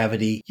 specific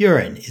gravity.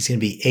 Urine is going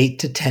to be 8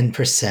 to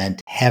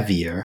 10%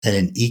 heavier than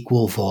an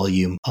equal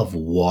volume of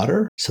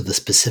water. So the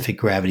specific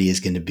gravity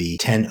is going to be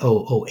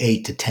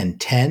 10,008 to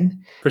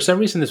 1010. For some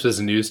reason, this was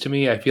news to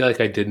me. I feel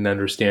like I didn't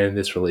understand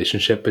this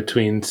relationship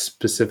between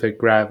specific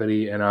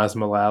gravity and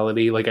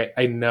osmolality. Like,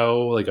 I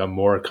know, like, a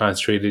more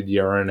concentrated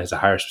urine has a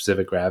higher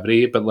specific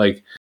gravity, but,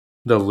 like,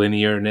 the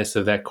linearness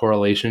of that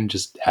correlation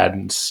just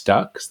hadn't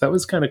stuck. So that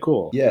was kind of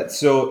cool. Yeah,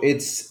 so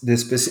it's the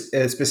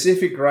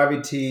specific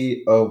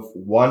gravity of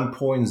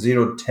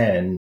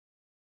 1.010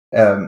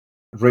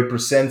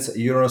 represents a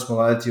urine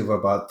osmolality of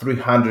about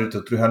 300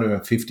 to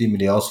 350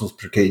 milliosmoles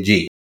per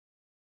kg.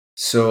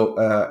 So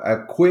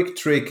a quick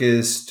trick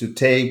is to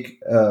take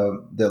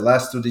the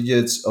last two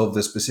digits of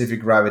the specific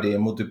gravity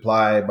and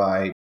multiply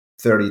by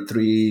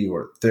 33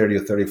 or 30 or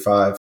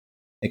 35.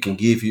 It can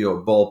give you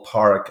a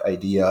ballpark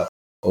idea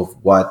of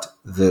what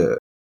the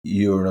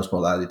urine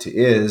osmolality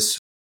is.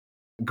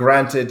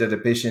 Granted that the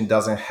patient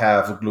doesn't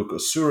have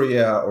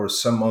glucosuria or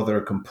some other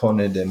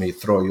component that may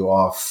throw you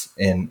off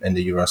in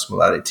the urine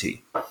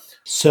osmolality.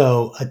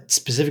 So a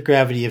specific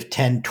gravity of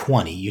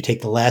 1020, you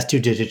take the last two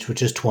digits,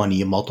 which is 20,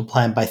 you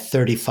multiply them by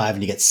 35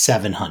 and you get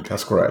 700.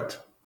 That's correct.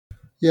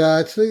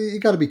 Yeah, you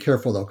got to be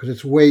careful though, because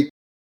it's weight.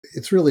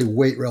 It's really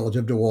weight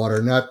relative to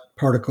water, not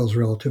particles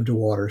relative to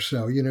water.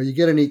 So you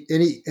get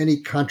any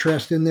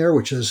contrast in there,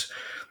 which is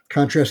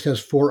contrast has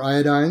 4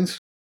 iodines,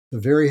 a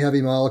very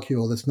heavy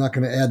molecule that's not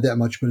going to add that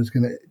much, but it's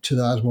going to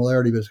the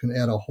osmolarity, but it's going to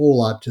add a whole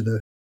lot to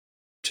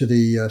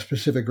the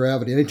specific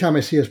gravity. Anytime I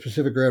see a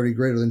specific gravity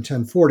greater than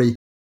 1040,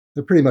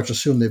 they pretty much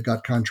assume they've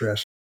got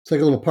contrast. It's like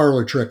a little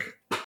parlor trick.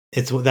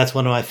 That's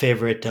one of my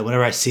favorite.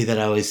 Whenever I see that,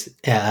 I always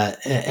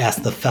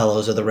ask the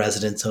fellows or the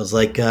residents. I was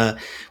like,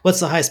 "What's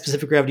the highest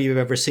specific gravity you've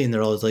ever seen?"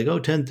 They're always like, "Oh,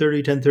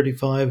 1030,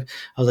 1035."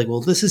 I was like, "Well,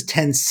 this is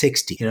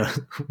 1060.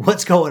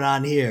 What's going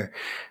on here?"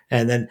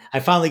 And then I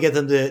finally get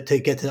them to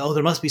get to, "Oh,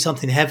 there must be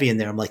something heavy in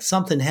there." I'm like,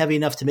 "Something heavy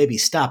enough to maybe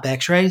stop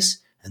X-rays?"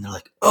 And they're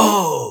like,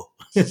 "Oh."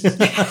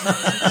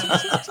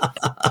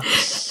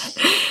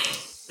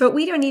 But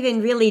we don't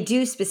even really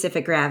do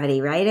specific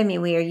gravity, right? I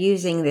mean, we are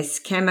using this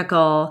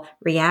chemical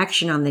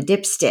reaction on the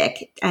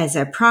dipstick as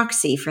a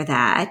proxy for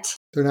that.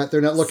 They're not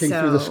looking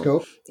through the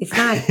scope. It's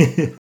not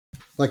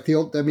like the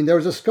old. I mean, there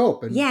was a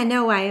scope. And yeah,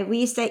 no. We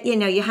used to,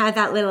 you had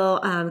that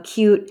little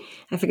cute.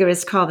 I forget what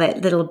it's called.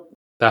 That little.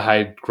 The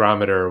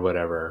hygrometer or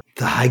whatever.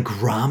 The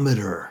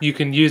hygrometer. You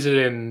can use it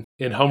in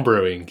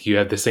homebrewing. You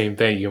have the same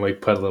thing. You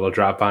might put a little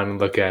drop on and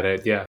look at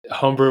it. Yeah.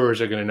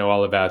 Homebrewers are going to know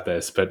all about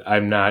this, but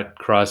I'm not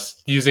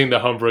using the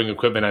homebrewing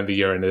equipment on the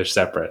urine. They're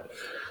separate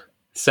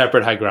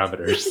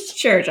hygrometers.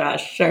 Sure,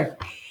 Josh. Sure.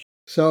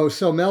 So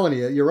Melanie,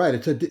 you're right.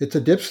 It's a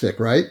dipstick,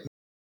 right?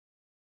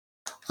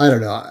 I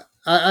don't know.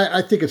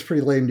 I think it's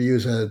pretty lame to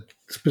use a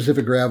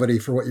specific gravity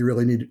for what you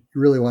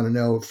really want to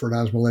know for an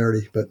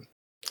osmolarity, but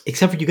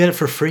except for you get it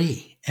for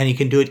free and you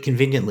can do it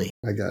conveniently.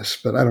 I guess,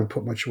 but I don't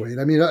put much weight.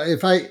 I mean,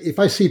 if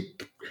I see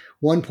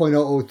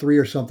 1.003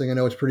 or something, I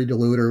know it's pretty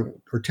dilute, or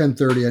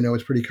 1030, I know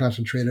it's pretty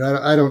concentrated.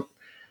 I don't.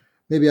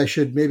 Maybe I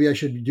should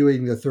be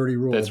doing the 30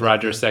 rule. That's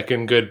Roger's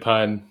second good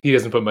pun. He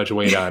doesn't put much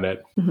weight on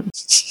it.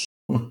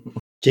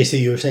 JC,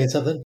 you were saying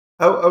something?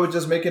 I was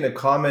just making a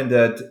comment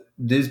that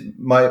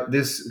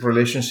this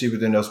relationship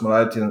between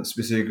osmolality and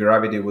specific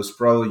gravity was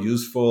probably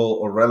useful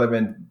or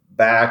relevant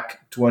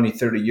back 20,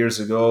 30 years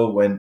ago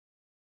when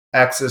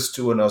access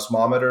to an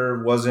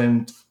osmometer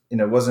wasn't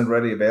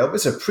readily available.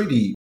 It's a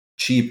pretty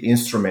cheap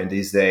instrument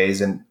these days,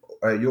 and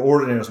your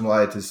ordinary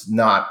osmolality is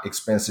not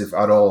expensive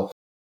at all.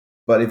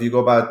 But if you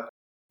go back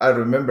I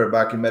remember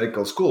back in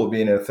medical school,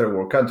 being in a third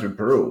world country in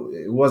Peru,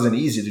 it wasn't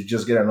easy to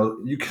just get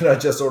you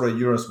cannot just order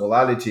urine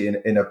osmolality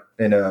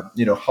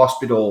in a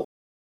hospital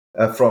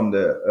from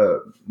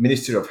the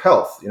Ministry of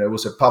Health. It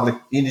was a public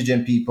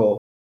indigent people.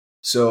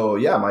 So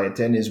yeah, my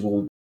attendings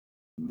will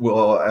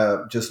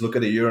just look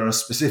at the urine of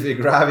specific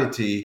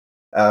gravity,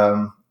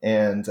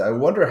 and I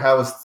wonder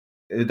how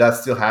that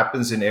still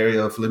happens in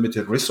area of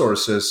limited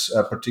resources,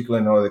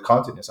 particularly in other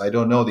continents. I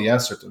don't know the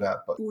answer to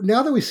that. But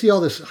now that we see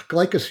all this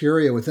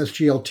glycosuria with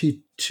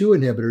SGLT2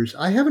 inhibitors,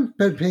 I haven't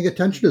been paying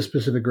attention to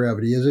specific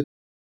gravity.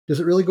 Does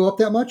it really go up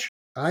that much?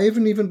 I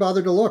haven't even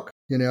bothered to look,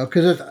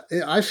 because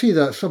I see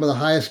some of the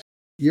highest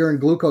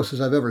urine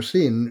glucoses I've ever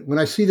seen. When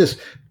I see this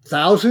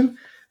 1,000,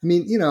 I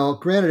mean,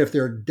 granted, if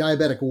they're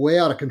diabetic way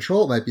out of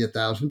control, it might be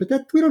 1,000, but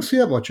we don't see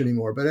that much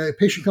anymore. But a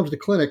patient comes to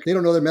clinic, they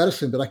don't know their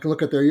medicine, but I can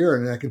look at their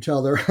urine and I can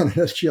tell they're on an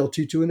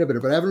SGLT2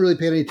 inhibitor. But I haven't really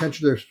paid any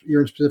attention to their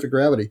urine-specific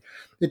gravity.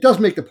 It does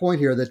make the point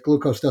here that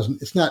glucose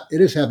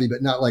it is heavy,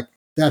 but not like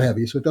that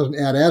heavy, so it doesn't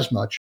add as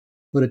much,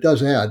 but it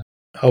does add.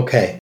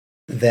 Okay.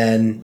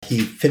 Then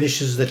he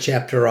finishes the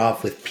chapter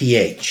off with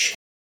pH.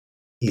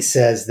 He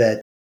says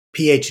that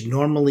pH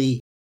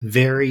normally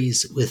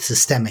varies with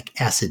systemic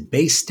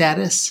acid-base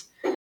status.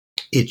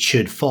 It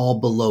should fall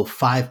below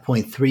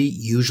 5.3,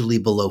 usually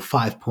below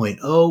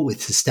 5.0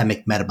 with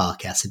systemic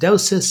metabolic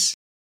acidosis.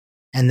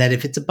 And that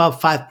if it's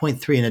above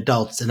 5.3 in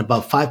adults and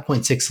above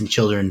 5.6 in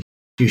children,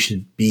 you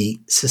should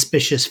be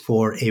suspicious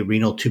for a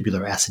renal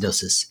tubular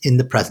acidosis in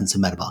the presence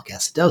of metabolic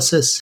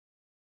acidosis.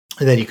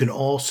 And then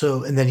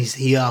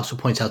he also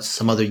points out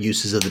some other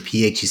uses of the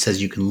pH. He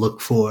says you can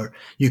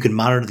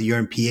monitor the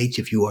urine pH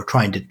if you are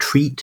trying to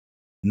treat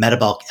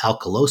metabolic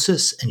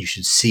alkalosis, and you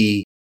should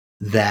see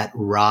that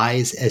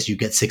rise as you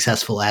get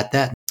successful at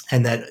that.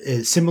 And that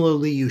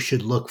similarly, you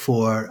should look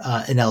for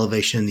an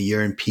elevation in the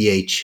urine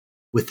pH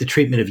with the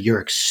treatment of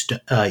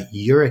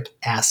uric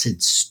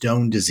acid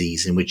stone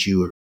disease, in which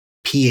your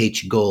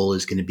pH goal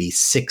is going to be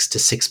 6 to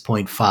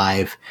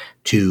 6.5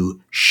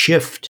 to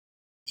shift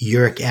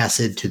uric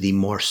acid to the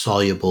more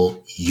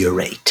soluble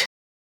urate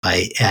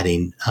by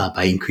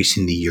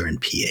increasing the urine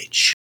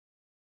pH.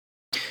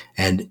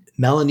 And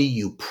Melanie,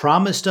 you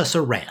promised us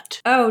a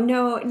rant. Oh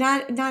no,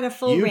 not a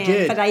full You rant,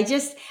 did. but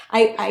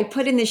I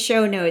put in the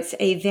show notes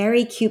a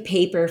very cute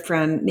paper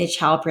from Mitch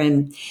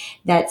Halpern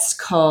that's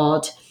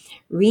called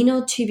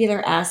Renal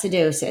Tubular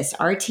Acidosis,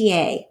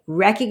 RTA,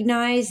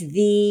 Recognize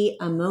the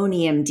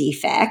Ammonium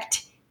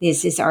Defect.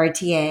 This is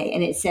RTA,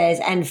 and it says,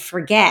 and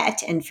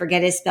forget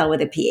is spelled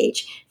with a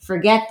PH,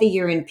 forget the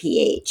urine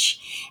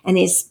pH. And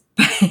it's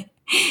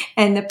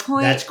and the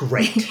point, That's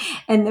great.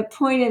 And the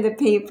point of the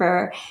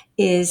paper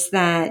is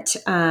that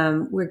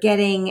we're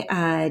getting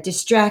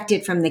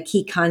distracted from the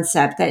key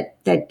concept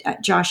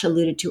that Josh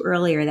alluded to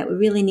earlier, that we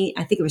really need,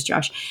 I think it was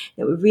Josh,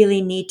 that we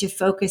really need to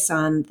focus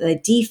on the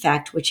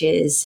defect, which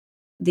is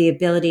the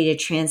ability to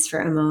transfer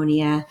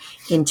ammonia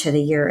into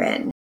the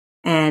urine,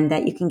 and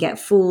that you can get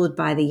fooled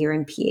by the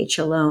urine pH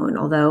alone.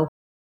 Although,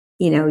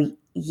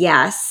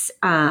 yes,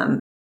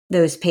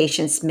 those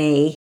patients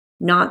may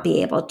not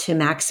be able to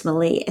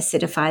maximally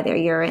acidify their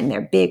urine.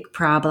 Their big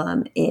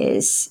problem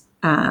is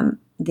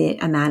the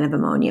amount of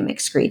ammonium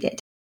excreted.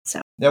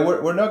 So yeah,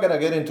 we're not going to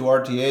get into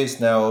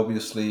RTAs now,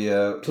 obviously.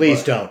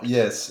 Please don't.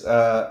 Yes,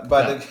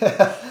 but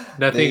no.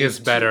 Nothing is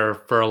better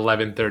for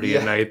 11:30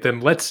 at night than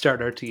let's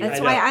start RTA.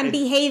 That's why I'm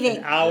behaving.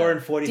 An hour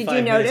and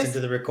 45 minutes into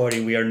the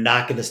recording, we are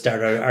not going to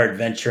start our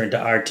adventure into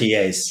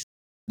RTAs.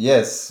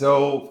 Yes,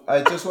 so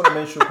I just want to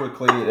mention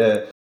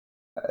quickly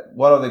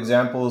one of the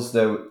examples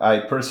that I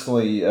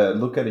personally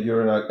look at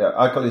urine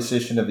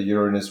alkalization of the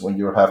urine is when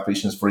you have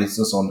patients, for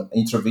instance, on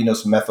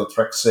intravenous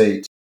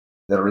methotrexate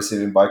that are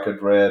receiving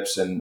bicardreps,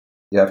 and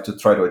you have to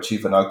try to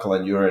achieve an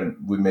alkaline urine.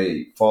 We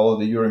may follow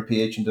the urine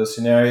pH in this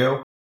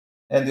scenario.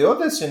 And the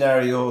other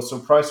scenario,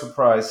 surprise,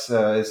 surprise,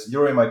 is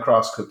urine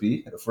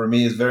microscopy. For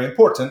me, is very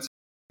important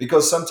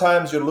because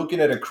sometimes you're looking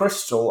at a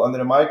crystal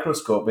under a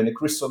microscope, and the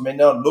crystal may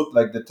not look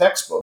like the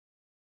textbook.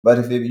 But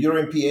if the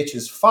urine pH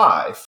is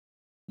 5,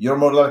 you're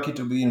more likely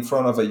to be in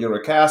front of a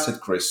uric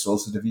acid crystal.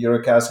 So if the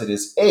uric acid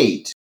is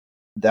 8,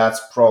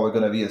 that's probably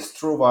going to be a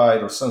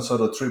struvite or some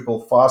sort of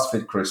triple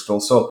phosphate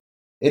crystal. So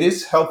it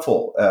is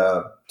helpful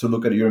to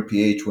look at urine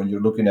pH when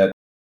you're looking at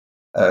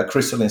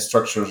crystalline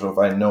structures of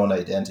unknown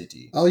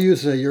identity. I'll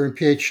use urine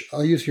pH.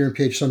 I'll use urine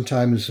pH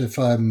sometimes if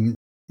I'm,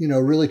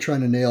 really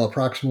trying to nail a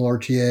proximal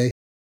RTA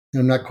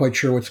and I'm not quite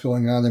sure what's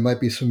going on. There might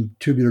be some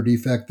tubular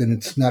defect and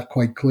it's not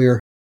quite clear.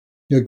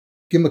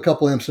 Give them a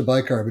couple amps of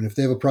bicarb, if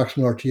they have a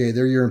proximal RTA,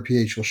 their urine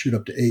pH will shoot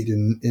up to 8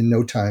 in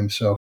no time.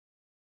 So,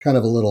 kind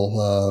of a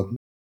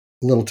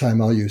little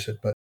time I'll use it,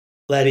 but.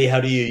 Letty, how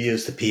do you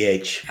use the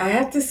pH? I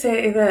have to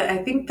say that I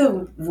think the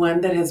one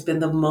that has been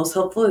the most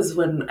helpful is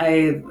when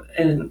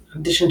in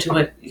addition to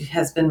what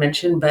has been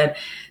mentioned, but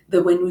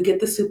when we get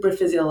the super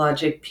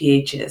physiologic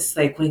pHs,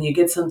 like when you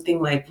get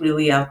something like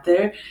really out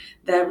there,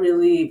 that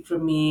really for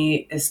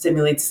me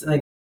stimulates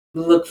like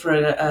look for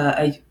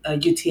a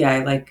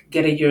UTI, like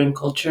get a urine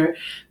culture,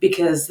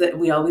 because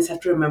we always have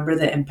to remember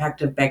the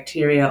impact of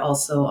bacteria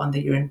also on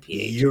the urine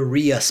pH.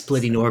 Urea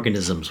splitting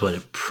organisms,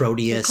 what,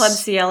 Proteus?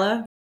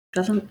 Klebsiella.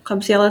 Doesn't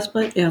Klebsiella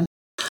split? Yeah.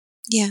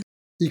 Yeah.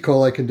 E.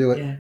 coli can do it.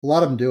 Yeah. A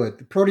lot of them do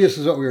it. Proteus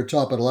is what we were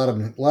taught, but a lot of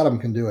them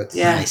can do it.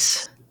 Yeah.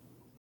 Nice.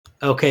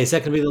 Okay, is that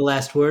going to be the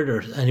last word,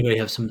 or anybody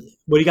have some?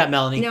 What do you got,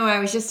 Melanie? No, I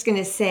was just going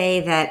to say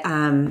that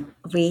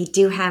we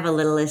do have a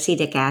little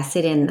acetic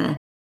acid in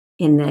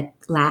the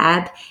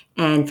lab,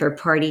 and for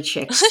party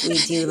chicks, we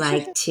do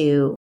like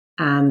to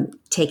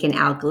take an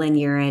alkaline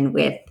urine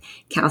with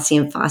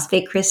calcium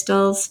phosphate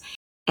crystals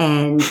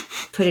and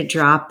put a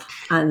drop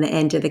on the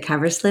end of the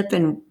cover slip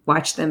and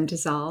watch them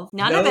dissolve.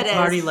 None no of it is.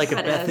 party like a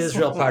It Beth is.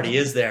 Israel party,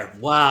 is there?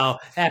 Wow,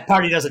 that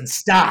party doesn't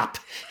stop.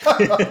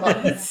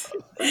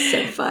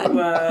 So fun.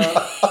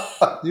 Wow.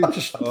 You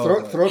just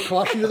throw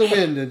caution to the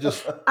wind and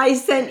just. I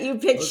sent you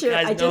pictures. Those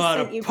guys I know just how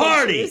sent to you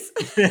party.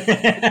 pictures.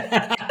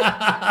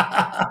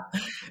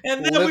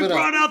 And then Live we it up.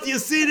 brought out the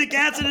acetic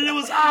acid, and it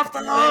was off the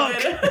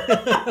hook.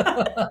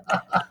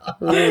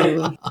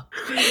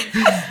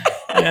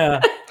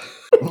 Yeah.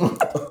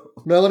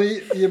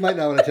 Melanie, you might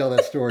not want to tell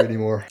that story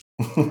anymore.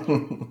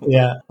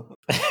 Yeah.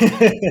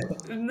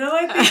 No,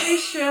 I think we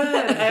should.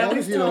 I As long always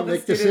as you tell don't the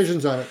make students-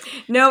 decisions on it.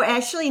 No,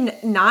 actually,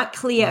 not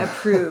CLIA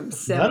approved.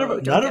 So none of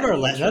don't get our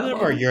me in none of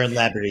trouble. our urine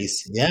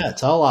laboratories. Yeah,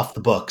 it's all off the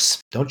books.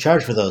 Don't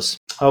charge for those.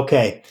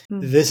 Okay,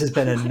 this has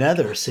been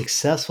another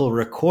successful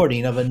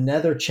recording of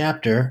another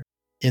chapter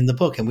in the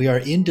book, and we are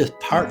into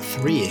part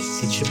 3.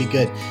 It should be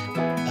good.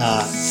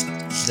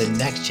 The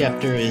next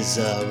chapter is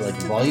like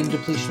volume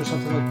depletion or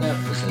something like that.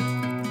 Was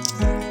it?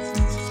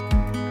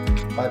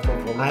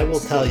 I will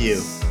tell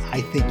you,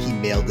 I think he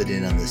mailed it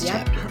in on this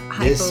Yep, chapter.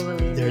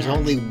 hypovolemia. There's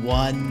only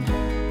one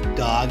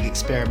dog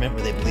experiment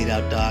where they bleed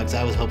out dogs.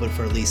 I was hoping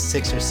for at least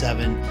 6 or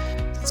 7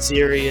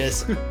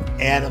 serious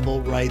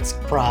animal rights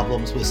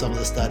problems with some of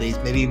the studies,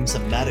 maybe even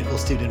some medical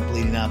student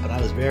bleeding out, but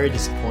I was very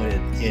disappointed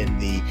in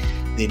the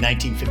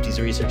 1950s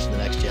research in the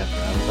next chapter.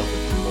 I was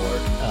hoping for more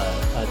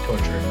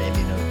torture and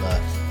maiming of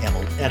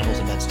animals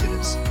and med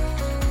students.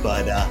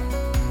 But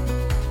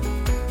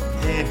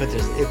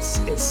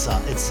it's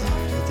soft.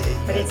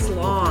 But it's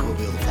long. We'll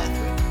be able to fly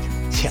through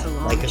it. It's Yeah, a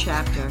long like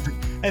chapter.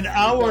 an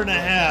hour and a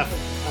half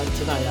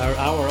tonight. Our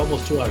hour,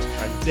 almost 2 hours.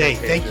 Hey,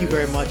 thank you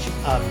very much.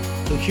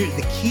 So here,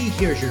 the key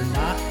here is you're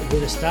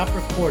going to stop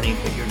recording,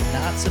 but you're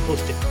not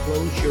supposed to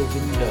close your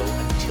window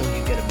until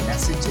you get a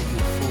message that you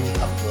fully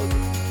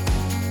uploaded.